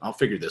I'll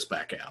figure this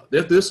back out.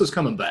 This is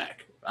coming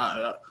back.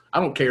 I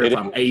don't care It if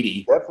I'm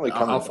 80. definitely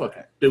coming I'll back.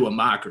 fucking do a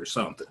mic or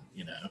something,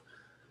 you know.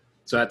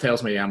 So that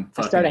tells me I'm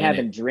fucking I started in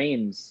having it.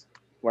 dreams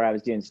where I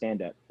was doing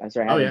stand up. I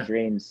started Oh, having yeah.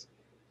 dreams,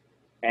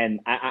 and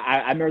I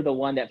remember the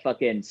one that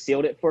fucking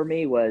sealed it for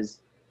me was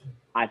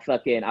I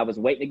was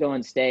waiting to go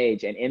on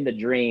stage, and in the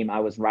dream I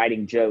was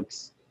writing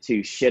jokes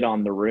to shit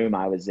on the room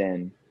I was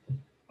in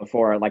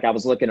before. Like, I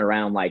was looking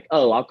around like,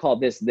 oh, I'll call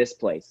this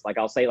place. Like,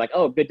 I'll say like,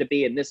 oh, good to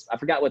be in this. I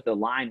forgot what the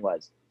line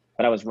was,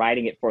 but I was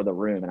writing it for the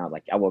room, and I was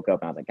like, I woke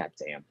up and I was like, God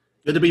damn.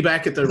 Good to be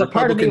back at the 'Cause a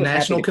part of me Republican was happy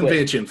National to quit.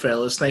 Convention,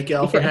 fellas. Thank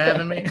y'all for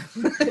having me.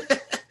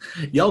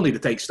 Y'all need to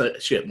take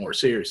shit more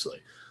seriously.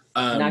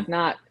 Knock,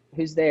 knock.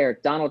 Who's there?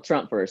 Donald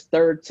Trump for his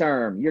third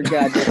term. You're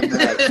goddamn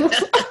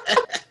right.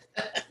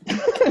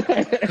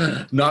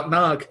 Knock,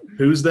 knock.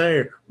 Who's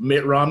there?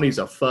 Mitt Romney's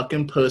a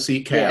fucking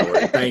pussy coward.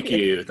 Yeah. Thank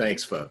you.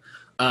 Thanks, folks.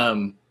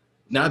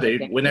 No,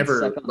 dude, whenever,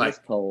 Suck on like,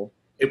 this pole.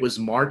 it was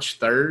March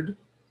 3rd,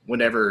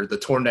 whenever the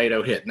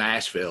tornado hit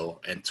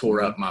Nashville and tore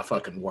Mm-hmm. up my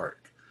fucking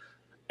work.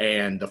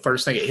 And the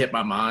first thing that hit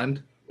my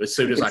mind, as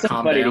soon as It's I so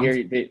calmed funny down, to hear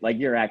you, like,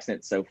 your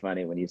accent's so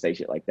funny when you say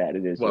shit like that.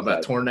 It is. what just about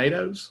like,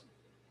 tornadoes?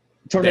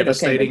 tornado came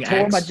devastating and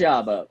tore my acts?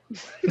 job up.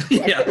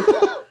 Yeah,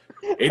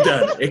 it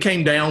does. It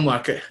came down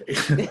like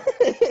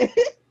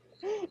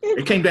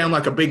it came down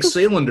like a big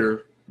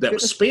cylinder that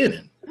was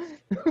spinning.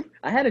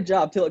 I had a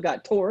job till it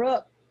got tore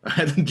up. I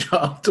had a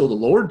job till the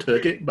Lord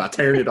took it by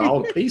tearing it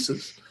all to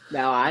pieces.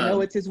 Now I know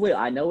Um, it's his will.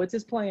 I know it's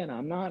his plan.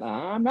 I'm not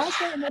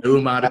saying that. Who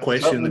am I to That's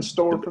something question? in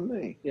store for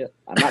me. Yeah,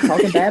 I'm not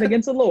talking bad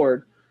against the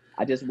Lord.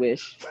 I just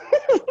wish.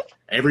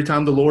 Every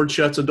time the Lord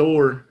shuts a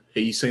door,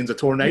 he sends a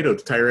tornado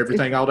to tear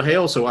everything all to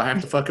hell, so I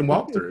have to fucking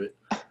walk through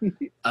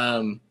it.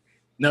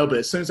 No, but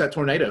as soon as that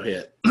tornado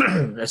hit,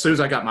 as soon as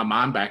I got my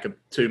mind back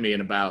to me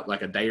in about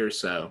like a day or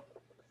so,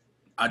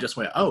 I just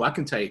went, oh, I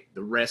can take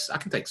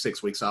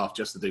 6 weeks off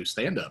just to do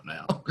stand-up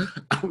now.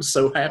 I was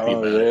so happy Oh,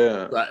 about it.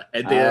 yeah. Like,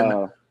 and then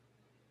Oh,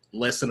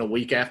 less than a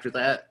week after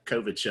that,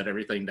 COVID shut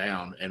everything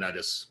down, and I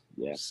just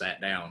yeah. sat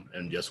down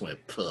and just went,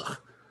 pugh.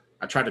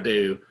 I tried to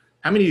do,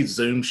 how many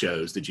Zoom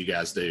shows did you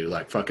guys do?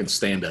 Like fucking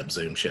stand-up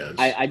Zoom shows?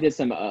 I did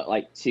some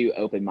like 2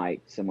 open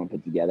mics someone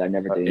put together. I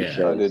never did any Yeah. I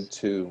shows. did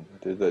two.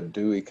 I did the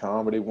Dewey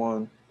comedy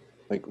one.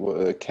 Like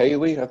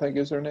Kaylee, I think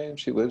is her name.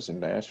 She lives in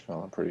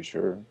Nashville, I'm pretty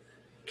sure.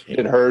 I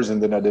did hers,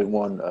 and then I did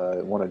one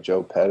of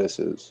Joe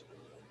Pettis's.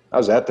 I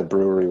was at the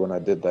brewery when I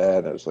did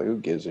that. I was like, who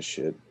gives a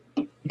shit?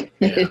 Yeah.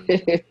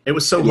 It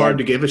was so Yeah. hard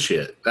to give a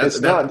shit.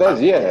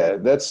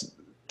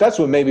 That's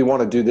what made me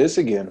want to do this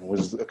again,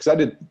 was because I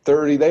did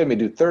 30. They had me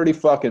do 30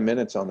 fucking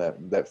minutes on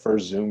that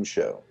first Zoom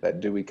show, that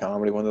Dewey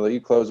comedy one. They let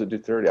you close it, do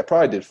 30. I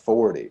probably did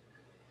 40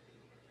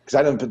 because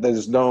I didn't.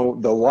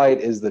 The light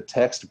is the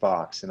text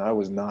box, and I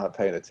was not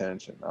paying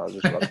attention. I was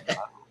just like,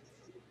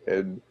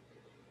 and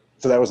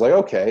so that was like,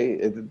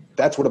 okay,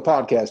 that's what a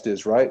podcast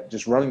is, right?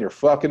 Just running your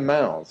fucking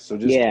mouth. So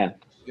just Yeah.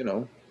 you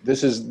know,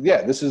 this is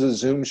a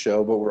Zoom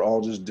show, but we're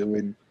all just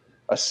doing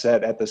a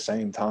set at the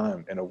same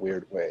time in a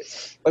weird way.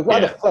 Like, why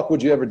the fuck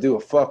would you ever do a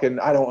fucking?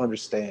 I don't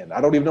understand. I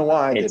don't even know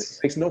why I did it. It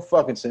makes no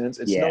fucking sense.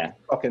 It's no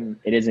fucking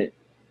It isn't.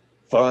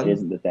 fun. It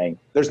isn't the thing.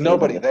 There's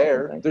nobody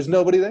there. There's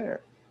nobody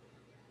there.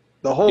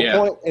 The whole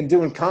point in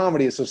doing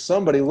comedy is so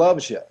somebody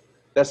loves you.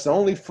 That's the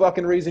only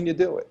fucking reason you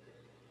do it.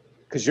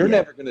 Because you're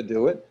never going to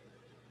do it.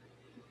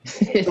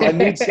 So I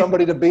need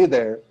somebody to be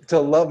there to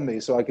love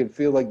me so I can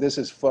feel like this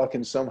is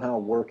fucking somehow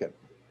working.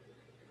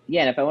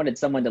 Yeah, and if I wanted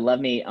someone to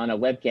love me on a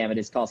webcam, it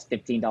just costs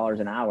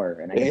 $15 an hour,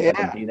 and I can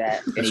fucking do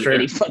that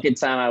any fucking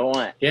time I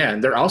want. Yeah,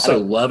 and they're also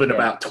loving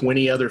about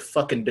 20 other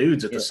fucking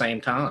dudes at the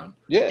same time.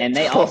 Yeah, and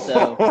they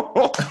also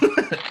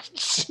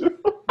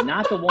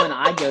not the one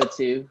I go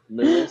to,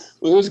 Lewis.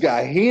 Lewis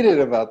got heated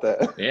about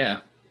that. Yeah,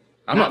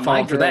 I'm not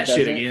falling for that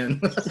shit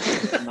again.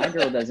 My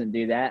girl doesn't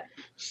do that.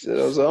 Shit,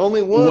 I was the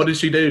only one. What does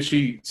she do?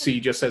 She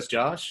just says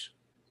Josh.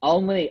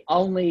 Only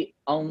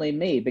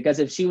me. Because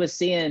if she was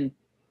seeing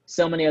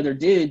so many other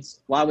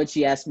dudes, why would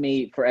she ask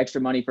me for extra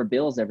money for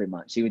bills every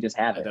month? She would just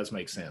have it. That does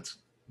make sense.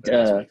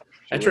 Duh.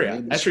 That's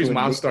the reason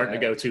mom's starting to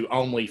go to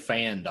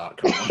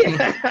onlyfan.com.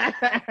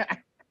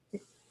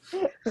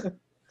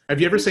 Have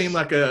you ever seen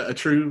like a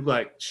true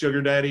like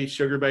sugar daddy,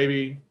 sugar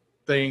baby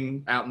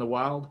thing out in the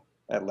wild?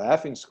 At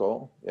Laughing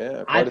Skull,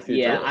 yeah. I've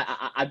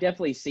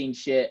definitely seen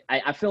shit.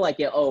 I feel like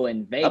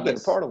in Vegas. I've been a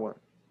part of one.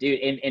 Dude,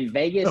 in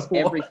Vegas,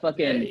 every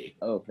fucking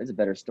there's a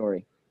better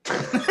story.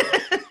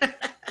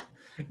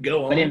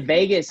 Go on. But in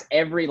Vegas,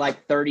 every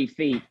like 30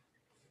 feet,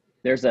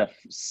 there's a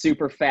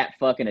super fat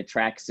fuck in a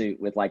tracksuit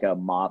with like a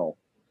model.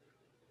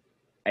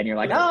 And you're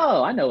like,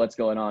 oh, I know what's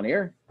going on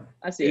here.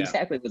 I see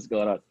exactly what's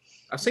going on.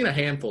 I've seen a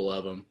handful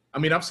of them. I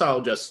mean, I've saw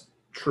just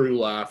true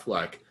life,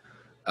 like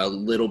a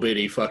little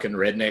bitty fucking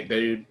redneck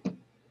dude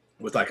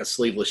with like a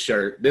sleeveless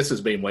shirt. This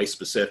is being way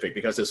specific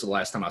because this is the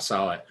last time I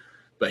saw it.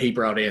 But he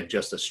brought in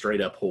just a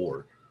straight up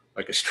whore,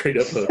 like a straight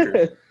up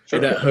hooker.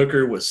 And that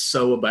hooker was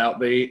so about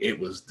me, it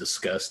was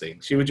disgusting.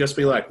 She would just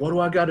be like, what do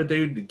I got to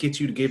do to get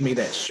you to give me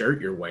that shirt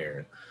you're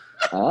wearing?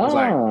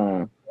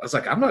 I was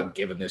like, I'm not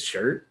giving this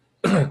shirt.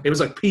 it was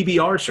like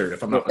PBR shirt,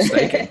 if I'm not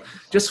mistaken.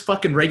 Just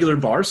fucking regular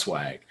bar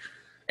swag.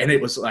 And it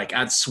was like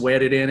I'd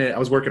sweated in it. I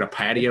was working a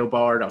patio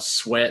bar and I was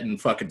sweating,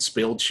 fucking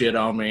spilled shit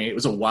on me. It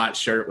was a white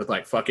shirt with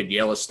like fucking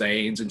yellow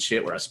stains and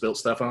shit where I spilled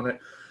stuff on it.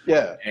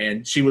 Yeah.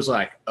 And she was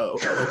like, "Oh,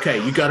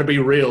 okay, you got to be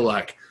real.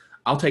 Like,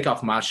 I'll take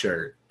off my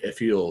shirt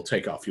if you'll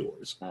take off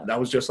yours." And I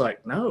was just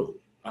like, "No,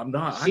 I'm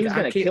not." She was I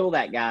gonna can't. kill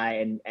that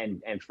guy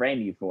and frame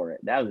you for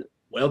it. That was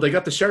Well, they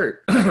got the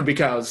shirt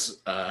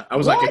because I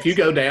was like, if you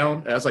go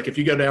down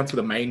to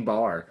the main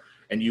bar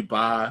and you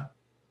buy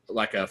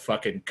like a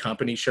fucking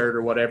company shirt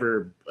or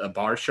whatever, a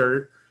bar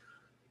shirt,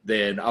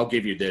 then I'll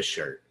give you this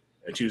shirt.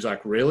 And she was like,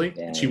 really?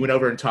 Dang. And she went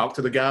over and talked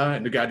to the guy,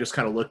 and the guy just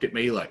kind of looked at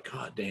me like,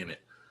 God damn it.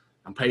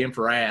 I'm paying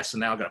for ass,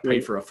 and now I got to pay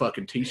for a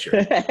fucking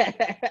T-shirt.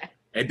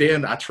 And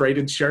then I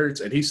traded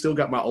shirts, and he still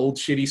got my old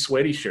shitty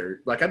sweaty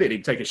shirt. Like, I didn't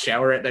even take a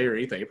shower that day or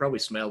anything. It probably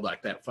smelled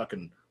like that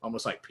fucking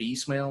almost like pee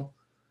smell.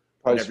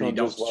 Probably Whenever you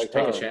smelled don't just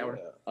take a her. shower.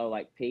 oh,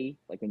 like pee,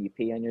 like when you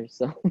pee on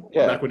yourself.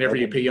 Yeah. Like whenever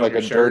you pee on like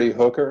your a shirt. dirty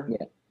hooker.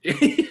 Yeah.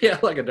 Yeah,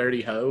 like a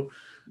dirty hoe.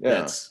 Yeah.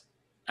 That's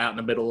out in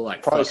the middle of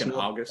like Probably fucking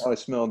August. Probably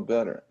smelled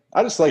better.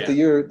 I just like that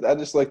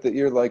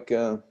you're like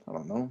I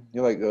don't know.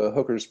 You're like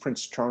Hooker's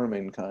Prince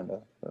Charming kind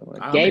of.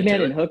 Like, I'm Gay into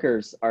men it. and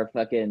hookers are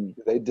fucking.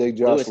 they dig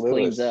Josh Lewis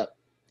cleans up.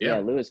 Yeah. Yeah,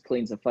 Lewis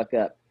cleans the fuck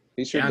up.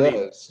 He sure Yeah, I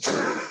does.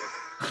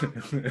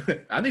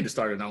 I need to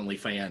start an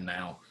OnlyFans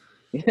now.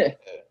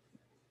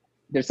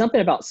 There's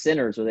something about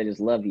sinners where they just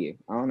love you.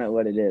 I don't know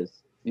what it is.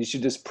 You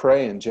should just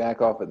pray and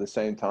jack off at the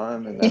same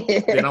time, and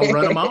then, Then I'll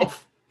run them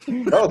off.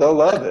 oh, they'll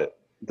love it.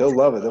 They'll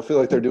love it. They'll feel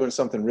like they're doing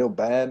something real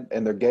bad,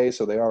 and they're gay,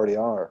 so they already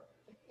are.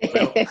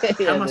 Well,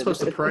 how am I supposed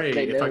to They pray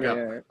if know I got?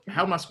 they are.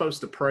 How am I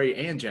supposed to pray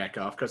and jack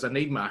off? Because I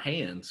need my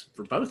hands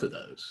for both of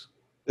those.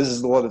 This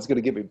is the one that's going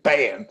to get me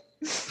banned.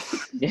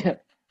 Yeah.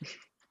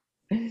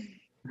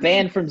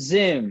 Banned from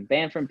Zoom.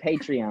 Banned from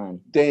Patreon.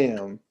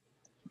 Damn.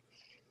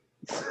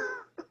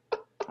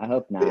 I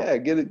hope not.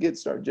 Yeah,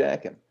 start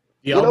jacking.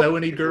 Y'all You know, know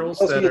any girls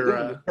What else that are you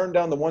are? doing? Turn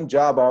down the one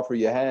job offer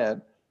you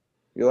had.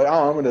 You're like,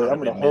 oh, I'm I'd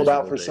gonna be hold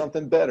out miserable, for dude.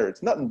 something better.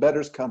 It's nothing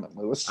better's coming,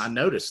 Lewis. I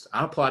noticed.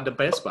 I applied to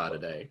Best Buy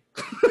today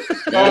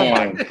Oh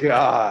my Damn.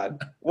 God! You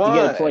get Why?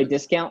 an employee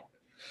discount?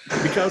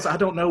 because I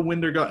don't know when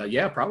they're going.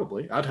 Yeah,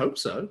 probably. I'd hope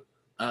so.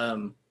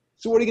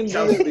 So what are you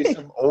gonna do? Be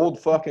some old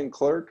fucking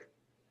clerk?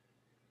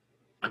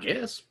 I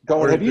guess.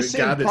 Going? Or Have you the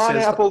seen guy that says-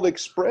 Pineapple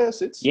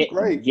Express? It's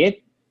great.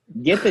 Get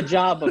the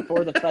job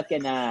before the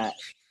fucking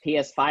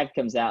PS5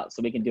 comes out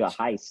so we can do a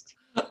heist.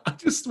 I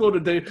just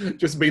want to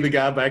just be the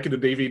guy back in the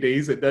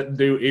DVDs that doesn't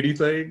do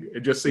anything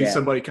and just see Yeah.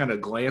 somebody kind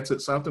of glance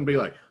at something and be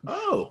like,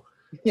 oh,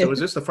 so is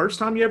this the first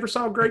time you ever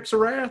saw Grapes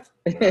of Wrath?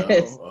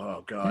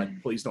 Oh God,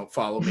 please don't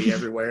follow me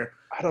everywhere.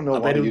 I don't know. I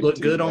why bet it would you'd look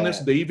do good on this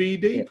that.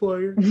 DVD Yeah.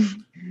 player.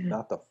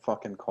 Not the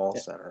fucking call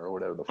center or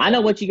whatever. The I know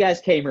fuck. what you guys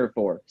came here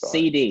for,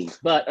 Sorry. CDs,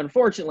 but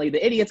unfortunately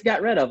the idiots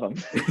got rid of them.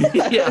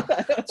 Yeah.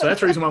 So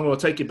that's the reason why I'm going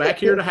to take you back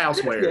here to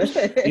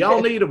Housewares.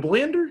 Y'all need a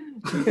blender?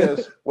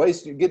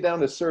 Yes, get down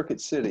to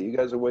Circuit City. You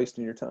guys are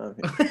wasting your time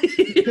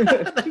here.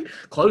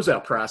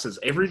 Closeout prices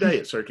every day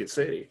at Circuit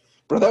City.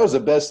 Bro, that was the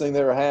best thing that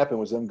ever happened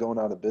was them going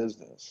out of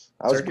business.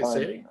 Circuit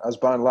City? I was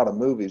buying a lot of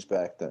movies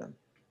back then.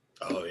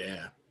 Oh,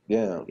 yeah.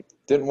 Yeah.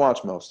 Didn't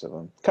watch most of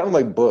them. Kind of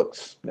like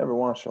books. Never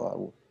watched a lot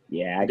of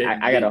Yeah, Didn't- I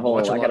got a didn't whole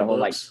watch a lot of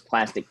like books.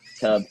 plastic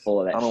tub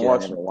full of that I don't shit. watch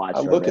I never them. watched. I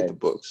or look at read. the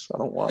books. I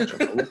don't watch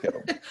them. I look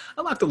at them.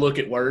 I like to look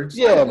at words.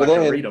 Yeah, I don't but like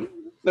to then- read them.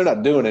 They're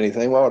not doing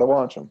anything. Why would I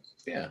watch them?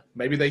 Yeah,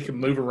 maybe they can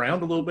move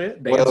around a little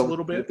bit, dance a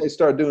little If bit. they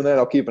start doing that,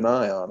 I'll keep an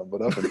eye on them.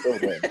 But up until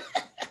then,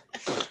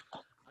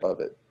 love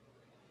it.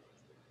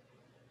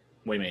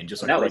 What do you mean?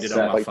 Just That like read would it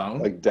on my Like, phone?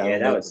 like download Yeah,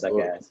 that would the suck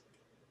book. ass.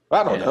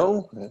 I don't Yeah.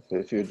 know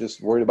if you're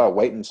just worried about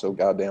waiting so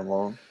goddamn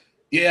long.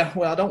 Yeah,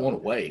 well, I don't want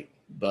to wait,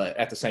 but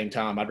at the same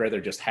time, I'd rather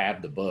just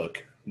have the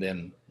book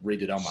than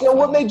read it on my So phone.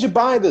 what made you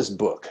buy this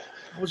book?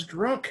 I was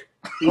drunk.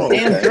 Oh,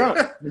 Damn okay. drunk.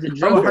 Was it Oh,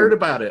 drunk? I heard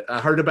about it. I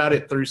heard about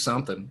it through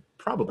something,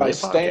 probably By a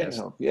Stan.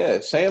 podcast. Yeah,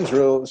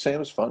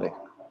 Sam's funny.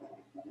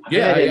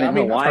 Yeah, met him I in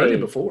mean, I've heard Hawaii. it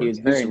before. He was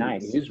very He's-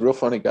 nice. He's a real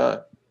funny guy.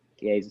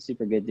 Yeah, he's a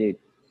super good dude.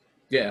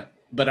 Yeah,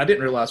 but I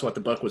didn't realize what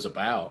the book was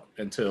about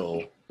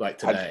until like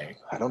today.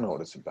 I don't know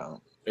what it's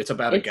about. It's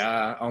about a It's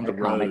guy on the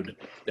a comic. road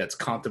that's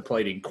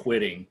contemplating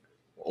quitting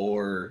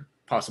or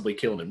possibly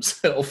killing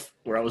himself.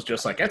 Where I was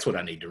just like, that's what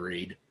I need to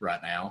read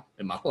right now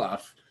in my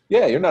life.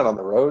 Yeah, you're not on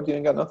the road. You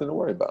ain't got nothing to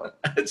worry about.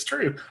 It's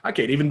true. I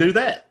can't even do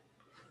that.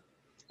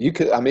 You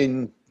could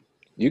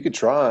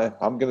try.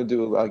 I'm going to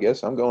do, I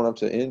guess I'm going up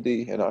to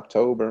Indy in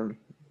October.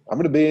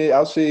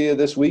 I'll see you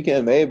this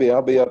weekend. Maybe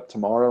I'll be up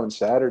tomorrow and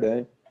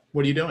Saturday.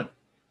 What are you doing?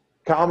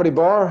 Comedy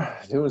bar,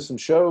 doing some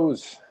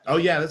shows, Oh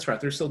yeah, that's right.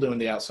 They're still doing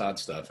the outside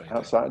stuff. ain't they?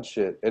 outside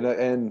shit.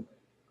 And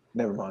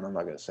never mind. I'm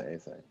not going to say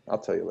anything. I'll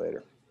tell you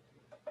later.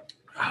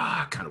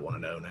 I kind of want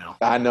to know now.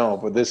 I know,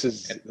 but this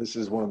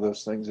is one of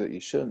those things that you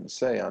shouldn't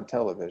say on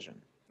television.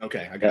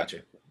 Okay, I got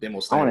you. Then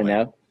we'll stay I want to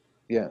away. know.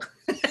 Yeah.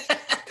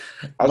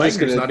 I was just Wagner's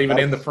gonna- not even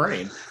I- in the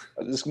frame.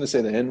 I'm just going to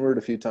say the N-word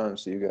a few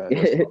times to you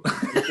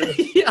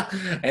guys. Yeah,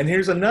 and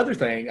here's another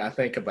thing I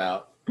think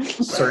about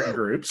certain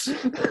groups.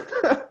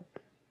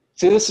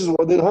 See, this is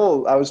what the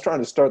whole. I was trying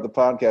to start the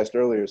podcast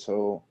earlier,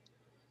 so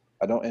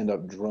I don't end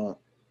up drunk.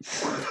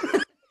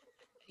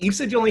 You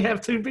said you only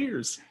have 2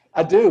 beers.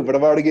 I do, but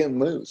I'm already getting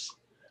loose.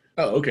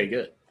 Oh, okay,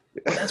 good.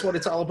 Well, that's what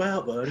it's all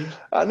about, buddy.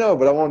 I know,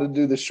 but I wanted to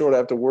do this short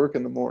after work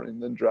in the morning,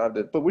 then drive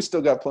it. But we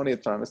still got plenty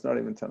of time. It's not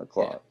even 10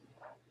 o'clock.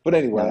 But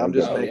anyway, I'm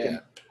just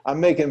I'm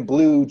making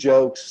blue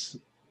jokes,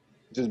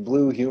 just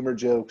blue humor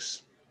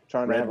jokes,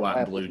 trying Red, to have white, a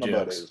laugh and blue with my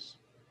jokes. buddies.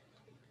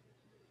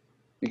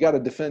 You got to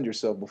defend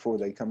yourself before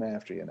they come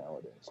after you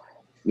nowadays.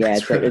 Yeah,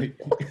 That's right.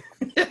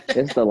 this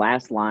is the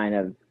last line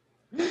of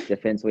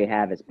defense we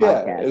have as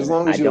Yeah, podcast. as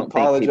long as I you don't think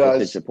people apologize.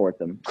 should support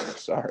them.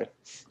 Sorry,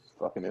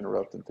 fucking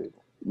interrupting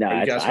people. No, Are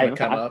you guys going to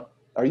come up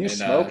Are you and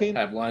smoking?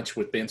 have lunch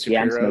with Ben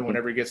Yeah, I'm Shapiro smoking.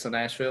 whenever he gets to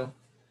Nashville?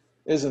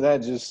 Isn't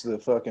that just the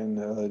fucking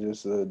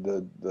just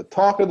the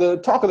talk of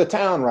the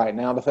town right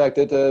now? The fact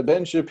that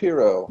Ben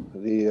Shapiro,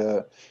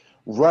 the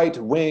right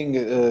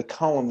wing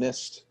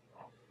columnist,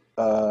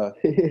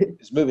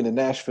 is moving to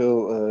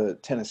Nashville,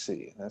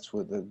 Tennessee. That's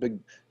what the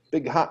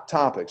big hot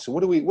topic. So what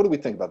do we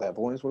think about that,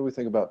 boys? What do we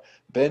think about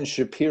Ben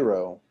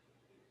Shapiro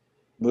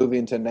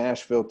moving to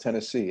Nashville,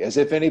 Tennessee? As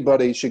if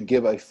anybody should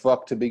give a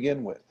fuck to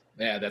begin with.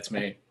 Yeah, that's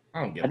me.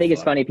 I don't give I think a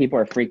it's fuck. funny people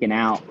are freaking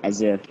out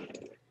as if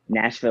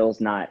Nashville's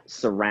not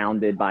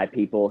surrounded by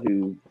people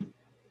who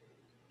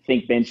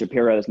think Ben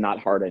Shapiro is not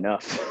hard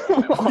enough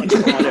on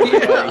everybody.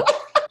 Yeah,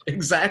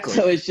 exactly.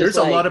 So it's just There's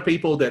like- a lot of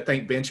people that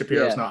think Ben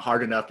Shapiro's Yeah. not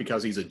hard enough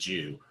because he's a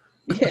Jew.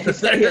 Yeah,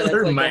 that's They're like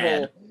the mad.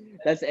 whole-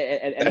 that's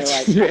and they're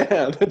That's, like,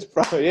 yeah, that's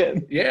probably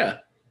it. Yeah.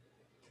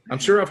 I'm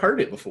sure I've heard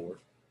it before.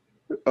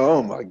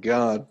 Oh my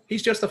God.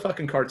 He's just a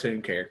fucking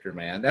cartoon character,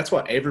 man. That's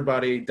what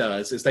everybody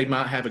does is they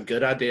might have a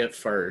good idea at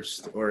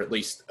first, or at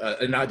least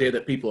an idea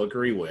that people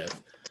agree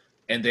with,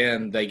 and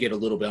then they get a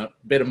little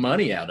bit of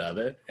money out of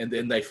it, and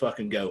then they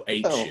fucking go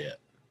ape Oh. shit.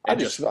 I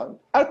And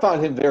I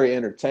find him very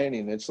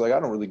entertaining. It's like I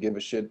don't really give a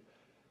shit.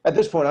 At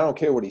this point, I don't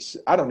care what he's.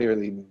 I don't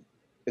really.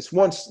 It's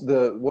once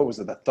what was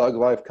it, the Thug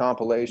Life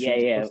compilation?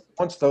 Yeah.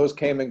 Once those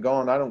came and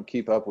gone, I don't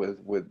keep up with.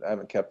 I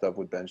haven't kept up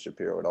with Ben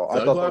Shapiro at all. I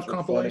Thug thought Life those were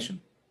compilation.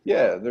 funny.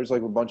 Yeah, there's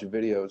like a bunch of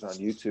videos on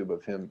YouTube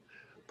of him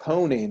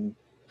poning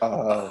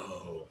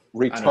Oh,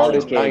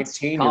 retarded kids,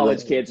 19-year-olds.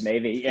 college kids,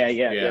 maybe.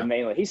 Yeah,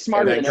 mainly. He's and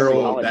smarter that than every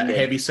girl, college that kid.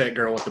 heavy-set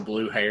girl with the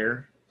blue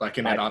hair, like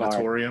in By that far.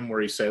 auditorium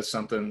where he says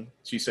something.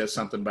 She says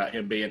something about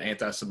him being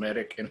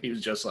anti-Semitic, and he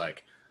was just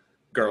like,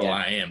 "Girl, Yeah.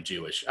 I am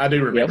Jewish." I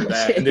do remember Yeah.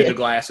 that. And then the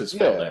glasses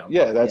fell Yeah, down.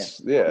 yeah,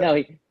 that's yeah. No,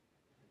 he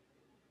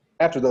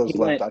After those he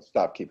left, went- I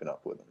stopped keeping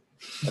up with him.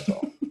 That's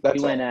all.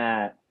 That's all.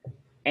 went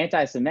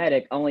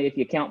anti-Semitic only if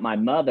you count my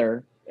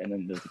mother, and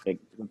then there's a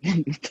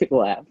big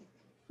laugh.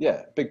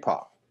 Yeah, big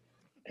pop.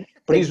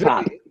 But Big he's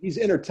pop. he's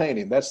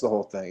entertaining. That's the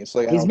whole thing. It's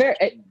like He's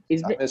Alex,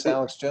 he's I miss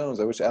Alex Jones.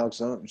 I wish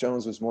Alex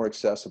Jones was more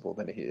accessible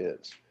than he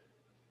is.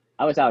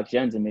 I was Alex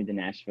Jones and moved to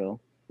Nashville.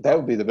 That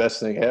would be the best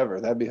thing ever.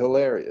 That'd be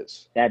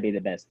hilarious. That'd be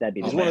the best. That'd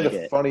be He's the one of best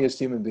the shit. funniest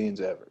human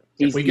beings ever.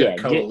 If we get a yeah,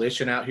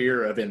 coalition out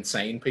here of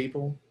insane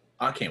people,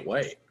 I can't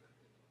wait.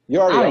 You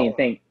I already don't are. even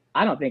think.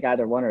 I don't think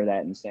either one are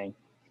that insane.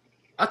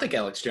 I think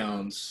Alex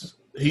Jones,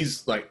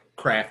 he's like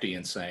crafty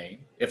insane,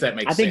 if that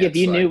makes I sense. think if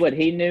you knew Like, what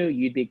he knew,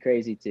 you'd be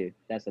crazy too.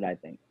 That's what I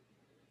think.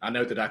 I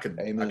know that I could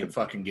Amen.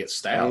 fucking get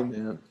stout.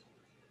 Amen.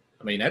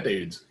 I mean, that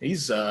dude's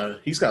he's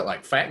got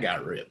like fat guy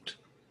ripped.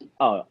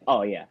 Oh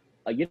yeah.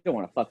 You don't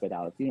want to fuck with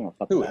Alex. You don't want to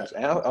fuck Who with is?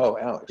 Alex.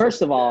 Alex.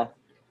 First of all,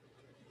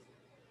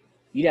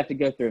 you'd have to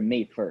go through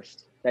me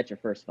first. That's your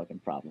first fucking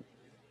problem.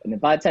 And then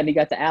by the time you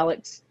got to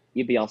Alex,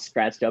 you'd be all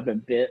scratched up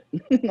and bit.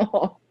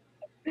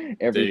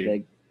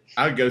 Everything.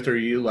 I'd go through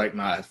you like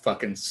my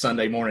fucking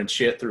Sunday morning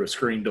shit through a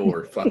screen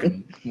door.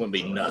 Fucking wouldn't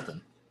be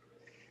nothing.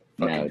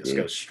 Fucking No, just dude.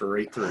 go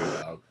straight through,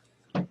 dog.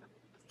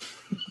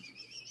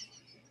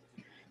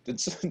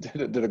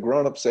 Did a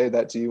grown up say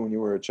that to you when you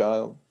were a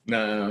child?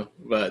 No,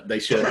 but they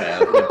should have.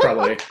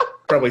 They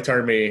probably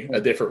turned me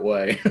a different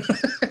way.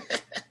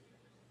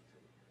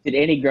 Did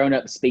any grown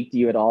up speak to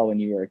you at all when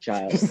you were a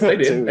child? They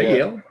did. Too, They yeah.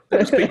 yelled.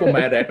 There's people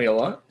mad at me a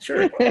lot.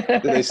 Sure.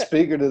 Did they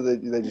speak or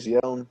did they just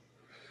yell?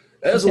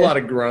 There's a lot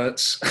of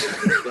grunts.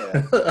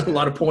 Yeah. A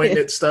lot of pointing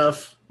at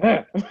stuff.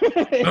 Huh?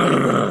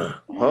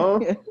 Oh,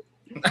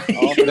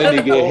 Then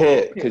you get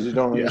hit because you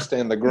don't Yeah.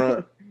 understand the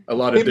grunt. A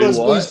lot of He do must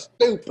what?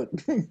 be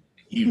stupid.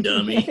 You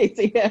dummy.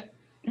 yeah.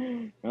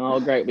 Oh,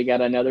 great. We got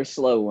another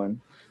slow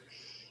one.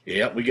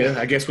 Yeah,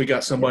 I guess we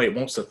got somebody that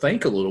wants to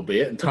think a little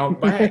bit and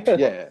talk back.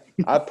 Yeah,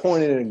 I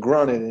pointed and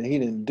grunted and he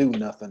didn't do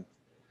nothing.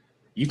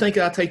 You think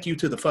I take you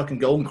to the fucking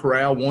Golden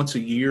Corral once a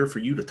year for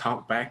you to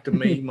talk back to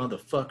me,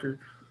 motherfucker?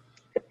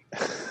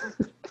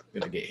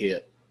 Gonna get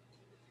hit.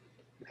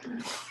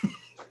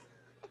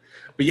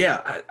 But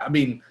yeah, I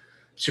mean,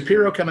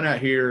 Shapiro coming out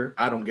here,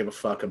 I don't give a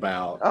fuck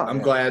about. Oh, I'm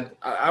yeah. glad.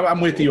 I'm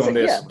with you on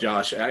this, Yeah.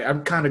 Josh.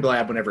 I'm kind of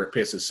glad whenever it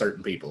pisses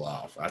certain people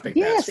off. I think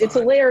Yes, that's it's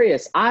fine.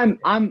 hilarious. I'm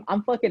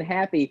fucking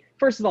happy.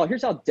 First of all,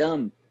 here's how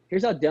dumb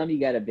you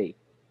gotta be.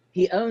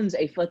 He owns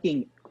a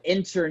fucking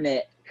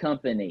internet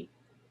company.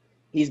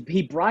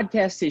 He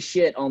broadcasts his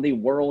shit on the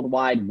World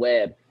Wide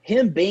Web.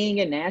 Him being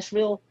in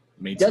Nashville,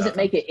 Means doesn't nothing.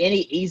 make it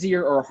any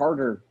easier or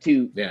harder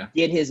to Yeah.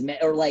 get his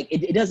or like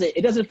it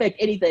doesn't affect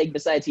anything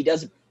besides he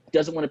doesn't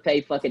want to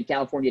pay fucking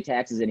California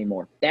taxes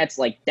anymore. That's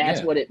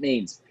Yeah. what it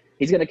means.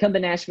 He's going to come to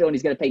Nashville and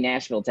he's going to pay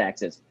Nashville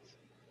taxes,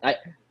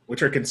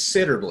 Which are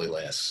considerably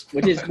less.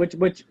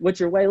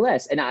 which are way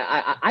less. And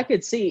I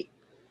could see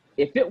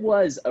if it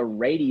was a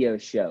radio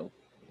show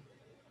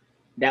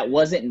that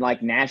wasn't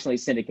like nationally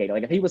syndicated.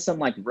 Like if he was some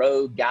like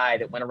rogue guy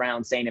that went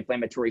around saying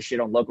inflammatory shit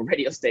on local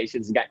radio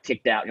stations and got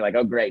kicked out, and you're like,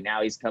 oh great,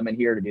 now he's coming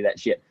here to do that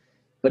shit.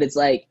 But it's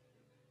like,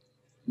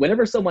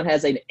 whenever someone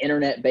has an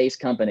internet-based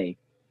company,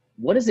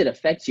 what does it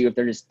affect you if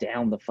they're just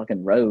down the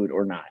fucking road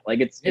or not? Like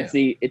and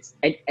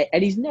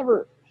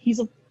he's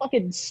a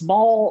fucking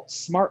small,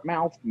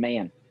 smart-mouthed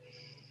man.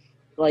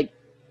 Like,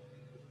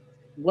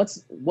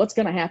 what's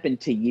gonna happen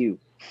to you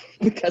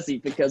because he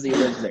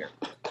lives there?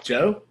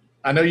 Joe,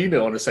 I know you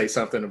want to say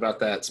something about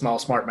that small,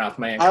 smart mouth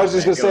man. I was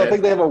just going to say, I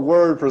think they have a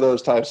word for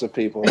those types of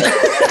people.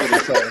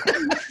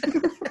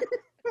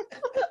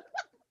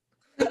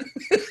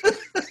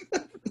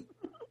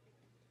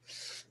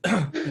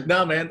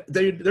 No, man,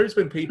 dude, there's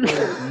been people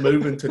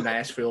moving to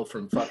Nashville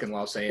from fucking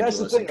Los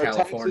Angeles and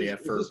California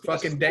for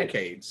fucking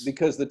decades.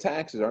 Because the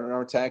taxes, aren't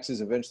our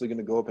taxes eventually going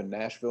to go up in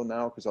Nashville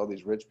now because all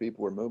these rich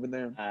people are moving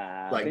there?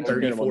 Like Vince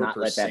McMahon will not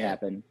let that 34%.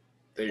 happen.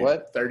 Dude,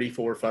 What?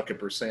 34 fucking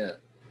 %.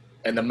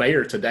 And the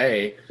mayor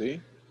today, See?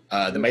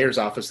 the mayor's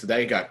office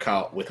today got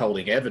caught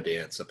withholding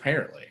evidence,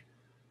 apparently.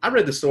 I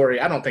read the story.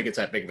 I don't think it's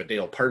that big of a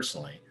deal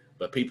personally,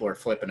 but people are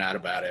flipping out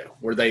about it,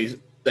 where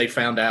they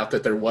found out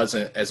that there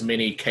wasn't as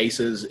many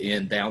cases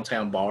in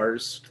downtown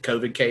bars,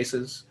 COVID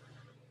cases,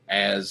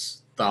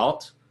 as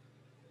thought.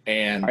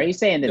 And Are you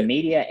saying the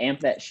media amped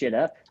that shit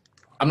up?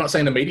 I'm not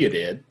saying the media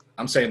did.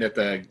 I'm saying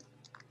that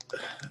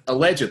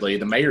allegedly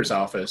the mayor's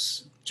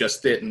office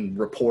just didn't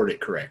report it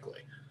correctly.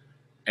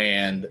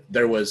 And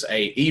there was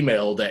a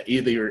email that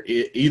either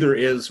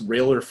is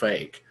real or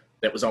fake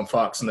that was on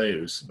Fox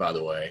News, by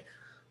the way,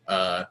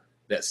 that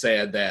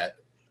said that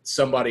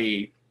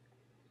somebody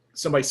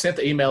sent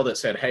the email that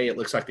said, hey, it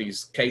looks like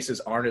these cases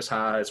aren't as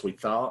high as we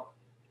thought.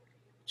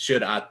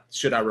 Should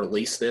I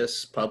release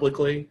this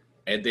publicly?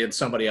 And then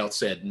somebody else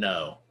said,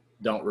 no,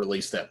 don't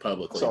release that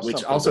publicly,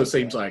 which also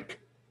seems like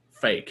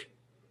fake.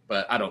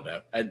 But I don't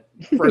know. And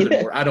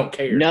furthermore, I don't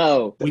care.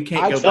 No. We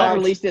can't go Don't back.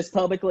 release this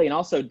publicly, and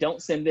also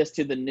don't send this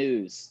to the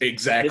news.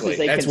 Exactly. This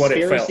is a That's what it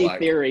felt conspiracy like.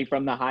 theory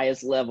from the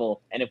highest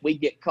level, and if we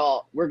get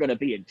caught, we're going to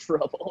be in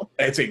trouble.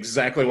 That's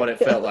exactly what it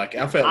felt like.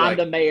 I felt I'm like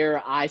the mayor.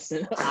 I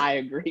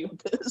agree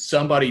with this.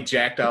 somebody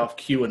jacked off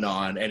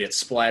QAnon and it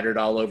splattered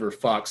all over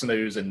Fox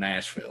News in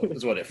Nashville.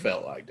 Is what it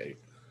felt like, dude.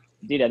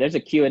 Dude, there's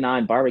a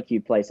QAnon barbecue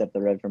place up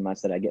the road from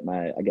us that I get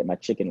my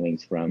chicken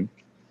wings from.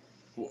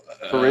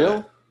 For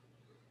real?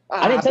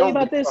 I didn't tell you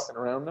Don't about be this? Fucking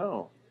around,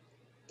 no.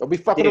 Don't be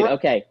fucking Dude, around.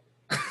 okay.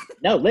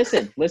 No,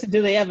 listen to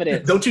the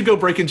evidence. Don't you go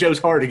breaking Joe's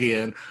heart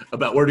again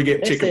about where to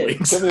get chicken Listen.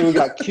 wings. Tell me we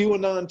got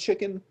QAnon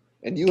chicken,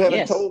 and you haven't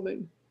Yes. told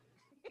me.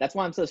 That's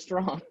why I'm so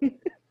strong.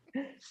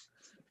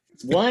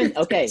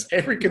 Okay.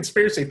 Every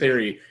conspiracy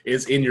theory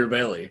is in your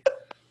belly.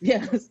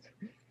 Yes.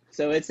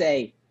 So it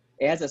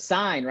has a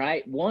sign,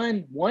 right?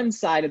 One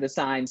side of the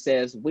sign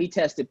says, we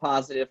tested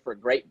positive for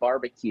great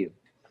barbecue.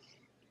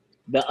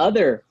 The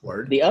other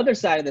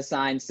side of the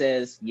sign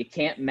says, you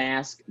can't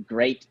mask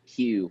great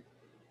Q.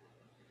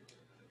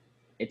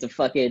 It's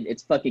fucking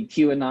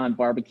QAnon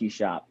barbecue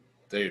shop.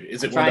 Dude,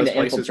 is it I'm one of those trying to places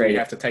where infiltrate you it.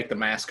 have to take the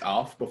mask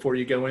off before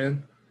you go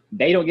in?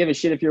 They don't give a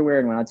shit if you're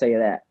wearing one, I'll tell you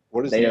that.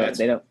 What is They that?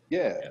 don't.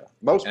 Yeah.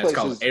 Most That's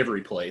called places,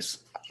 every place.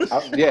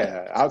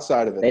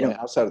 outside of it, They don't.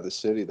 outside of the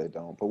city, they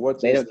don't. But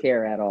They don't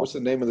care at all. What's the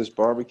name of this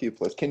barbecue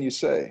place? Can you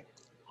say?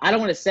 I don't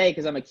want to say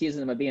because I'm accusing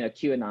them of being a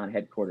QAnon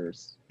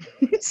headquarters.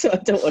 So I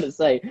don't want to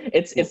say.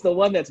 It's the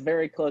one that's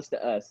very close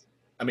to us.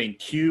 I mean,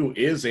 Q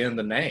is in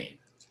the name.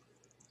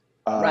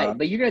 Right,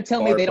 but you're going to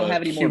tell me they don't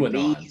have any more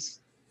QAnon. B's?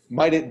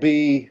 Might it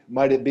be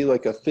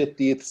like a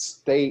 50th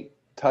state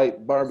type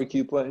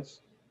barbecue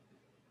place?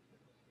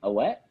 A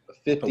what?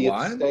 A 50th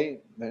Hawaiian? state?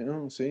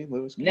 No, see,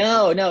 Lewis.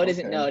 No, it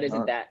isn't. Okay, No, it isn't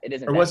all right. that. It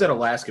isn't. Or that. was it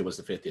Alaska was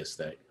the 50th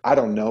state? I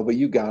don't know, but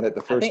you got it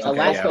the first think time.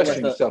 Alaska was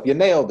Question the- yourself. You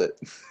nailed it.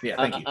 Yeah,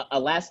 thank you.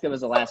 Alaska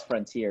was the last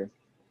frontier.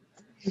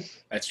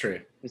 That's true.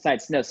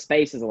 Besides, no,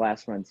 space is the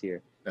last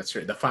frontier. That's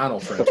true. The final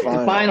frontier.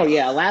 final. Final,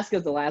 yeah.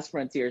 Alaska's the last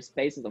frontier.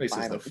 Space is the This is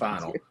final. the final,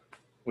 frontier.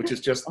 which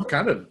is just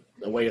kind of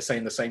a way of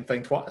saying the same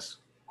thing twice.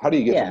 How do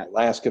you get Yeah. from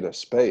Alaska to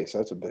space?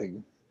 That's a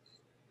big.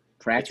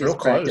 Practice, real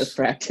practice, close.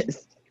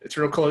 practice. It's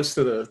real close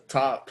to the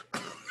top.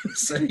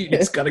 So you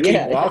just got to keep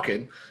Yeah.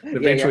 walking. And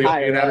you're eventually you'll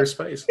be in higher outer up.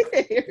 space.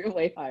 You're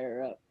way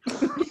higher up.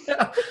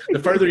 Yeah. The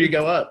further you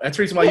go up. That's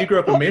the reason why you grew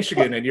up in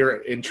Michigan and you're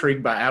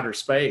intrigued by outer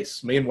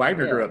space. Me and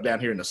Wagner grew Yeah. up down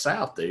here in the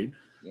South, dude.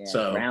 Yeah,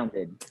 So,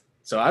 grounded.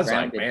 So I was like,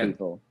 Grounded man,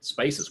 people.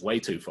 space is way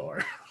too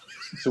far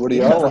So what do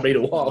y'all for like? me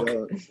to walk.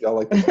 Y'all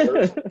like the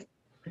dirt?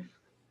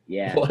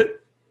 Yeah.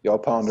 What? Y'all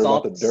ponder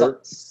about the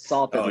dirt?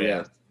 Salt of Oh, the yeah,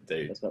 earth.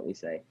 dude. That's what we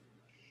say.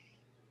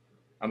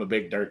 I'm a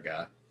big dirt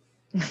guy.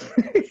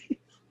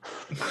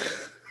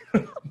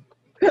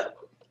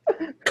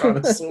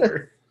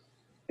 Connoisseur.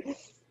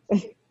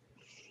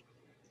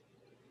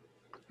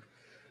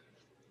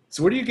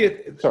 So where do you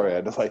get? Sorry, I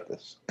had to like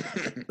this. I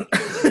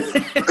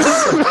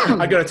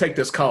gotta take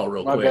this call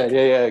real My quick. bad.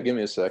 Yeah. Give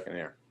me a second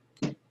here.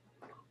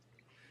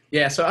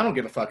 Yeah, so I don't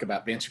give a fuck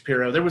about Ben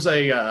Shapiro. There was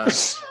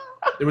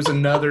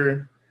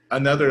another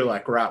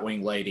like right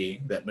wing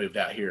lady that moved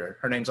out here.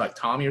 Her name's like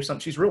Tommy or something.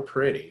 She's real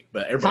pretty,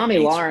 but everybody Tommy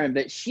hates her. Lauren,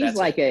 but she's That's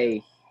like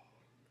it.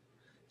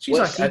 She's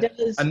what like she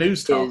does a news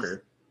is-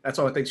 talker. That's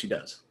all I think she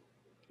does.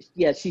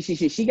 yeah,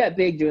 she got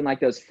big doing like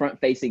those front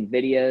facing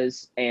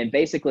videos and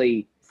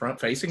basically Front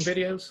facing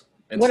videos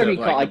instead Whatever of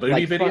you call like it, the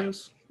booty like front-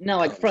 videos. no,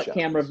 like front Shots.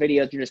 camera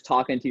videos. You're just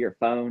talking to your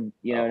phone.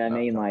 You know what I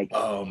mean? Like,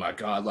 Oh my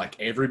god, like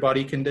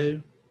everybody can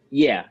do,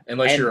 yeah.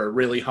 unless And you're a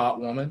really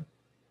hot woman.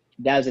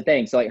 that was the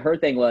thing. So like her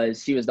thing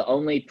was she was the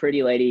only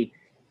pretty lady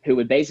who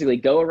would basically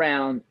go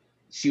around.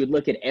 She would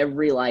look at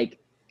every like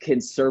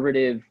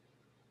conservative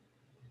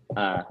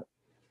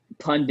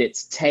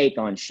pundit's take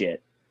on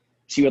shit.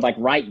 She would like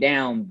write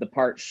down the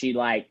part she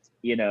liked,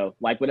 you know,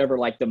 like whatever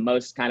like the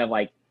most kind of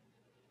like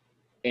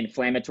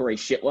inflammatory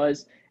shit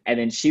was, and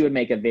then she would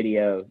make a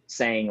video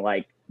saying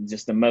like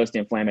just the most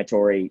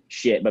inflammatory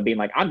shit, but being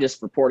like, I'm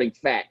just reporting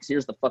facts.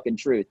 Here's the fucking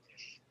truth.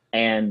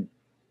 And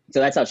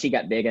so that's how she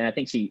got big. And I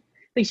think she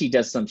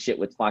does some shit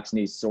with Fox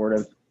News sort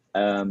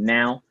of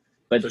now.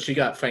 But So she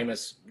got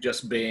famous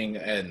just being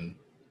an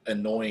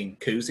annoying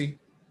koozie.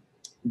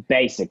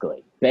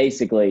 basically,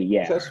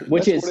 yeah. That's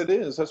Which is, what it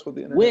is. That's what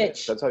the internet which-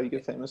 is. That's how you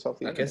get famous off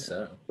the I internet. guess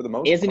so. For the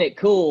most isn't part. it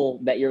cool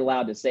that you're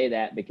allowed to say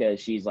that because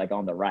she's like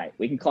on the right?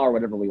 We can call her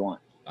whatever we want.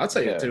 I'd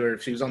say Yeah. it to her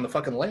if she was on the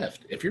fucking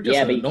left. If you're just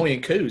Yeah, an but-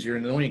 annoying coos, you're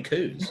an annoying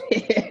coos.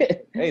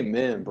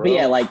 Amen, bro. But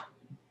yeah, like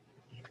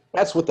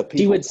That's what the people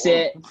she would want.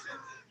 sit,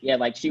 yeah,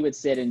 like she would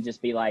sit and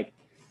just be like,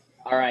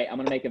 all right, I'm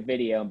going to make a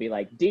video and be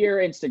like, dear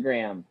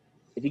Instagram,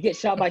 if you get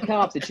shot by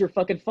cops, it's your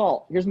fucking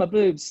fault. Here's my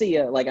boobs. See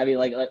ya. Like, I mean,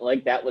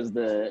 like that was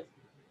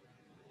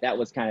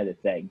kind of the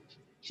thing.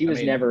 She was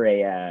mean- never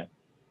a,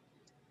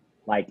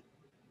 like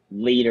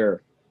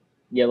leader.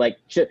 Yeah. Like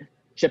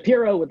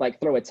Shapiro would like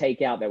throw a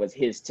take out that was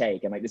his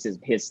take. And like, this is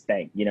his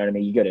thing. You know what I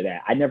mean? You go to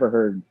that. I never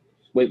heard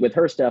with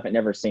her stuff. It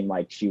never seemed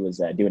like she was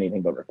doing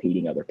anything but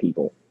repeating other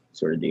people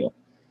sort of deal.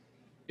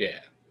 Yeah,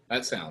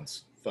 that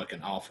sounds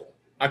fucking awful.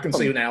 I can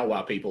see now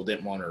why people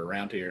didn't want her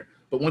around here.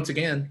 But once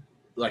again,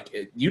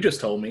 you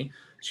just told me,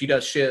 she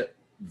does shit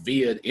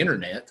via the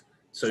internet.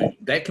 So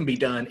that can be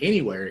done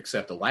anywhere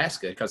except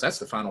Alaska because that's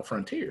the final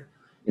frontier.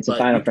 It's a But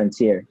final you-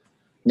 frontier.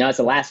 No, it's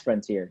the last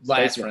frontier. Space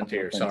Last is the final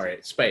frontier, sorry.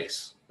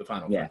 Space, the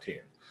final Yeah.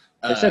 frontier.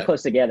 They're so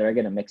close together. I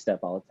get them mixed up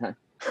all the time.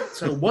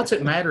 So what's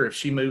it matter if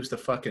she moves to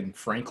fucking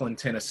Franklin,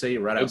 Tennessee,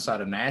 right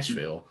outside of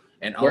Nashville,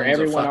 and Where owns a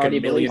everyone already fucking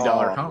 $1 million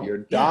believes- home?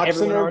 You're Yeah, doxing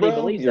everyone her, already bro?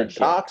 believes You're that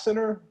shit. doxing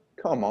her?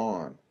 Come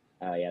on.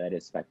 Oh yeah, that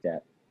is fucked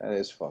up. That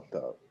is fucked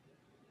up.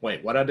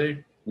 Wait, what'd I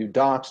do? You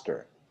doxed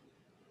her.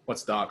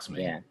 What's dox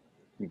mean? Yeah.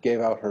 You gave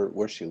out her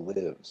where she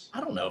lives. I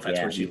don't know if that's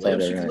Yeah, where she you told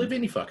lives. her, She can right. live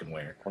any fucking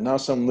where. Well, now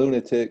some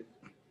lunatic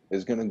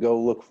is going to go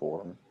look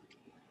for her.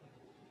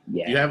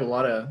 Yeah. You have a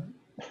lot of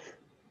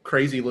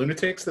crazy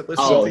lunatics that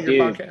listen Oh, to your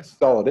dude. podcast.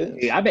 That's all it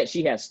is. Dude, I bet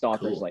she has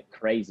stalkers Cool. like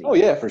crazy. Oh,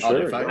 yeah, for Oh,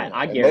 sure. if I- yeah.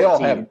 I And they all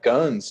guarantee you. have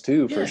guns,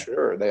 too, for Yeah.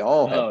 sure. They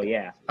all have. Oh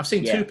yeah. I've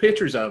seen Yeah. 2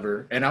 pictures of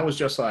her, and I was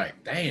just like,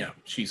 damn,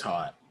 she's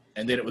hot.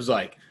 And then it was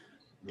like,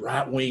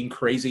 right-wing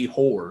crazy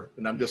whore.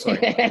 And I'm just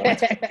like,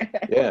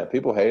 what? Yeah,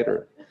 people hate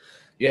her.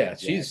 Yeah,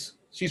 she's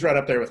right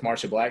up there with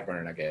Marsha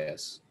Blackburn, I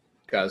guess.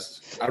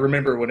 Because I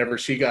remember whenever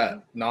she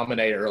got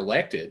nominated or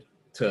elected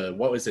to,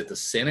 what was it, the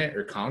Senate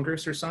or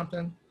Congress or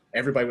something?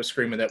 Everybody was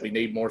screaming that we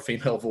need more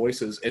female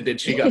voices. And then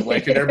she got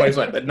elected. Everybody's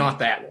like, but not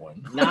that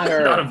one. Not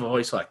her. Not a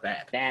voice like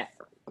that.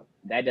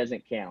 That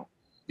doesn't count.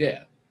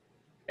 Yeah.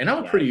 And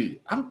I'm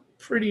Yeah.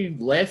 pretty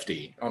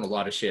lefty on a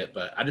lot of shit,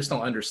 but I just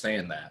don't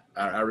understand that.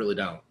 I really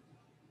don't.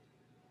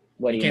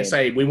 What do You you can't mean?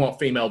 say we want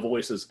female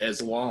voices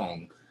as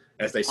long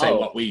as they say Oh.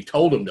 what we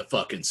told them to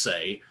fucking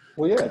say.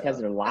 Well, yeah. Because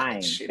they're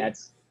lying. Shit.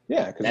 That's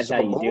Yeah, that's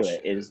how you do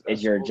it. Is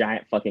you're a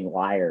giant fucking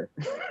liar.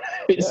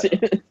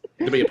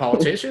 To be a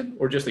politician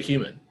or just a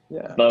human?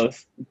 Yeah.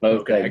 both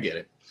Okay, I things. get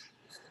it.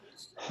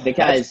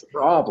 Because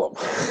Problem.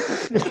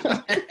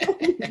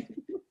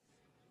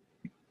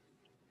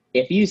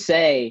 if you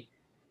say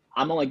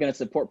I'm only going to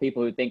support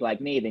people who think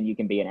like me, then you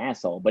can be an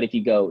asshole. But if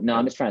you go, no,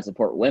 I'm just trying to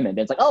support women,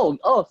 then it's like,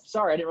 oh,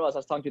 sorry, I didn't realize I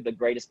was talking to the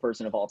greatest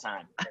person of all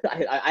time.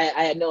 I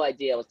had no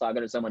idea I was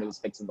talking to someone who was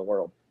fixing the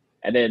world.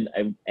 And then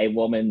a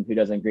woman who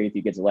doesn't agree with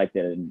you gets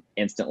elected, and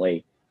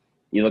instantly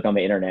you look on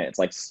the internet, it's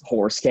like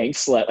whore, skank,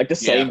 slut, like the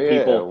same Yeah,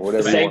 people,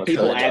 whatever the you same wanna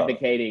people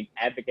say.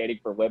 advocating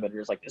for women.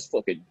 You're just like, this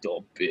fucking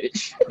dumb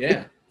bitch.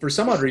 Yeah. For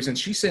some odd reason,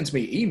 she sends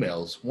me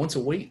emails once a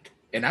week,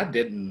 and I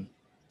didn't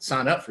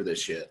sign up for this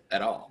shit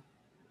at all.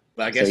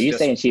 But I guess So you're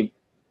just- saying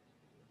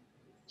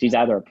she's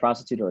either a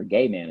prostitute or a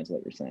gay man, is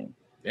what you're saying.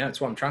 yeah,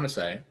 that's what I'm trying to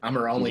say. I'm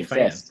her She's only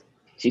fan. obsessed.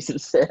 She's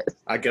obsessed.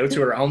 I go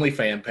to her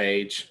OnlyFans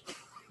page.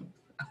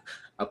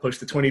 I push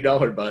the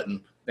 $20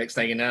 button. Next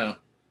thing you know,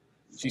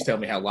 she's telling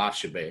me how life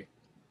should be.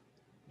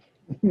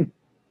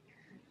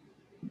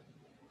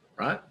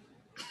 Right?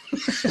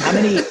 How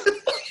many?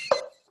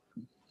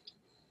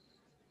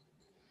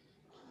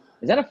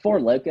 Is that a Four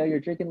Loko you're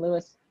drinking,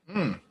 Lewis?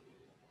 Mm.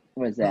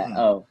 What is that?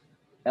 Oh,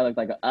 that looked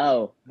like a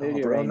No,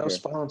 Voodoo bro, Ranger. no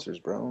sponsors,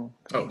 bro.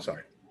 Oh,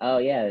 sorry. Oh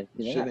yeah,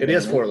 Shit, It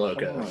is man. Four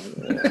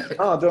Loko.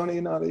 Oh, don't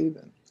even not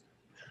even.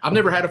 I've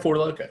never had a Four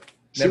Loko.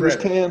 See Never this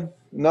ever. can?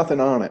 Nothing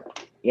on it.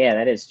 Yeah,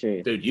 that is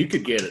true. Dude, you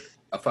could get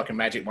a fucking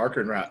magic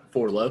marker and write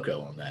Four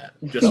Loko on that.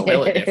 Just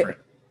spell it different.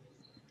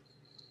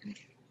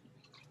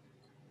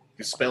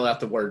 You spell out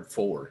the word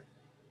four.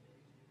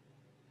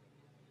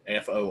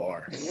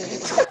 F-O-R.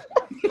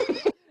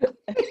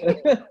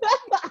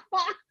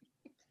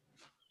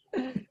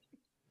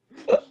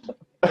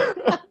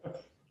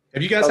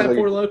 Have you guys Sounds had like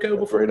Four a Loko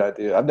before? Great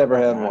idea. I've never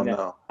had No, one,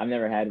 though. I've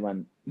never had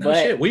one. No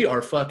But shit, we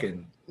are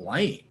fucking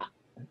lame.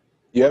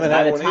 You haven't by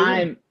had the one either?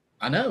 time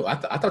I know. I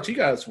thought you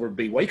guys would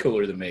be way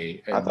cooler than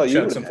me and I thought you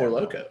chug would've some had Four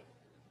one. Loko.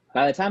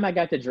 I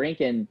got to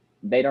drinking,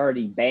 they'd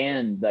already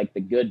banned like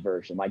the good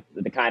version, like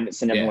the kind that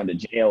sent everyone to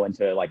jail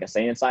into like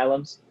insane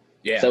asylums.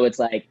 Yeah. So it's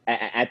like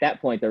at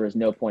that point there was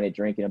no point in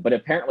drinking them. But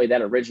apparently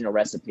that original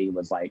recipe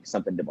was like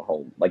something to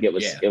behold. Like it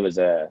was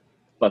a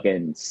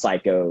fucking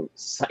psycho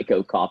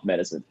cough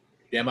medicine.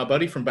 Yeah, my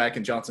buddy from back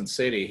in Johnson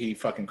City, he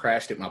fucking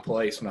crashed at my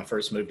place when I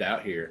first moved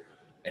out here.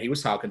 And he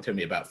was talking to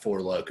me about Four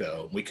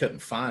Loko. We couldn't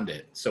find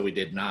it, so we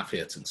did knife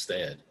hits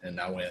instead. And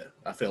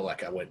I feel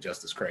like I went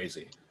just as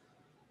crazy.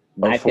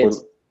 Knife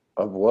hits.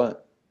 Of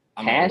what?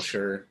 I'm not real Hash?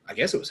 sure. I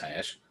guess it was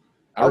hash.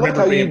 I like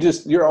how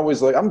you're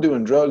always like, I'm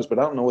doing drugs, but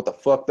I don't know what the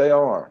fuck they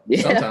are.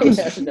 Yeah, Sometimes.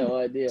 I have no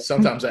idea.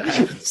 Sometimes that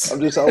happens. I'm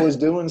just always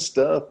doing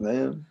stuff,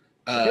 man.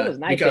 If it was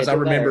knife Because hits, I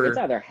remember, it's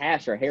either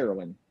hash or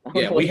heroin. I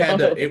don't yeah, know we what had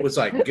the- to. It was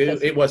like goo.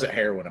 It wasn't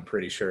heroin. I'm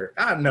pretty sure.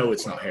 I know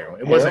it's not heroin.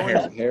 It wasn't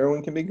heroin.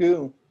 Heroin can be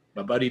goo.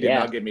 My buddy did Yeah.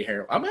 not give me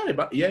heroin. I'm not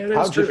about. Yeah, that's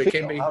How'd true. you It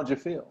feel? can be. How'd you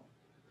feel?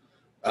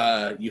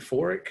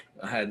 Euphoric.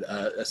 I had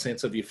a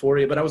sense of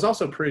euphoria, but I was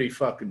also pretty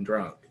fucking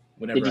drunk.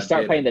 Whenever Did you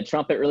start playing the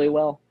trumpet really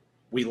well?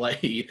 We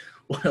laid.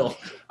 Well,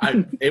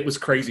 it was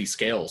crazy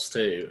scales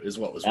too, is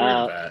what was weird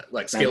about it.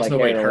 Like sounds scales like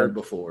nobody heroin. heard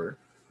before.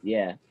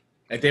 Yeah.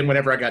 And then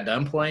whenever I got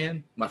done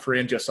playing, my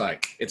friend just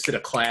like instead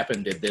of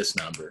clapping did this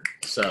number.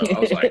 So I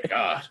was like,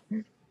 God,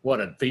 what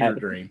a fever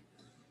dream.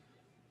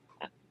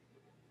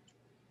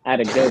 I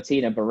had a goatee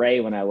and a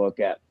beret when I woke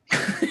up.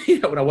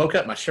 Yeah, when I woke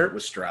up, my shirt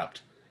was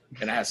strapped,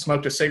 and I had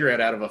smoked a cigarette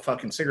out of a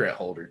fucking cigarette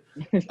holder.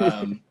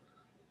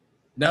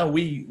 No,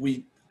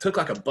 we took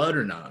like a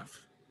butter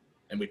knife,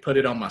 and we put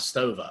it on my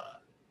stove eye.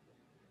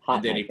 Hot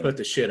And then he knife. put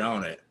the shit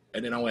on it.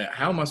 And then I went,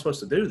 how am I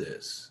supposed to do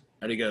this?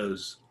 And he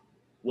goes,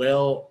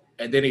 well,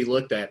 and then he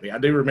looked at me. I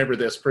do remember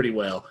this pretty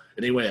well.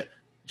 And he went,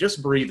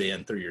 just breathe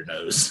in through your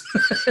nose.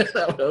 I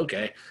went,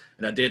 okay.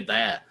 And I did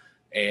that.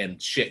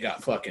 And shit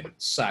got fucking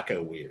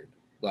psycho weird.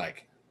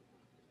 Like,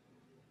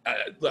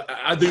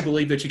 I do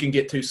believe that you can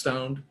get too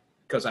stoned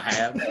because I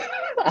have.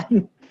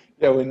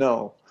 Yeah, we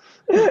know.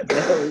 We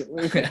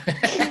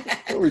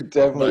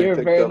definitely. You're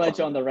picked very up much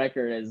on on the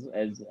record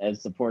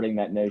as supporting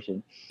that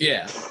notion.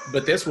 Yeah,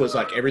 but this was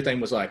like everything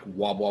was like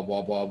wob wob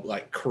wob wob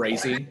like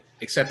crazy,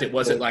 except it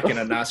wasn't like in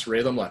a nice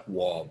rhythm like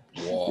wob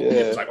wob.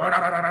 It was like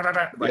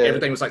like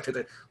everything was like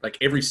like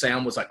every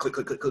sound was like click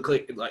click click click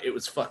click. Like it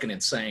was fucking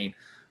insane.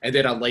 And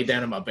then I laid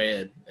down in my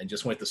bed and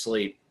just went to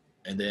sleep.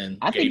 And then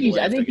I think Gabe you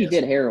left, you guess.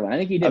 did heroin. I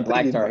think you did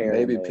black tar heroin.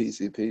 Maybe Lewis.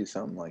 PCP,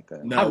 something like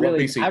that. No, I what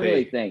really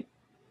PCP?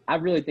 I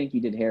really think you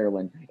did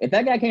heroin. If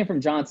that guy came from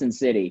Johnson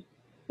City,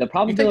 the You think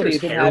probability there's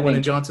of him heroin in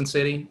having Johnson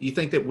City? You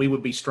think that we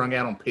would be strung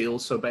out on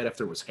pills so bad if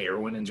there was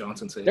heroin in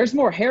Johnson City? there's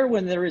more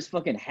heroin than there is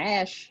fucking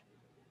hash.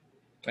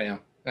 Yeah,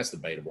 that's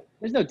debatable.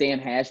 There's no damn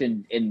hash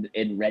in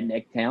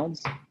redneck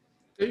towns.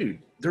 Dude,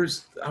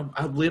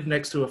 I live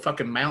next to a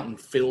fucking mountain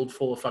filled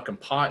full of fucking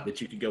pot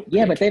that you could go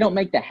Yeah, pick. but they don't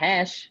make the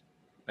hash.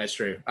 That's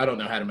true. I don't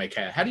know how to make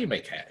hash. How do you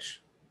make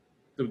hash?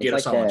 It would get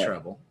It's us like all in the-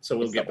 trouble. So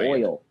we'll It's get the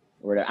banned. oil.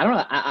 Or whatever. I don't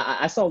know.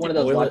 I saw one of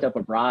those Boil locked it. up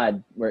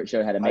abroad where it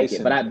showed how to make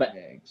it. But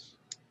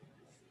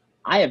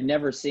I have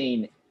never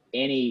seen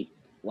any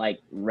like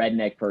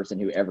redneck person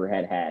who ever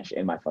had hash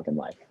in my fucking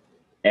life.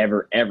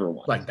 Ever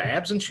once. Like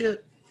dabs and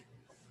shit?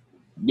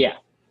 Yeah.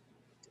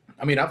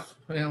 I mean,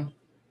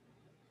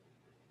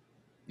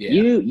 yeah.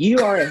 You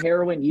are a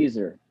heroin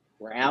user.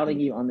 We're outing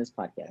you on this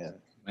podcast.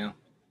 Well,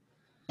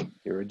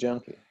 You're a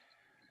junkie.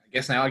 I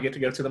guess now I get to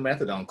go to the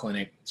methadone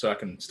clinic so I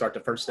can start the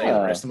first day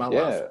of the rest of my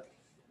life. Yeah.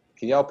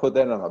 Can y'all put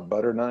that on a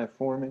butter knife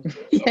for me?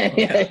 Yeah.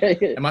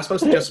 Am I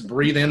supposed to just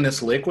breathe in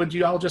this liquid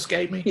you all just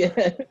gave me?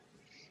 Yeah.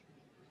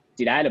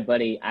 Dude, I had a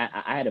buddy.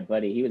 I had a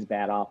buddy. He was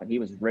bad off, and he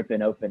was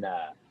ripping open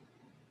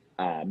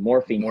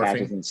morphine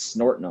patches and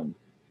snorting them.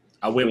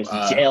 I It went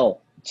was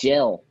gel.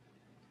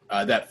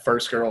 that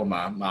first girl,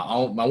 my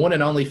one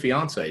and only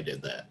fiance,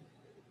 did that.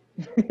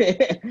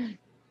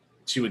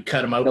 She would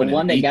cut them open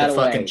one and that eat got the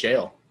away. fucking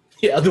gel.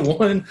 Yeah, the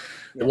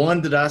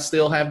one that I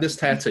still have this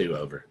tattoo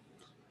over.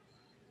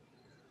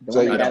 The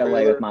one that got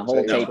away with my Is whole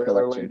that your tape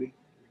trailer collection. lady?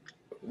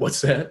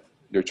 What's that?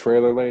 Your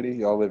trailer lady?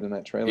 Y'all lived in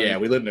that trailer? Yeah,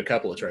 we lived in a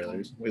couple of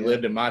trailers. We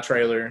lived in my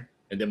trailer,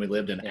 and then we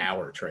lived in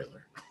our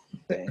trailer.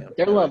 Damn.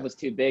 Their love was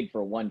too big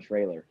for one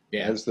trailer.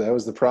 Yeah, That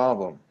was the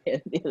problem.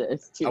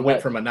 It's too I went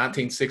much. from a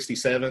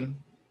 1967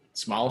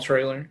 small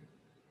trailer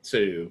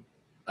to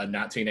a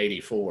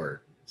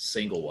 1984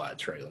 single wide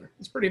trailer.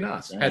 It's pretty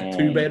nice. Had Dang.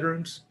 2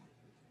 bedrooms,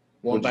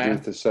 1 What'd you do with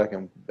bath. the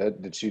second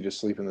bed? Did she just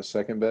sleep in the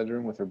second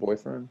bedroom with her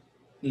boyfriend?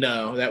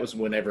 No, that was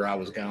whenever I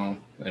was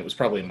gone. It was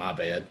probably in my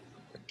bed.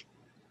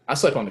 I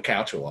slept on the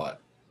couch a lot.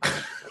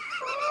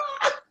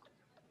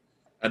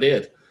 I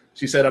did.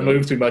 She said I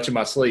moved too much in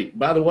my sleep.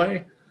 By the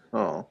way,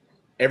 Oh,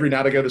 every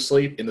night I go to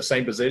sleep in the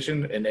same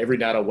position, and every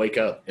night I wake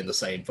up in the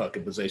same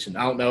fucking position.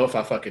 I don't know if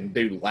I fucking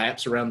do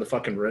laps around the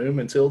fucking room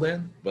until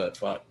then, but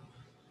fuck.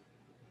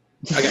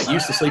 I got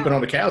used to sleeping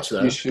on the couch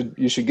though. you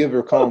should give her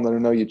a call and let her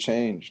know you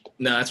changed.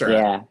 No, that's right.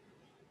 Yeah.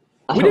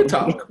 We did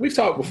talk. We've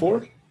talked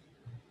before.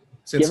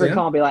 Since Give her a then,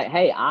 call and be like,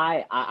 hey,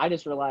 I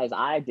just realized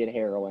I did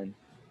heroin.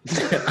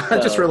 I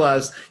just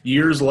realized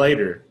years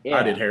later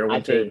I did heroin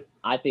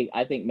I too.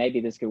 think maybe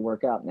this could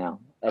work out now.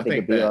 I think think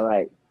it'd be that- all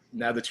right.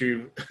 Now that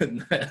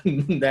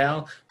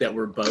now that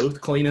we're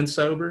both clean and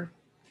sober,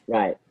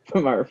 Right.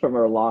 From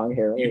our long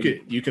heroin.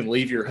 you can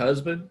leave your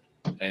husband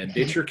and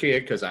ditch your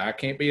kid because I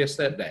can't be a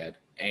stepdad.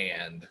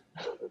 And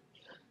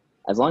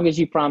As long as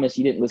you promise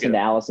you didn't listen to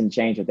Alice in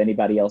Chains with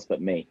anybody else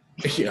but me.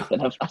 yeah,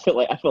 Then I feel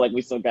like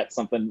we still got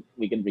something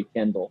we can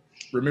rekindle.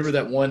 remember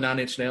that one 9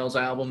 Inch Nails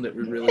album that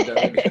we really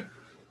dug?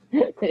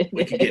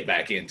 We can get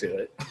back into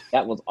it.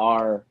 That was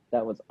our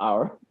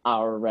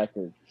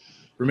record.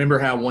 Remember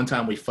how one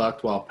time we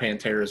fucked while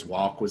Pantera's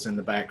Walk was in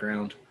the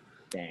background?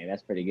 Dang,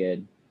 that's pretty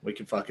good. We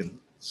can fucking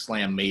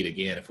slam meat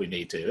again if we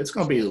need to. It's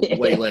going to be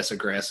way less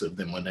aggressive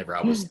than whenever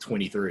I was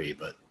 23,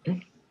 but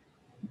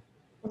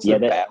What's Yeah,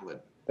 their that- ballad?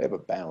 They have a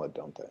ballad,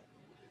 don't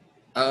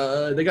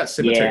they? they got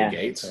Cemetery Yeah.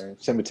 Gates.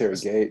 Cemetery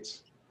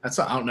Gates. I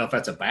don't know if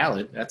that's a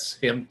ballad. That's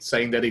him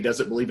saying that he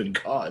doesn't believe in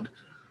God.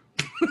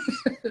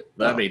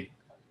 But I mean,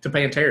 to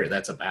Pantera,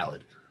 that's a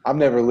ballad. I've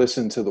never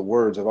listened to the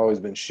words. I've always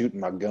been shooting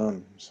my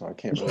gun, so I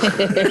can't really.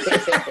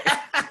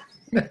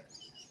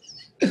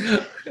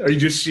 Are you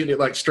just shooting it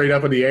like straight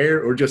up in the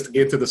air or just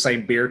into the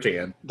same beer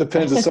can?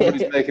 Depends if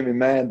somebody's making me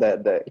mad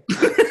that day.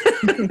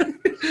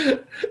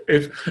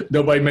 If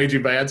nobody made you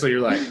mad, so you're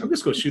like, I'm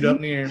just going to shoot up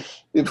in the air.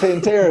 If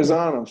Pantera's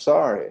on, I'm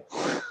sorry.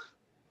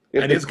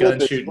 If And the it's gun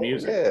clip is shooting full,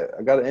 music. Yeah,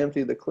 I got to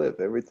empty the clip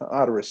every time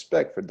out of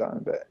respect for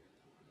Dimebag.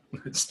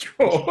 It's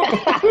true.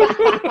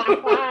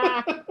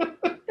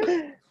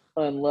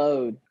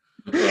 Unload.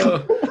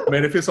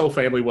 Man, if his whole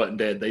family wasn't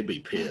dead, they'd be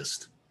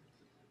pissed.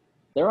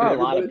 There are a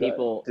lot of Everybody died.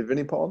 people. Did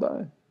Vinnie Paul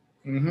die?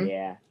 Mm-hmm.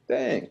 Yeah,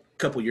 Dang. A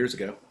couple years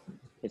ago.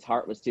 his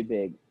heart was too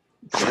big.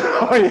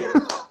 Oh, yeah.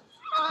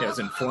 Yeah, it was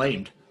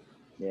inflamed.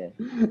 Yeah,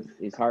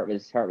 his heart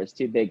was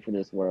too big for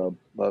this world.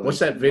 Love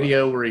What's it. that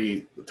video where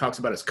he talks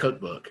about his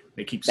cookbook?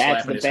 He keeps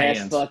That's slapping the his best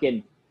hands.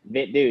 fucking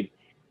dude.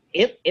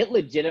 It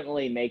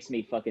legitimately makes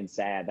me fucking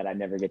sad that I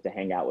never get to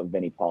hang out with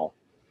Vinnie Paul,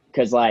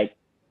 because like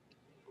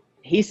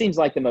he seems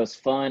like the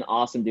most fun,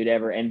 awesome dude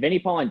ever. And Vinnie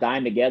Paul and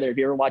Dime together. If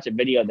you ever watch a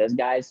video of those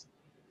guys,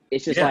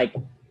 it's just Yeah. like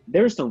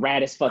there's the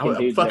raddest fucking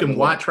dudes. Fucking ever.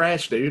 white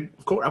trash, dude.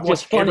 Of course, I've Just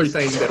watched funny-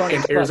 everything that funny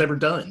as Pantera's fuck. ever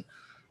done.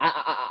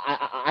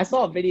 I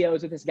saw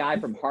videos with this guy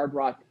from Hard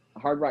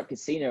Rock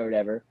Casino or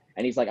whatever,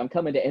 and he's like, I'm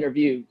coming to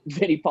interview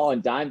Vinnie Paul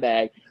and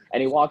Dimebag, and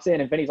he walks in,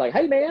 and Vinny's like,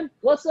 hey man,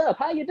 what's up?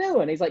 How you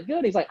doing? He's like,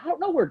 good. He's like, I don't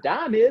know where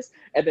Dime is,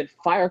 and then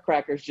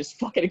firecrackers just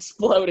fucking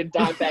explode, and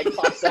Dimebag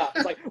pops out.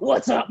 It's like,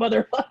 what's up,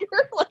 motherfucker?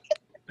 Like,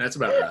 That's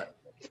about right.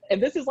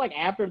 and this is like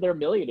after they're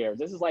millionaires.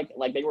 This is like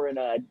they were in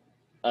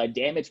a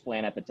damage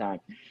plan at the time,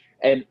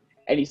 and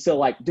he's still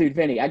like, dude,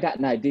 Vinny, I got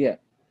an idea.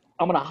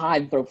 I'm gonna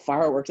hide and throw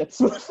fireworks at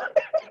this motherfucker.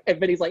 And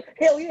Vinny's like,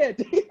 hell yeah,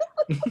 dude.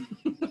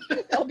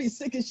 I'll be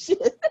sick as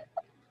shit.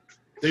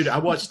 Dude, I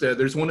watched.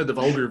 There's one of the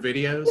vulgar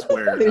videos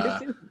where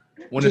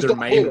one of Just their a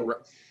main boil.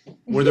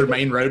 one of their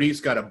main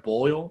roadies got a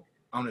boil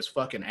on his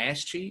fucking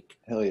ass cheek,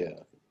 Hell yeah.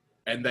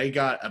 and they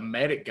got a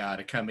medic guy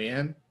to come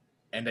in,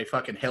 and they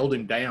fucking held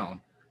him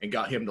down and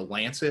got him to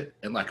lance it,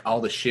 and like all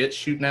the shit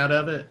shooting out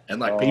of it, and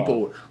like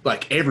people,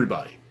 like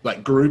everybody,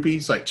 like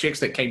groupies, like chicks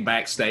that came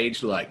backstage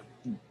to like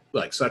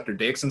suck their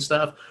dicks and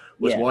stuff,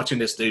 was Yeah. watching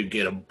this dude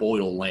get a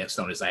boil lanced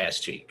on his ass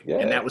cheek, Yeah.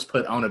 and that was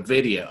put on a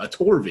video, a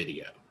tour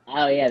video,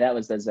 Oh yeah, that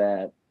was those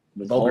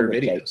vulgar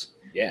tape. videos.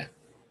 Yeah,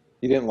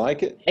 You didn't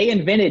like it? They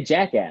invented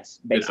Jackass,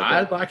 and basically.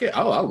 I like it.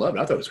 Oh, I loved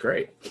it. I thought it was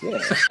great. Yeah.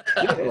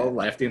 I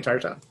laughed the entire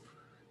time.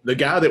 The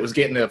guy that was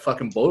getting a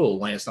fucking boil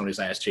lanced on his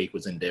ass cheek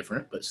was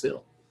indifferent, but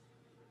still.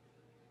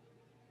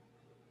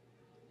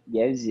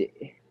 Yeah, it was,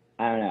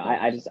 I don't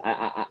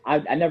know.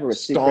 I never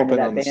was super into Stomping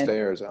that on the band.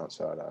 stairs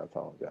outside. I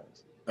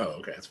apologize. Oh,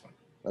 okay, that's fine.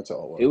 That's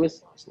all It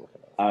was- I was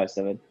looking at. Oh,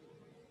 so,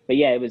 but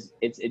yeah,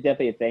 it's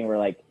definitely a thing where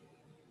like,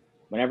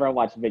 whenever I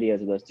watch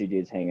videos of those two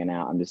dudes hanging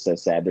out, I'm just so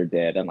sad they're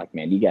dead. I'm like,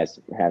 man, you guys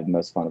have the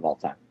most fun of all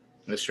time.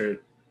 That's true.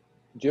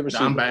 Did you ever see?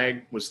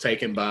 Dimebag was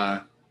taken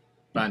by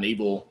an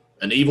evil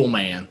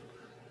man.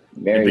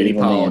 Very And Benny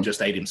evil Paul man.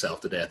 just ate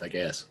himself to death, I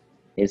guess.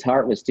 His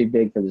heart was too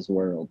big for this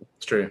world.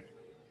 It's true.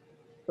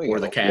 Look Or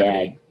at the all-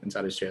 cavity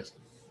inside his chest.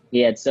 He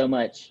had so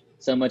much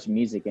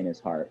music in his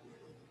heart.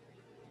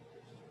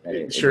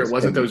 that Sure, it just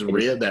wasn't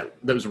couldn't-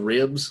 those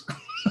ribs.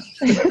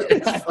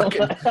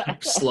 Fucking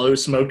slow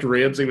smoked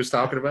ribs he was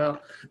talking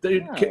about.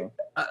 Dude, No.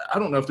 I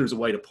don't know if there's a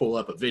way to pull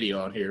up a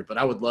video on here, but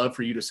I would love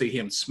for you to see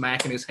him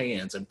smacking his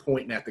hands and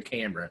pointing at the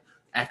camera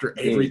after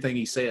everything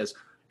he says,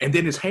 and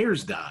then his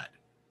hair's dyed.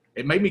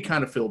 It made me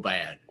kind of feel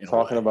bad.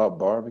 Talking about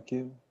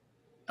barbecue?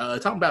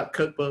 Talking about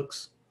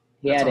cookbooks.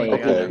 He had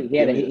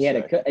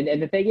a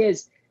and the thing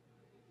is,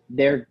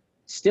 they're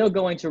still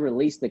going to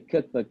release the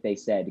cookbook, they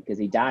said, because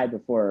he died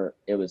before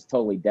it was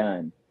totally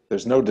done.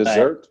 There's no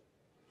dessert?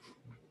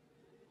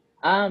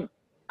 I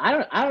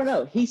don't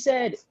know. He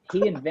said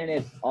he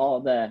invented all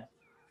the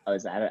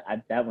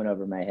that went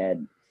over my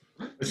head.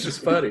 It's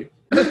just funny.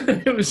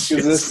 It was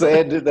just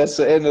that's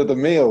the end of the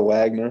meal,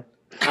 Wagner.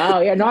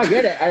 Oh yeah, no, I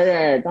get it.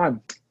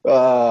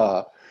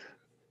 That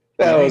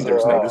was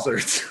there's no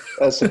desserts.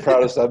 That's the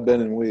proudest I've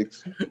been in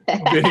weeks.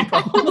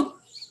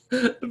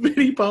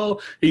 Vinnie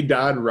Paul, he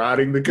died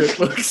writing the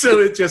cookbook, so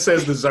it just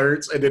says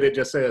desserts, and then it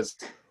just says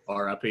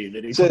R.I.P.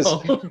 Vinnie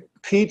Paul. Says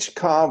peach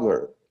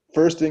cobbler,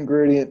 first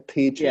ingredient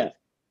peaches.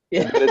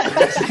 Yeah.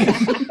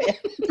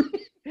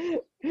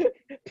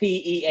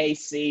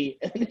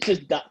 PEAC.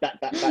 Just dot.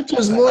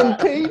 Just one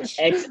peach.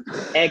 X.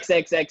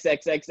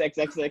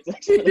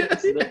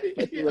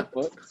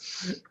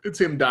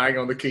 It's him dying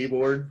on the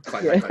keyboard.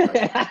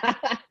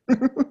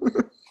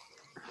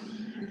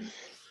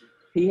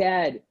 He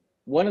had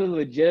one of the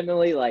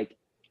legitimately, like,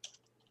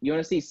 you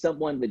want to see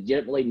someone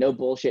legitimately, no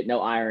bullshit,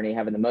 no irony,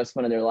 having the most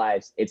fun of their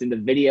lives. It's in the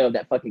video of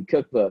that fucking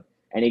cookbook.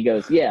 And he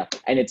goes, yeah.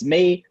 And it's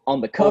me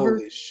on the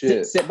cover,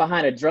 sit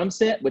behind a drum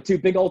set with two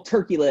big old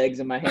turkey legs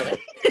in my hand.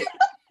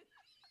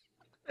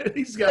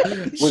 He's got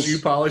shoe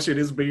polish in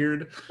his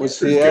beard. Was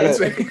he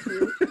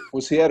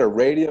at a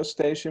radio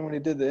station when he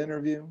did the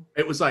interview?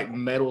 It was like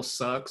Metal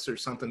Sucks or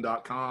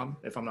something.com,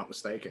 if I'm not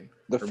mistaken.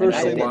 The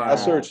first thing I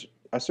searched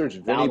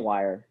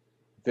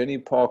Vinnie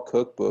Paul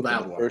cookbook,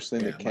 and the first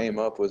thing that came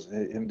up was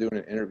him doing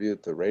an interview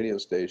at the radio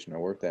station I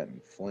worked at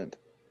in Flint.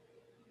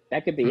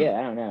 That could be it.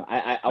 I don't know.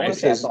 I want to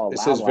say I saw it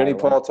says Vinnie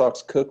Paul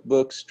talks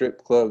cookbooks,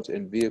 strip clubs,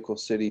 and Vehicle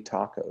City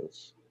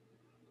tacos.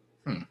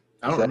 I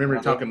don't remember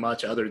talking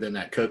much other than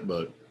that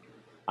cookbook.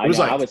 I was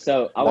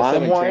so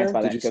entranced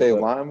by that cookbook. Did you say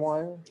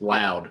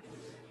LimeWire?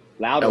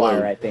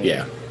 Loudwire, I think.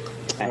 Yeah.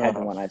 I had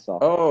the one I saw.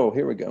 Oh,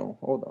 here we go.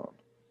 Hold on.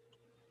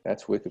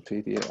 That's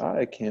Wikipedia.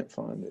 I can't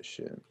find this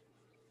shit.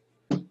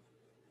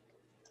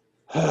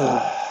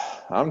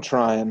 I'm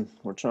trying.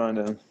 We're trying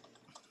to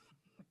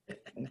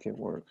make it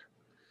work.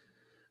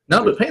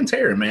 No, but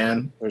Pantera,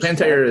 man.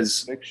 Pantera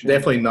is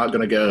definitely not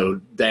going to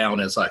go down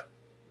as like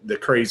the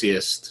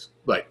craziest,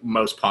 like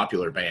most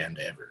popular band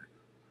ever.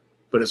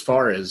 But as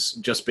far as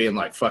just being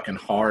like fucking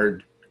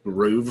hard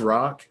groove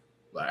rock,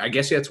 I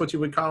guess that's what you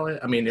would call it.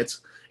 I mean,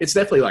 it's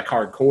definitely like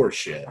hardcore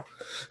shit.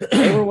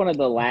 They were one of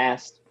the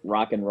last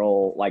rock and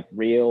roll, like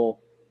real,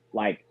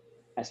 like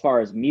as far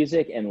as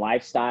music and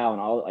lifestyle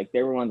and all, like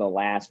they were one of the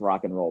last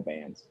rock and roll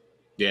bands.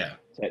 Yeah.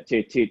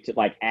 To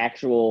like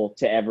actual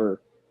to ever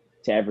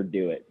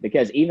do it,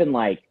 because even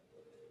like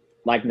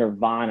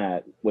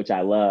Nirvana, which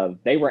I love,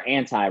 they were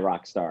anti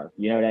rock star.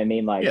 You know what I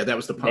mean? Like, yeah, that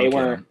was the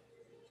punk.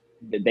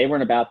 They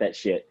weren't about that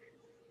shit.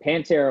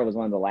 Pantera was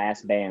one of the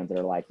last bands that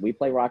are like, we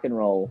play rock and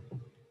roll,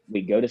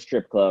 we go to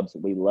strip clubs,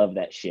 we love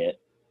that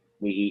shit.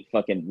 We eat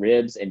fucking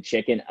ribs and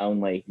chicken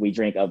only. We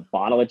drink a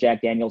bottle of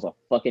Jack Daniels a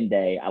fucking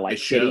day. I like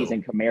shitties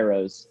and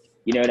Camaros.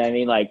 You know what I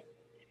mean? Like,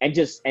 and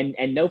just and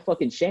no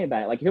fucking shame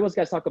about it. Like, hear those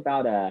guys talk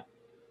about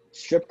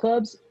strip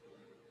clubs.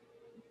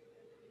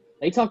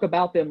 They talk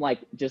about them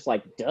like just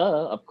like,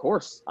 duh, of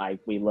course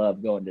we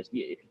love going to,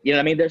 you know what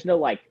I mean? There's no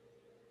like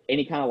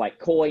any kind of like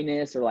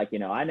coyness or like, you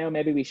know, I know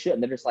maybe we shouldn't.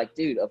 They're just like,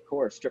 dude, of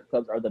course strip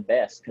clubs are the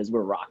best because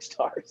we're rock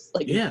stars.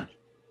 Like, yeah.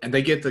 And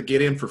they get to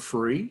get in for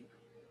free.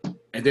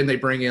 And then they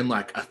bring in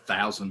like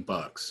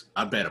 $1,000,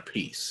 I bet, a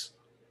piece,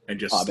 and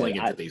just sling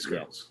it to these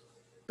girls. Yeah.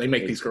 They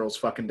make these girls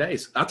fucking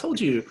days. I told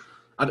you,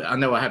 I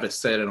know I haven't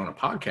said it on a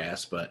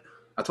podcast, but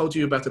I told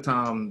you about the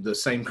time the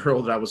same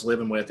girl that I was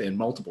living with in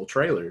multiple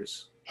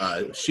trailers,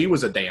 she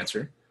was a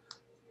dancer,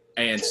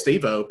 and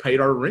Steve-O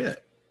paid our rent,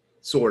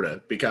 sort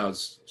of,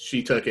 because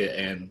she took it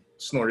and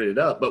snorted it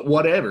up. But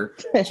whatever,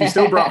 she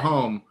still brought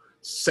home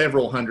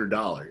several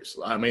 $100s.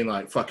 I mean,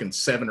 like fucking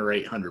 $700 or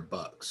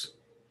 $800. It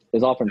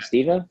was all from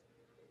Steve-O?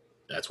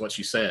 That's what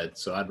she said,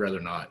 so I'd rather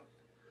not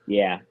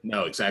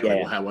know exactly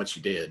what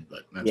she did. But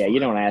that's you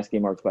don't ask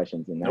any more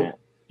questions than that.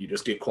 You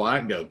just get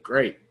quiet and go,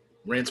 great,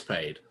 rent's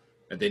paid.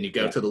 And then you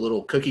go to the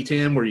little cookie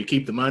tin where you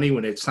keep the money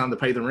when it's time to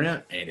pay the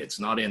rent, and it's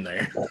not in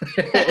there.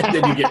 And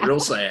then you get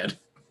real sad.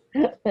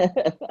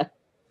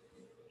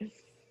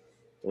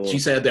 She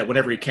said that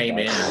whenever he came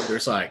in,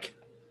 there's like,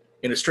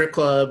 in a strip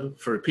club,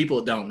 for people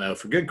that don't know,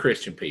 for good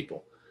Christian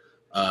people,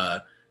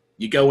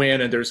 you go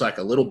in and there's like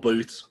a little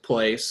booth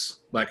place,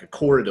 like a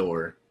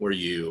corridor where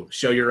you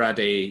show your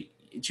ID.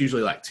 It's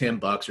usually like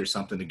 $10 or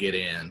something to get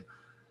in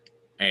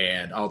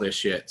and all this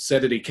shit.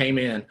 Said that he came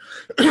in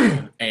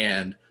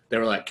and they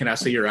were like, can I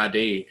see your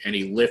ID? And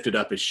he lifted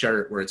up his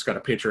shirt where it's got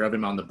a picture of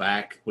him on the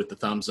back with the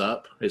thumbs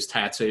up, his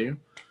tattoo,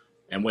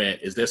 and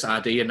went, is this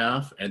ID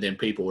enough? And then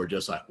people were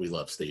just like, we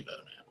love Steve-O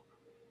now.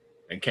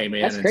 And came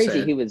in. That's and crazy.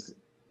 said,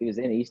 He was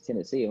in East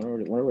Tennessee. I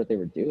wonder what they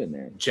were doing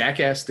there.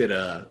 Jackass did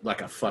a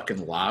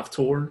fucking live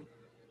tour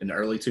in the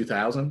early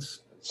 2000s. Like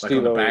Steve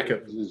on the back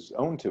of his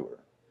own tour.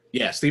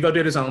 Yeah, Steve-O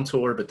did his own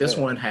tour, but this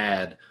one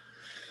had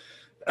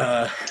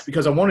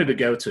because I wanted to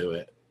go to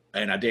it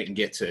and I didn't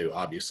get to,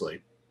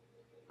 obviously.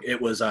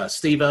 It was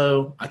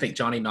Steve-O. I think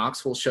Johnny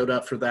Knoxville showed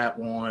up for that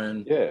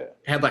one. Yeah. It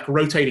had like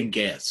rotating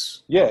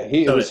guests. Yeah,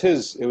 it was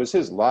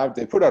his live.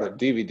 They put out a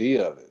DVD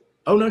of it.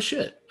 Oh no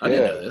shit! I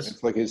didn't know this.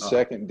 It's like his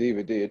second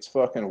DVD. It's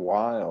fucking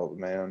wild,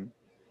 man.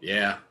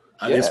 Yeah.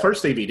 His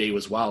first DVD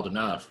was wild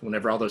enough.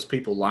 Whenever all those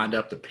people lined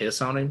up to piss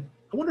on him,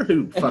 I wonder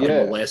who fucking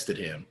molested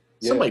him.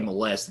 Somebody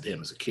molested him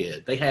as a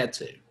kid. They had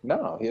to.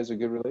 No, he has a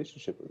good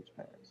relationship with his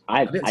parents.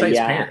 I didn't say his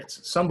parents.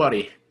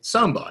 Somebody.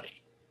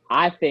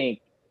 I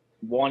think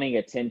wanting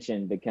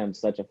attention becomes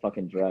such a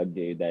fucking drug,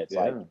 dude. That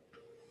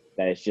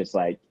it's just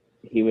like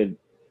he would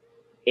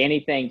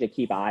anything to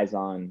keep eyes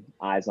on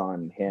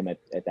him at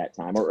that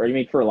time. Or I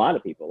mean, for a lot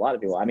of people.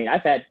 I mean,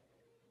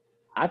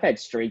 I've had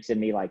streaks in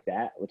me like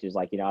that, which is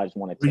like, I just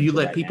want to. Do you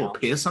let people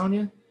piss on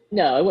you?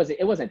 No,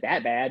 it wasn't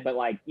that bad, but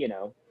like,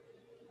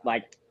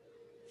 like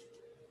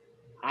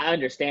I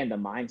understand the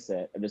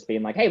mindset of just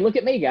being like, hey, look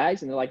at me,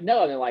 guys. And they're like,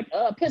 no. And they're like,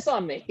 piss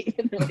on me.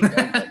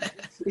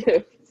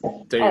 Like,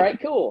 dude, all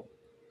right, cool.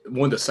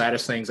 One of the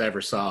saddest things I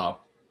ever saw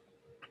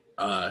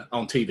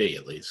on TV,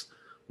 at least,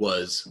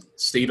 was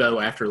Steve-O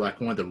after like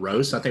one of the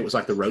roasts. I think it was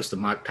like the roast of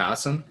Mike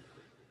Tyson.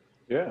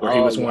 Yeah. Where he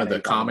was one of the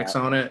comics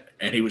on it.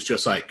 And he was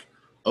just like,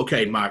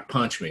 okay, Mike,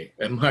 punch me.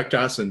 And Mike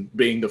Tyson,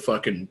 being the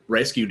fucking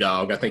rescue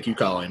dog, I think you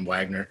call him,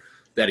 Wagner,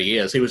 that he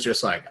is, he was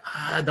just like,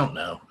 I don't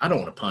know. I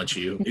don't want to punch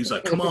you. He's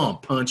like, come on,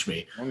 punch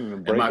me.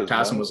 And Mike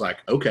Tyson was like,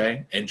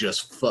 okay, and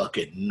just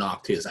fucking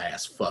knocked his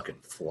ass fucking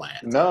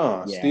flat.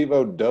 No,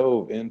 Steve-O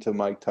dove into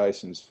Mike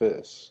Tyson's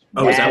fist.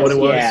 Oh, is that what it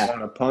was? Yeah.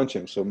 Trying to punch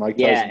him, so Mike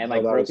Tyson and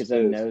like broke his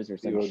own nose or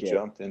some Steve-O shit.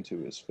 jumped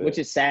into his fist. Which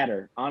is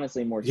sadder,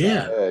 honestly, more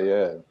sad.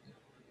 Yeah.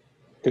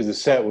 Because the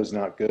set was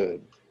not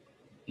good.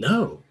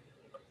 No.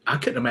 I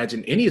couldn't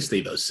imagine any of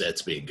Steve-O's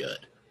sets being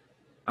good.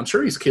 I'm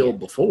sure he's killed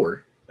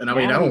before. And I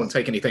mean, I don't want to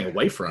take anything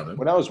away from him.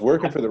 When I was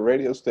working for the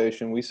radio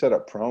station, we set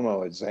up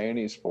promo at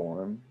Zany's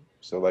for him.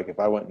 So, like, if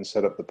I went and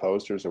set up the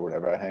posters or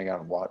whatever, I hang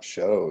out and watch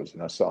shows,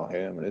 and I saw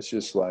him, and it's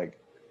just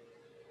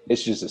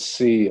a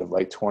sea of,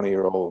 like,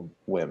 20-year-old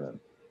women.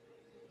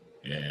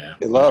 Yeah.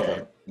 They love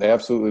him. They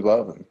absolutely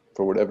love him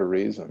for whatever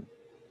reason.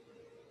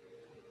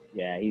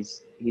 Yeah,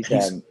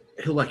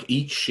 he'll, like,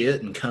 eat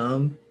shit and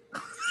come.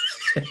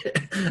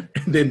 And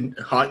then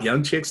hot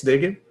young chicks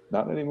dig him.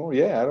 Not anymore.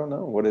 Yeah, I don't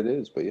know what it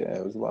is, but yeah,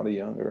 it was a lot of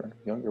younger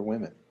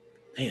women.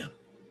 Damn.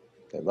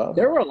 They love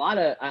There him. were a lot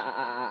of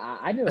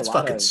I knew That's a lot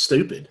fucking of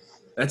stupid.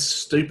 That's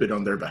stupid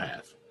on their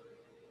behalf.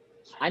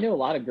 I knew a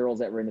lot of girls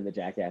that were into the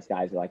Jackass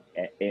guys, like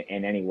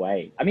in any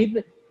way. I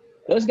mean,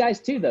 those guys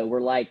too, though,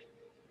 were like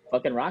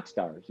fucking rock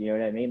stars. You know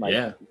what I mean? Like,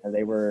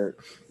 they were,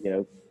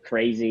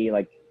 crazy,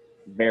 like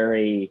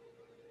very.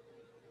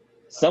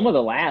 Some of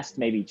the last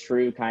maybe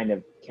true kind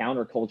of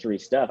counterculture-y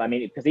stuff. I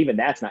mean, because even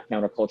that's not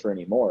counterculture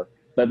anymore.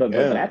 But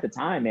at the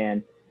time,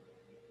 man,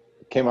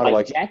 it came out of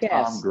like Jackass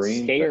Tom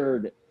Green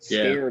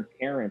scared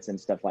parents and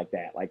stuff like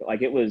that.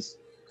 Like it was,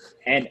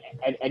 and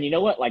you know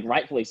what? Like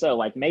rightfully so.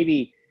 Like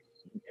maybe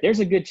there's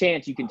a good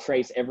chance you can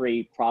trace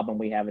every problem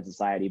we have in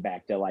society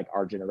back to like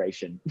our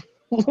generation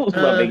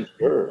loving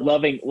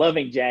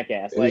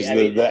Jackass. Like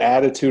the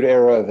Attitude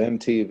Era of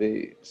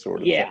MTV,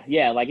 sort of.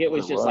 Yeah. Like it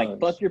was just like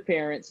fuck your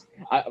parents.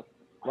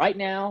 Right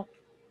now,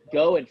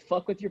 go and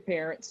fuck with your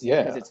parents.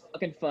 Yeah, because it's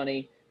fucking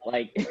funny.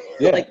 Like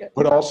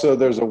but also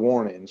there's a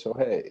warning. So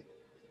hey.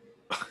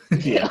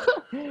 Yeah,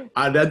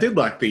 I did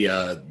like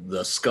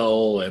the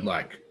skull and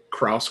like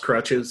cross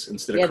crutches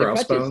instead of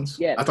crossbones.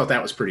 Yeah, I thought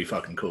that was pretty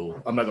fucking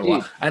cool. I'm not gonna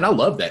lie, and I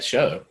love that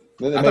show.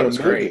 Then I thought it was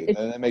great.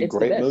 And they make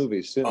great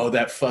movies too. Oh,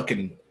 the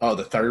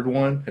third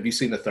one. Have you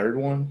seen the third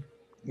one?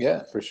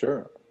 Yeah, for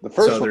sure. The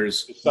first. So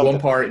there's one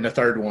part in the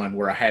third one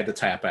where I had to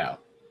tap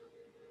out,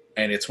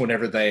 and it's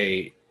whenever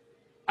I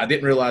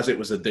didn't realize it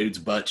was a dude's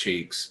butt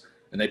cheeks.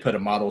 And they put a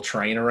model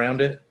train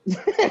around it.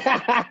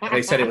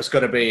 They said it was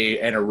going to be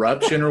an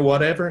eruption or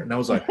whatever. And I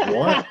was like,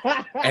 what?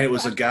 And it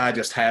was a guy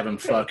just having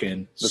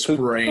fucking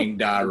spraying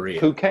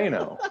diarrhea.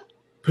 Pukano.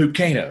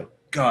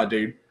 God,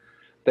 dude.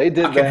 I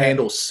can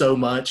handle so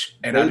much,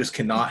 and I just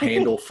cannot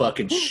handle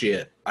fucking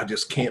shit. I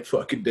just can't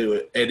fucking do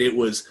it. And it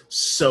was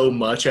so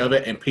much of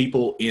it. And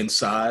people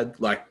inside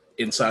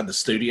the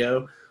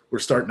studio, were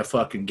starting to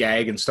fucking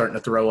gag and starting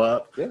to throw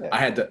up. Yeah.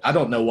 I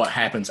don't know what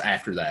happens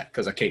after that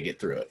because I can't get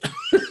through it.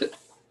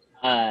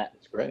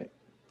 It's great.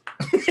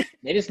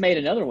 They just made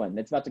another one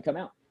that's about to come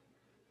out.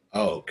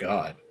 Oh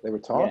God. They were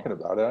talking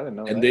about it. I didn't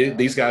know. And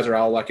these guys are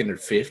all like in their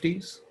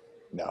 50s.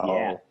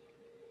 No.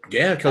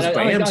 Yeah, because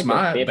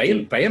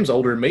Bam's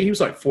older than me. He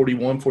was like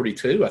 41,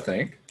 42, I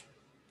think.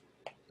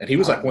 And he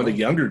was like one of the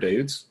younger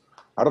dudes.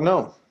 I don't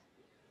know.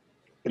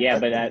 Yeah,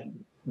 but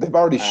they've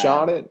already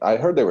shot it. I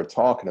heard they were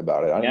talking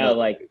about it. I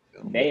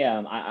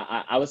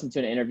listened to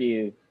an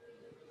interview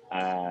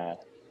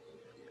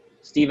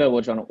Steve-O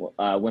went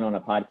on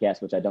a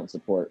podcast, which I don't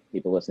support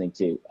people listening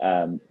to.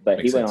 But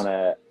Makes he went sense.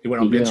 on He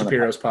went on Ben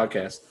Shapiro's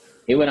podcast.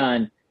 He went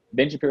on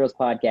Ben Shapiro's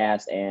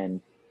podcast,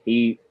 and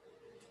he,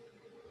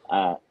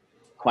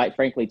 quite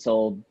frankly,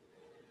 told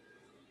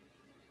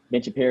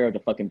Ben Shapiro to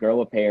fucking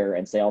grow a pair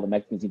and say all the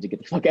Mexicans need to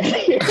get the fuck out of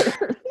here.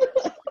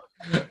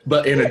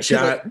 But in a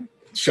giant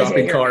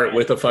shopping cart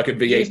with a fucking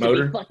V8 used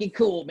motor. to be fucking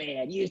cool,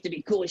 man. You used to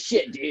be cool as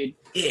shit, dude.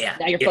 Yeah.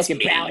 Now you're it's fucking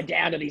me. bowing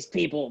down to these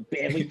people,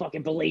 man. We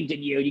fucking believed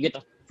in you. You get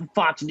the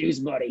Fox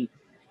News money.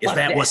 Is Fuck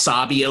that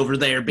wasabi over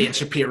there, Ben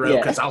Shapiro? Yeah.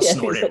 Because I'll Yeah.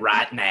 snort it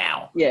right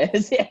now.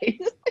 Yes.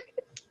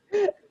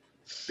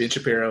 Ben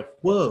Shapiro.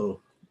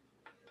 Whoa.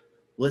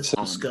 Let's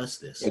Um, discuss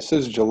this. This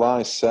is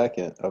July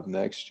 2nd of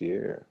next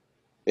year.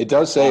 It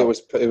does say it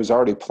was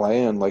already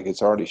planned, like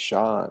it's already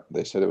shot.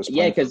 They said it was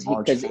Yeah, planned for because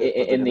March 5th, but they're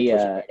in gonna the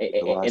push it to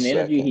July in the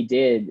interview 2nd. he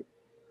did,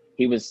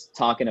 he was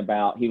talking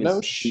about No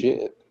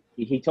shit.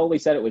 He totally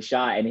said it was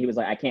shot, and he was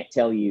like, I can't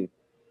tell you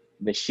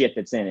the shit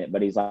that's in it,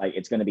 but he's like,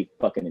 it's gonna be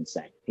fucking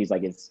insane. He's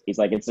like, it's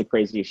the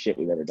craziest shit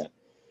we've ever done.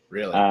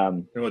 Really?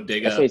 Um, They're going to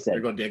dig that's up. what he said.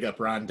 They're going to dig up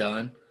Ron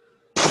Dunn.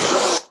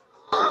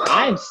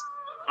 I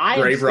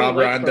am Grave still rob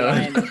waiting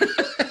Ron for Dunn.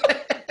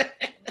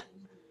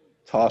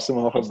 Toss him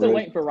off I'm a still bridge.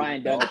 waiting for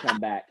Ryan Dunn to come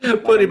back.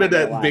 Put him in I'm not gonna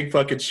that lie. big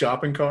fucking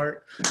shopping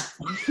cart.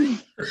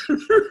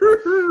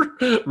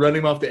 Run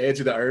him off the edge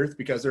of the earth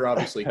because they're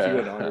obviously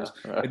QAnoners.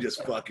 And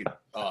just fucking,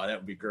 oh, that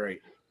would be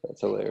great.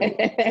 That's hilarious.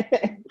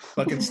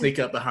 Fucking sneak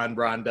up behind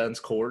Ron Dunn's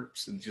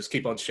corpse and just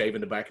keep on shaving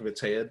the back of its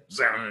head.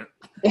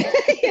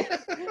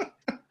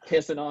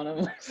 Pissing on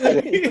him.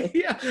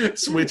 Yeah,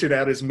 switching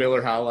out his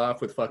Miller High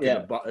Life with fucking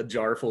Yeah. a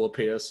jar full of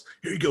piss.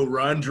 Here you go,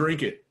 Ron,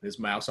 drink it. His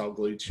mouth's all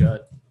glued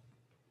shut.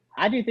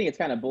 I do think it's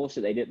kind of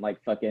bullshit they didn't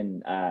like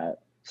fucking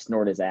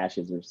snort his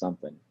ashes or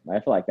something. I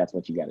feel like that's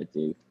what you got to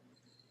do.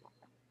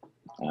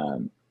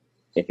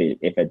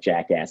 If a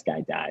jackass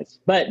guy dies,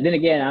 but then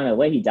again, I don't know the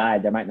way he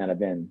died. There might not have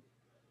been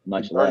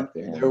much left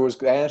to him. There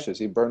was ashes.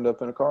 He burned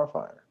up in a car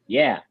fire.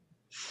 Yeah,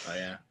 Oh,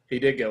 yeah. He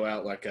did go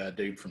out like a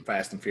dude from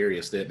Fast and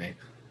Furious, didn't he?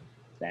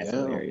 that's Yeah.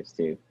 hilarious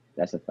too.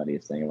 That's the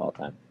funniest thing of all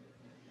time.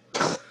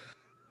 I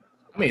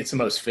mean, it's the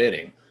most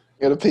fitting.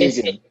 Got a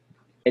It's, peek.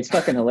 it's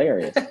fucking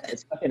hilarious.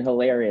 It's fucking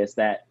hilarious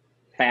that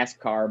fast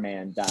car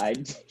man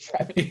died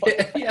driving.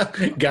 Yeah.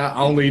 Guy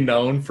only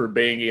known for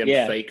being in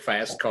Yeah. fake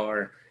fast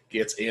car,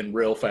 gets in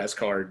real fast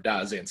car,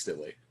 dies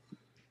instantly.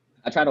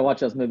 I try to watch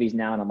those movies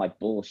now, and I'm like,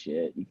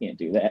 bullshit. You can't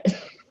do that.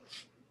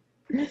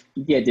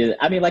 You can't do that.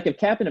 I mean, like if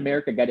Captain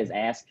America got his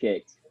ass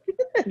kicked,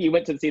 and you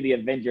went to see the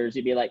Avengers,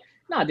 you'd be like,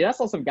 nah, dude, I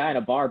saw some guy in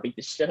a bar beat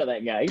the shit out of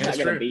that guy. He's That's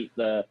not gonna true. beat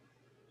the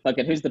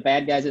fucking who's the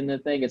bad guys in the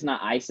thing? It's not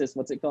ISIS.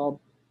 What's it called?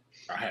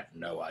 I have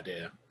no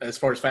idea. As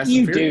far as Fast You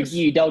and do. Furious.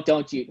 You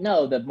don't you?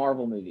 No, the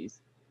Marvel movies.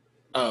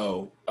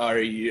 Oh, are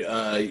you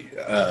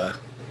the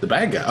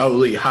bad guy? Oh,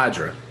 Lee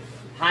Hydra.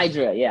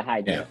 Hydra. Yeah,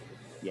 Hydra.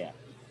 Yeah.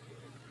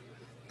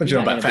 But you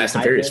know You're not about gonna Fast be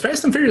and Furious. Hydra?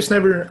 Fast and Furious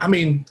never. I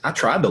mean, I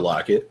tried to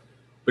like it,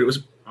 but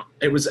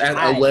it was at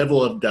a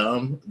level of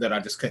dumb that I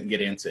just couldn't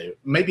get into.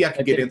 Maybe I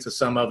could get into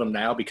some of them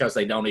now because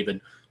they don't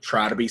even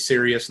try to be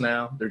serious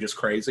now. They're just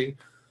crazy.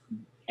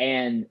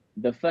 And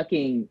the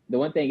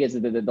one thing is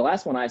the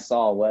last one I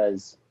saw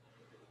was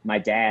my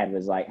dad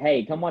was like,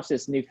 hey, come watch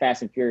this new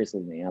Fast and Furious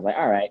with me. And I was like,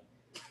 all right.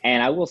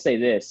 And I will say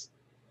this.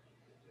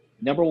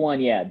 Number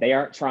one, yeah, they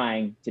aren't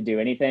trying to do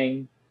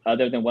anything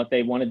other than what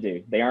they want to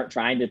do. They aren't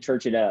trying to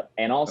church it up.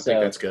 And I think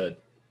also that's good.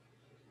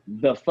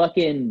 the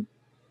fucking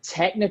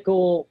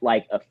technical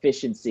like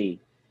efficiency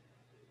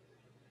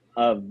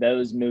of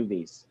those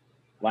movies.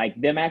 Like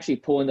them actually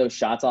pulling those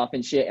shots off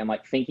and shit and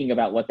like thinking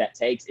about what that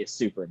takes is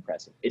super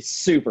impressive. It's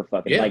super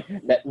fucking Yeah. like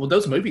that. Well,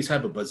 those movies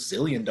have a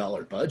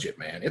bazillion-dollar budget,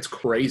 man. It's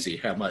crazy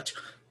how much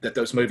that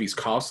those movies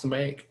cost to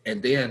make,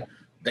 and then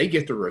they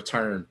get the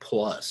return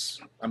plus.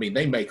 I mean,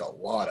 they make a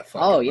lot of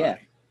fucking Oh, yeah.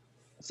 money.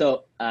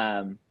 So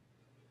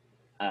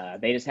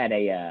they just had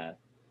I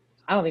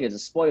don't think it's a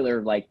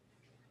spoiler, like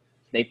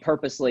they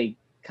purposely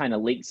kind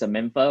of leaked some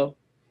info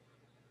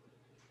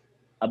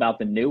about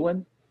the new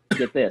one.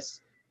 Get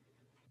this.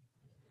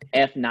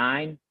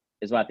 F9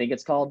 is what I think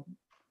it's called.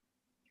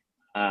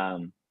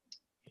 It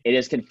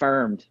is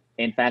confirmed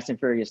in Fast and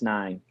Furious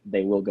 9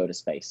 they will go to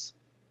space.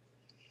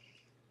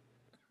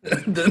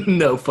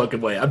 No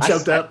fucking way. I'm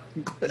choked up.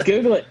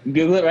 Google it.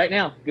 Google it right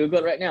now. Google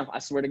it right now. I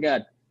swear to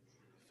God.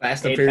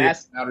 Fast and Hey,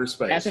 Furious Outer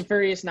Space. Fast and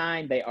Furious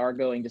 9, they are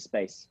going to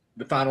space.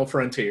 The Final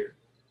Frontier.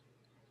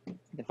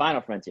 The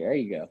Final Frontier. There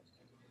you go.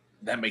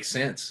 That makes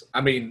sense.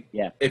 I mean,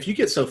 Yeah. if you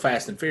get so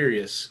fast and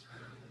furious,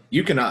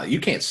 you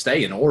can't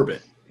stay in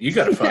orbit. You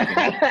gotta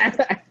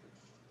fucking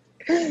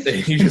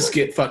you just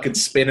get fucking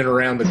spinning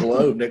around the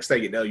globe. Next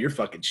thing you know, you're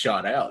fucking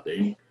shot out,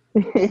 dude.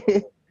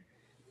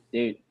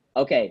 Dude,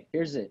 okay,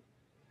 here's it.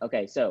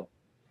 Okay, so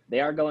they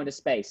are going to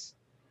space.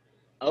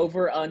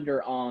 Over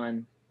under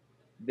on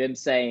them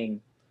saying,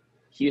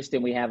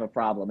 Houston, we have a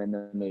problem in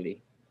the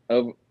movie.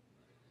 Over.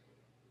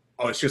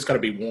 Oh, it's just gonna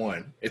be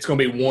one. It's gonna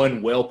be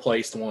one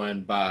well-placed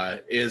one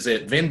by, is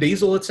it Vin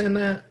Diesel that's in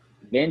that?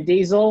 Vin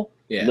Diesel,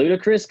 Yeah.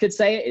 Ludacris could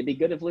say it. It'd be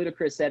good if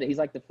Ludacris said it. He's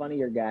like the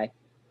funnier guy.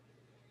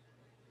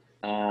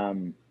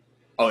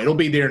 Oh, it'll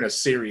be during a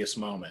serious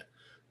moment.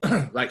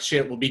 Like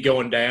shit will be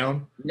going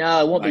down.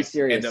 No, it won't be Like,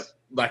 serious. And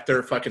like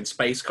their fucking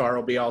space car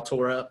will be all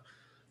tore up.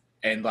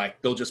 And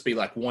like there'll just be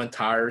like one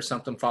tire or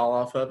something fall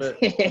off of it.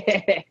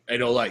 And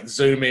it'll like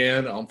zoom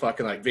in on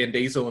fucking like Vin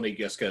Diesel and he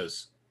just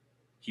goes,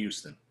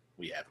 Houston,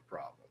 we have a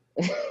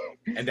problem.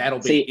 And that'll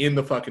be in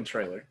the fucking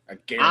trailer. I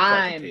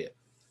guarantee it.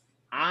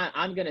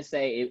 I'm gonna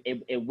say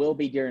it will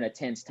be during a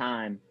tense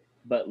time,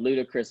 but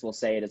Ludacris will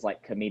say it as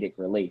like comedic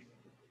relief.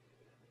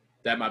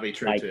 That might be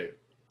true like, too.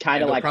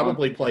 Kind of like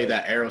probably play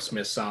that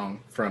Aerosmith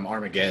song from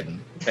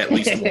Armageddon at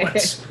least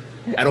once.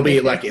 That'll be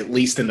like at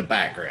least in the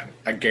background.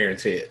 I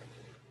guarantee it.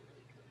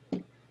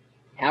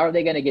 How are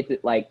they gonna get the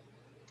like?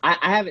 I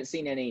haven't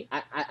seen any.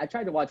 I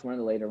tried to watch one of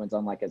the later ones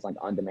on like it's like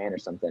on demand or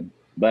something,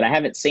 but I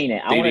haven't seen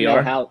it. I want to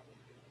know how.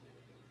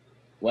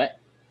 What?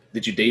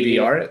 Did you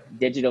DVR it?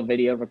 Digital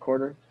video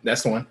recorder.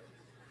 That's the one.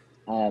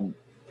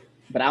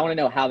 But I want to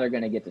know how they're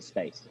gonna get to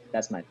space.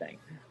 That's my thing.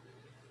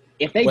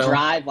 If they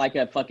drive like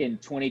a fucking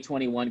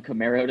 2021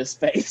 Camaro to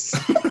space,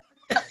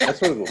 that's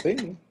what it'll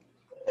be.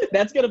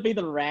 That's gonna be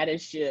the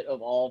raddest shit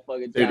of all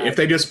fucking time. Dude, if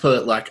they just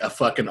put like a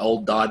fucking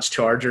old Dodge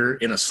Charger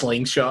in a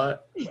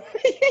slingshot,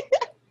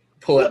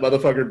 pull that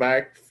motherfucker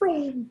back,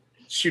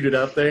 shoot it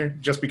up there,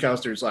 just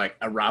because there's like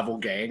a rival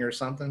gang or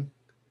something.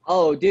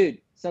 Oh, dude,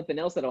 something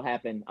else that'll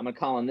happen. I'm gonna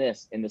call on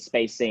this in the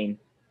space scene.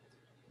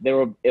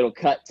 It'll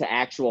cut to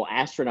actual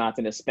astronauts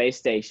in a space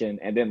station,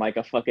 and then like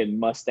a fucking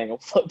Mustang will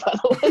float by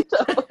the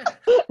window.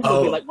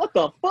 It'll be like, what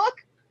the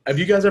fuck? Have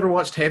you guys ever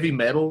watched Heavy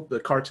Metal, the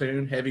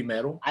cartoon Heavy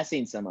Metal? I've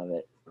seen some of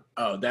it.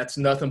 Oh, that's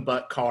nothing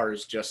but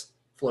cars just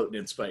floating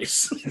in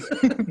space.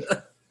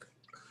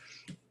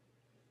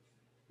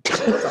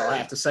 That's all I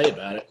have to say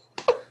about it.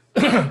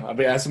 I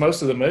mean, that's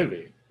most of the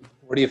movie.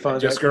 Where do you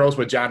find just girls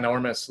with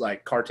ginormous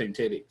like cartoon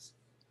titties?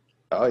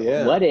 Oh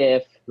yeah. What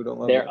if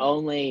they're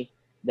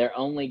that?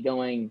 only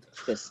going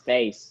to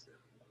space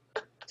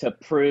to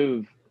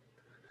prove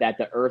that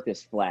the Earth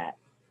is flat?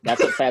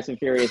 That's what Fast and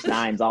Furious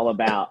 9 is all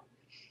about.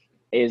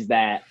 Is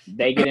that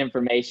they get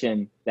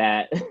information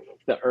that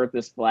the Earth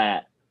is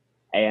flat,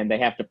 and they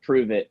have to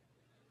prove it.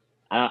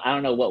 I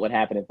don't know what would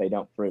happen if they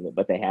don't prove it,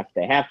 but they have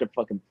to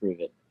fucking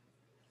prove it.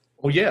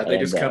 Well, yeah, they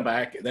just come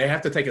back. They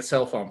have to take a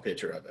cell phone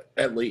picture of it,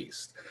 at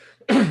least.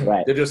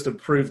 Right. They're just to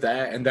prove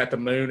that, and that the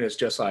moon is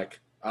just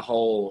like a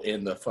hole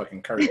in the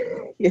fucking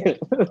curtain.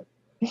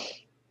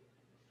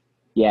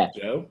 Yeah.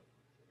 Joe?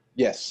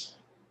 Yes.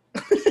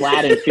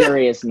 Flat and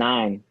Furious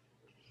 9.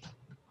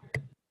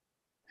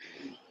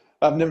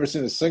 I've never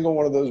seen a single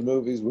one of those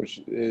movies, which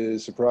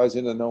is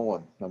surprising to no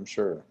one, I'm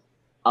sure.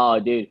 Oh,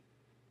 dude.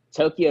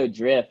 Tokyo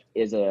Drift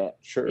is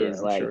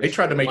like they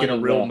tried to make it a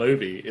real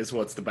movie is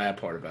what's the bad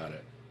part about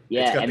it.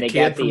 Yeah, it's got and the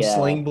kid from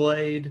Sling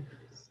Blade.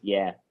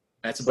 Yeah.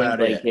 That's Sling about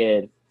Blade it.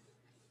 Kid.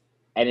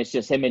 And it's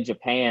just him in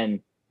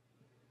Japan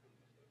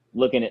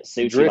looking at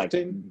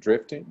sushi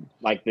drifting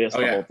like this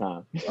the whole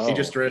time. Oh. He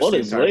just drifts What the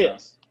is entire time.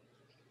 this?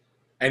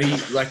 And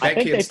he like that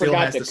kid still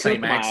has the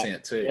same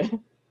accent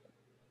too.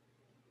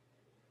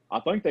 I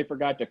think they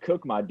forgot to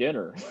cook my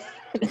dinner.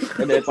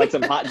 And then it's like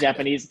some hot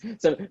Japanese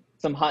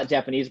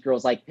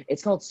girl's like,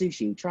 it's called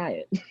sushi, try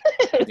it.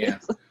 Yeah.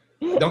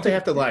 Don't they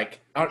have to like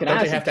don't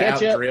they have to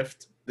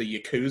outdrift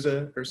the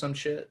Yakuza or some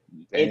shit?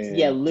 It's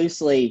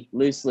loosely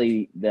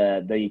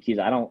the Yakuza.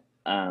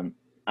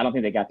 I don't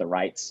think they got the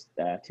rights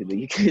to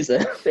the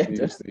Yakuza.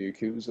 The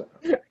Yakuza.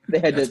 They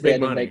had to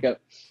make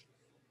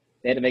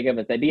up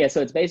a thing. But yeah,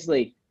 so it's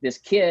basically this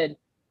kid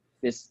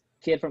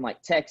from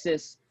like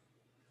Texas.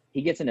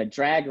 He gets in a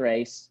drag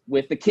race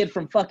with the kid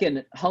from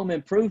fucking Home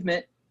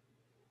Improvement.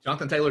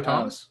 Jonathan Taylor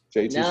Thomas?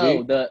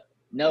 JTG?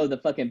 No, the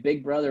fucking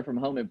big brother from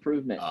Home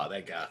Improvement. Oh,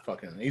 that guy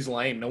he's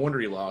lame. No wonder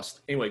he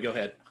lost. Anyway, go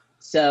ahead.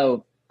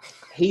 So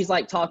he's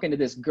like talking to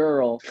this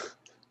girl,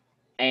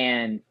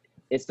 and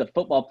it's the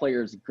football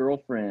player's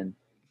girlfriend.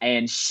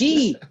 And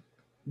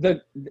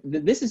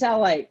this is how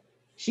like,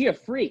 she a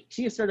freak.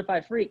 She a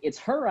certified freak. It's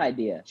her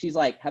idea. She's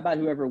like, how about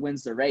whoever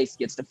wins the race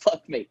gets to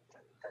fuck me?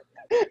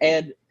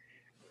 And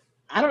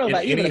I don't know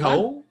about you. Any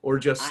hole or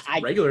just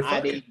regular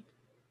fucking?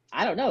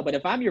 I don't know, but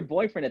if I'm your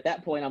boyfriend at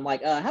that point, I'm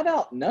like, how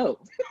about no?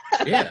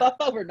 Yeah.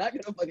 We're not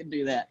gonna fucking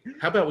do that.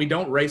 How about we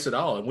don't race at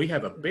all and we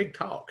have a big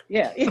talk?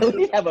 Yeah,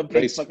 we have a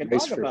big fucking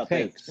talk about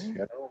things.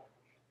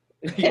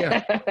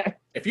 Yeah.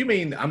 If you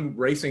mean I'm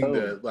racing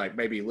to like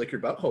maybe lick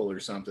your butthole or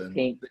something,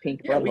 pink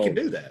yeah, butthole. we can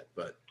do that,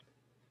 but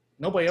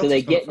nobody else. So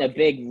they get in a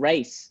big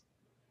race,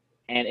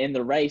 and in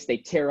the race they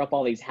tear up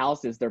all these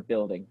houses they're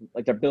building.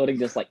 Like they're building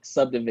this like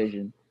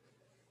subdivision.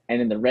 And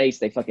in the race,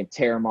 they fucking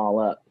tear them all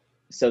up.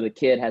 So the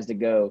kid has to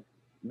go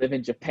live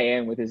in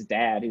Japan with his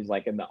dad, who's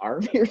like in the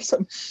army or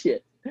some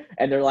shit.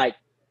 And they're like,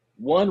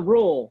 one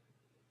rule,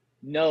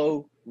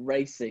 no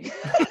racing.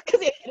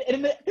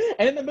 And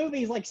in the movie,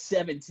 he's like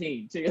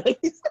 17 too.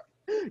 Like,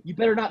 you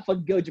better not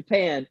fucking go to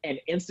Japan and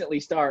instantly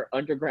start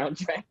underground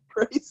track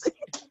racing.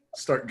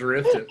 Start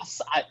drifting.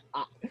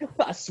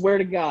 I swear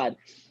to God.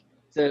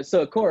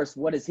 So of course,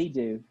 what does he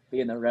do?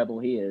 Being the rebel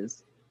he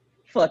is.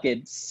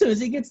 Fucking, as soon as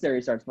he gets there,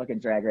 he starts fucking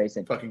drag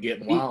racing. Fucking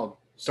getting wild.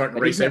 Starting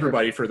to But he's race never-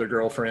 everybody for their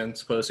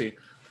girlfriend's pussy.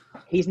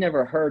 He's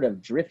never heard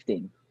of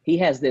drifting. He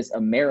has this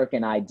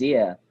American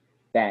idea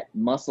that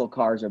muscle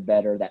cars are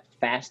better, that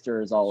faster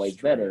is always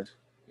better.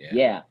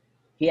 Yeah.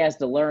 He has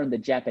to learn the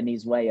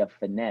Japanese way of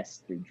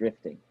finesse through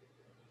drifting.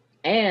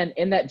 And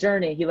in that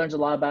journey, he learns a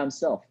lot about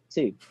himself,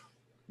 too.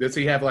 Does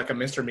he have like a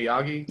Mr.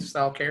 Miyagi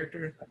style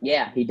character?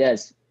 Yeah, he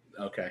does.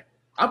 Okay.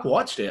 I've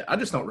watched it. I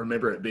just don't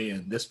remember it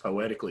being this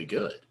poetically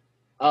good.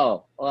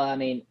 Oh, well, I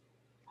mean,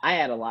 I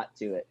add a lot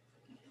to it.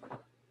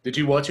 Did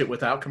you watch it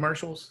without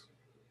commercials?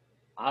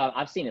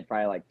 I've seen it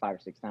probably like 5 or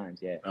 6 times,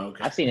 yeah.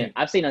 Okay. I've seen it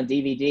on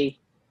DVD.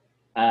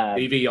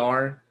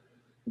 DVR,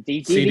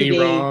 DVD,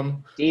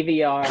 CD-ROM,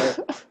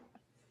 DVR,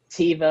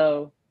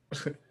 TiVo,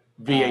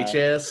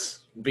 VHS,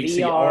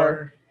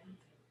 VCR,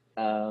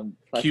 fucking,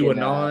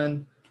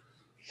 QAnon.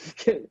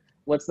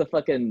 what's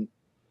the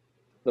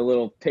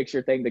little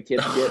picture thing the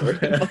kids get? where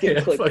you fucking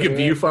Yeah, click fucking through it?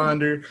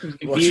 viewfinder.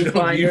 Watching on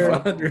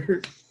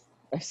Viewfinder.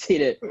 I've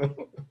seen it.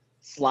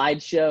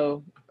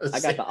 Slideshow. I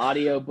got the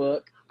audio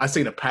book. I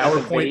seen a a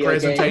PowerPoint video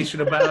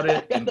presentation about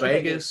it in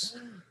Vegas.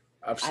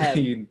 I've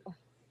seen.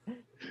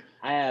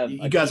 I have.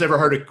 You guys ever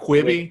heard of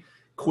Quibi?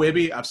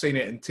 Quibi. I've seen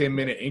it in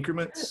 10-minute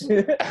increments.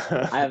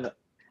 I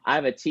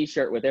have a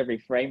T-shirt with every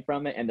frame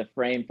from it, and the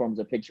frame forms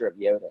a picture of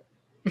Yoda.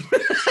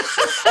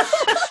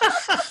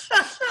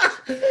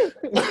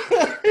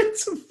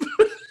 It's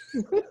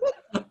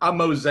a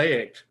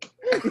mosaic.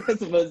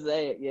 It's a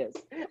mosaic, yes.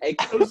 A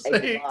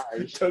Mosaic.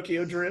 collage.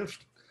 Tokyo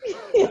Drift.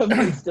 Yeah, but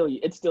it's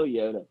still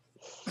Yoda.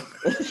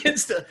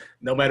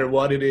 No matter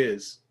what it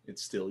is,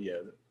 it's still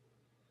Yoda.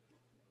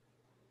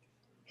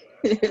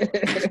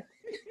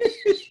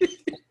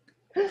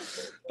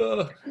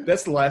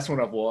 That's the last one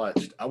I've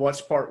watched. I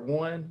watched part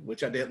 1,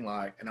 which I didn't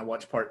like, and I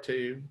watched part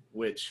 2,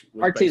 which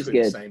was Part 2's basically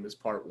the good. same as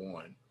part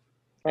 1.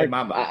 In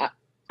my mind,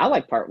 I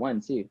like part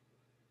 1 too.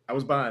 I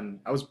was buying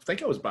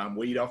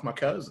weed off my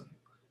cousin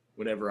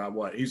whenever I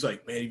watched. He's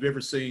like, "Man, have you ever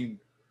seen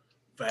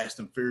Fast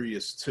and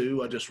Furious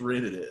 2? I just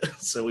rented it."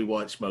 So we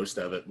watched most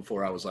of it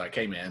before I was like,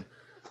 "Hey, man,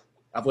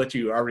 I've let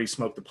you already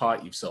smoke the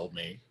pot you've sold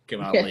me.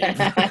 Come on, leave."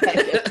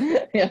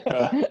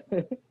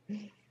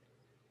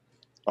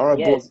 All right,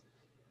 Yes. boys.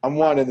 I'm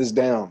winding this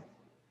down.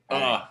 We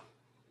I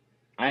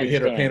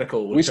hit our understand.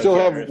 pinnacle. with We still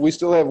Tokyo have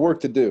Drift. work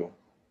to do.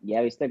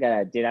 Yeah, we still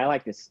gotta. Dude, I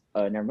like this.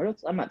 Never mind.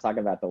 I'm not talking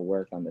about the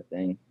work on the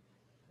thing.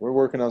 We're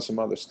working on some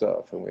other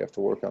stuff, and we have to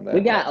work on that.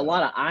 We got a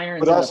lot of irons.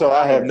 But in the also,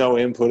 I have fire. no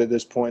input at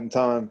this point in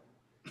time.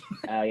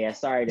 Oh yeah,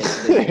 sorry.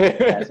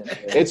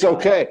 It's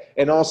okay.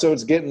 And also,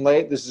 it's getting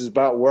late. This is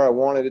about where I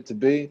wanted it to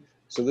be.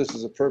 So this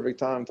is a perfect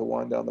time to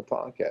wind down the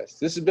podcast.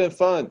 This has been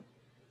fun.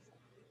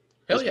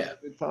 Hell It's been yeah. a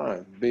good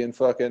time being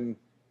fucking.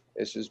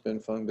 It's just been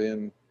fun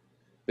being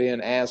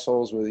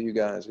assholes with you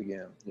guys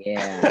again.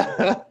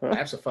 Yeah.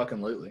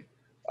 Absolutely.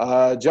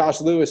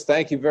 Josh Lewis,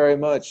 thank you very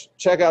much.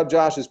 Check out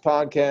Josh's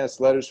podcast,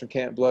 Letters from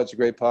Camp Blood. It's a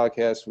great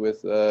podcast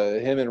with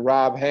him and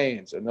Rob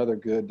Haynes, another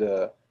good,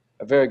 a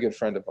very good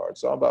friend of ours.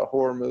 It's all about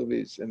horror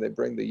movies, and they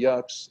bring the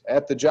yucks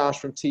at the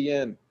Josh from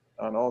TN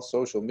on all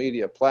social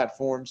media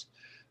platforms.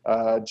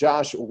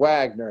 Josh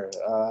Wagner,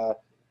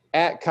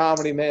 at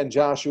Comedy Man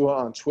Joshua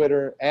on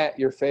Twitter, at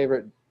your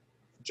favorite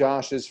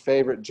Josh's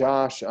favorite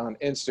Josh on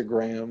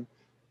Instagram.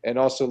 And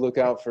also look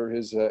out for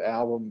his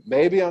album,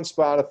 maybe on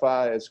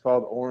Spotify. It's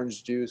called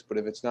Orange Juice, but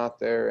if it's not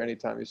there,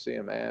 anytime you see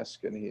him,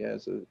 ask. And he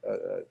has a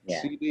Yeah.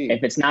 CD.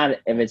 If it's not,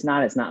 it's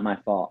not my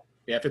fault.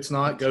 Yeah, if it's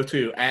not, go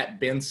to at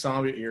Ben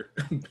Sawyer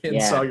Yeah.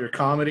 Sawyer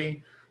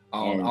Comedy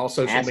on And all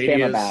social ask him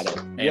medias about it.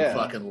 and Yeah.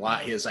 fucking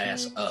light his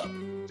ass up.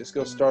 Just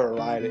go start a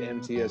riot at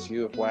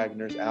MTSU if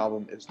Wagner's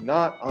album is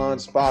not on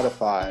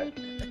Spotify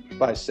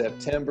by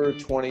September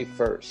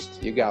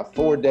 21st. You got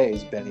 4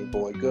 days, Benny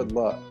boy. Good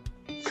luck.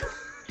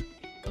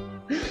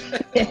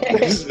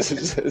 You're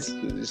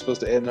supposed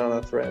to end on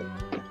a thread.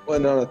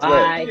 Well, on a thread.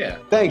 Bye. Yeah.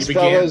 Thanks, You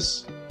begin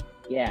fellas.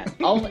 Yeah.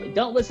 Only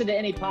don't listen to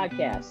any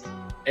podcast.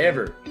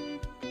 Ever.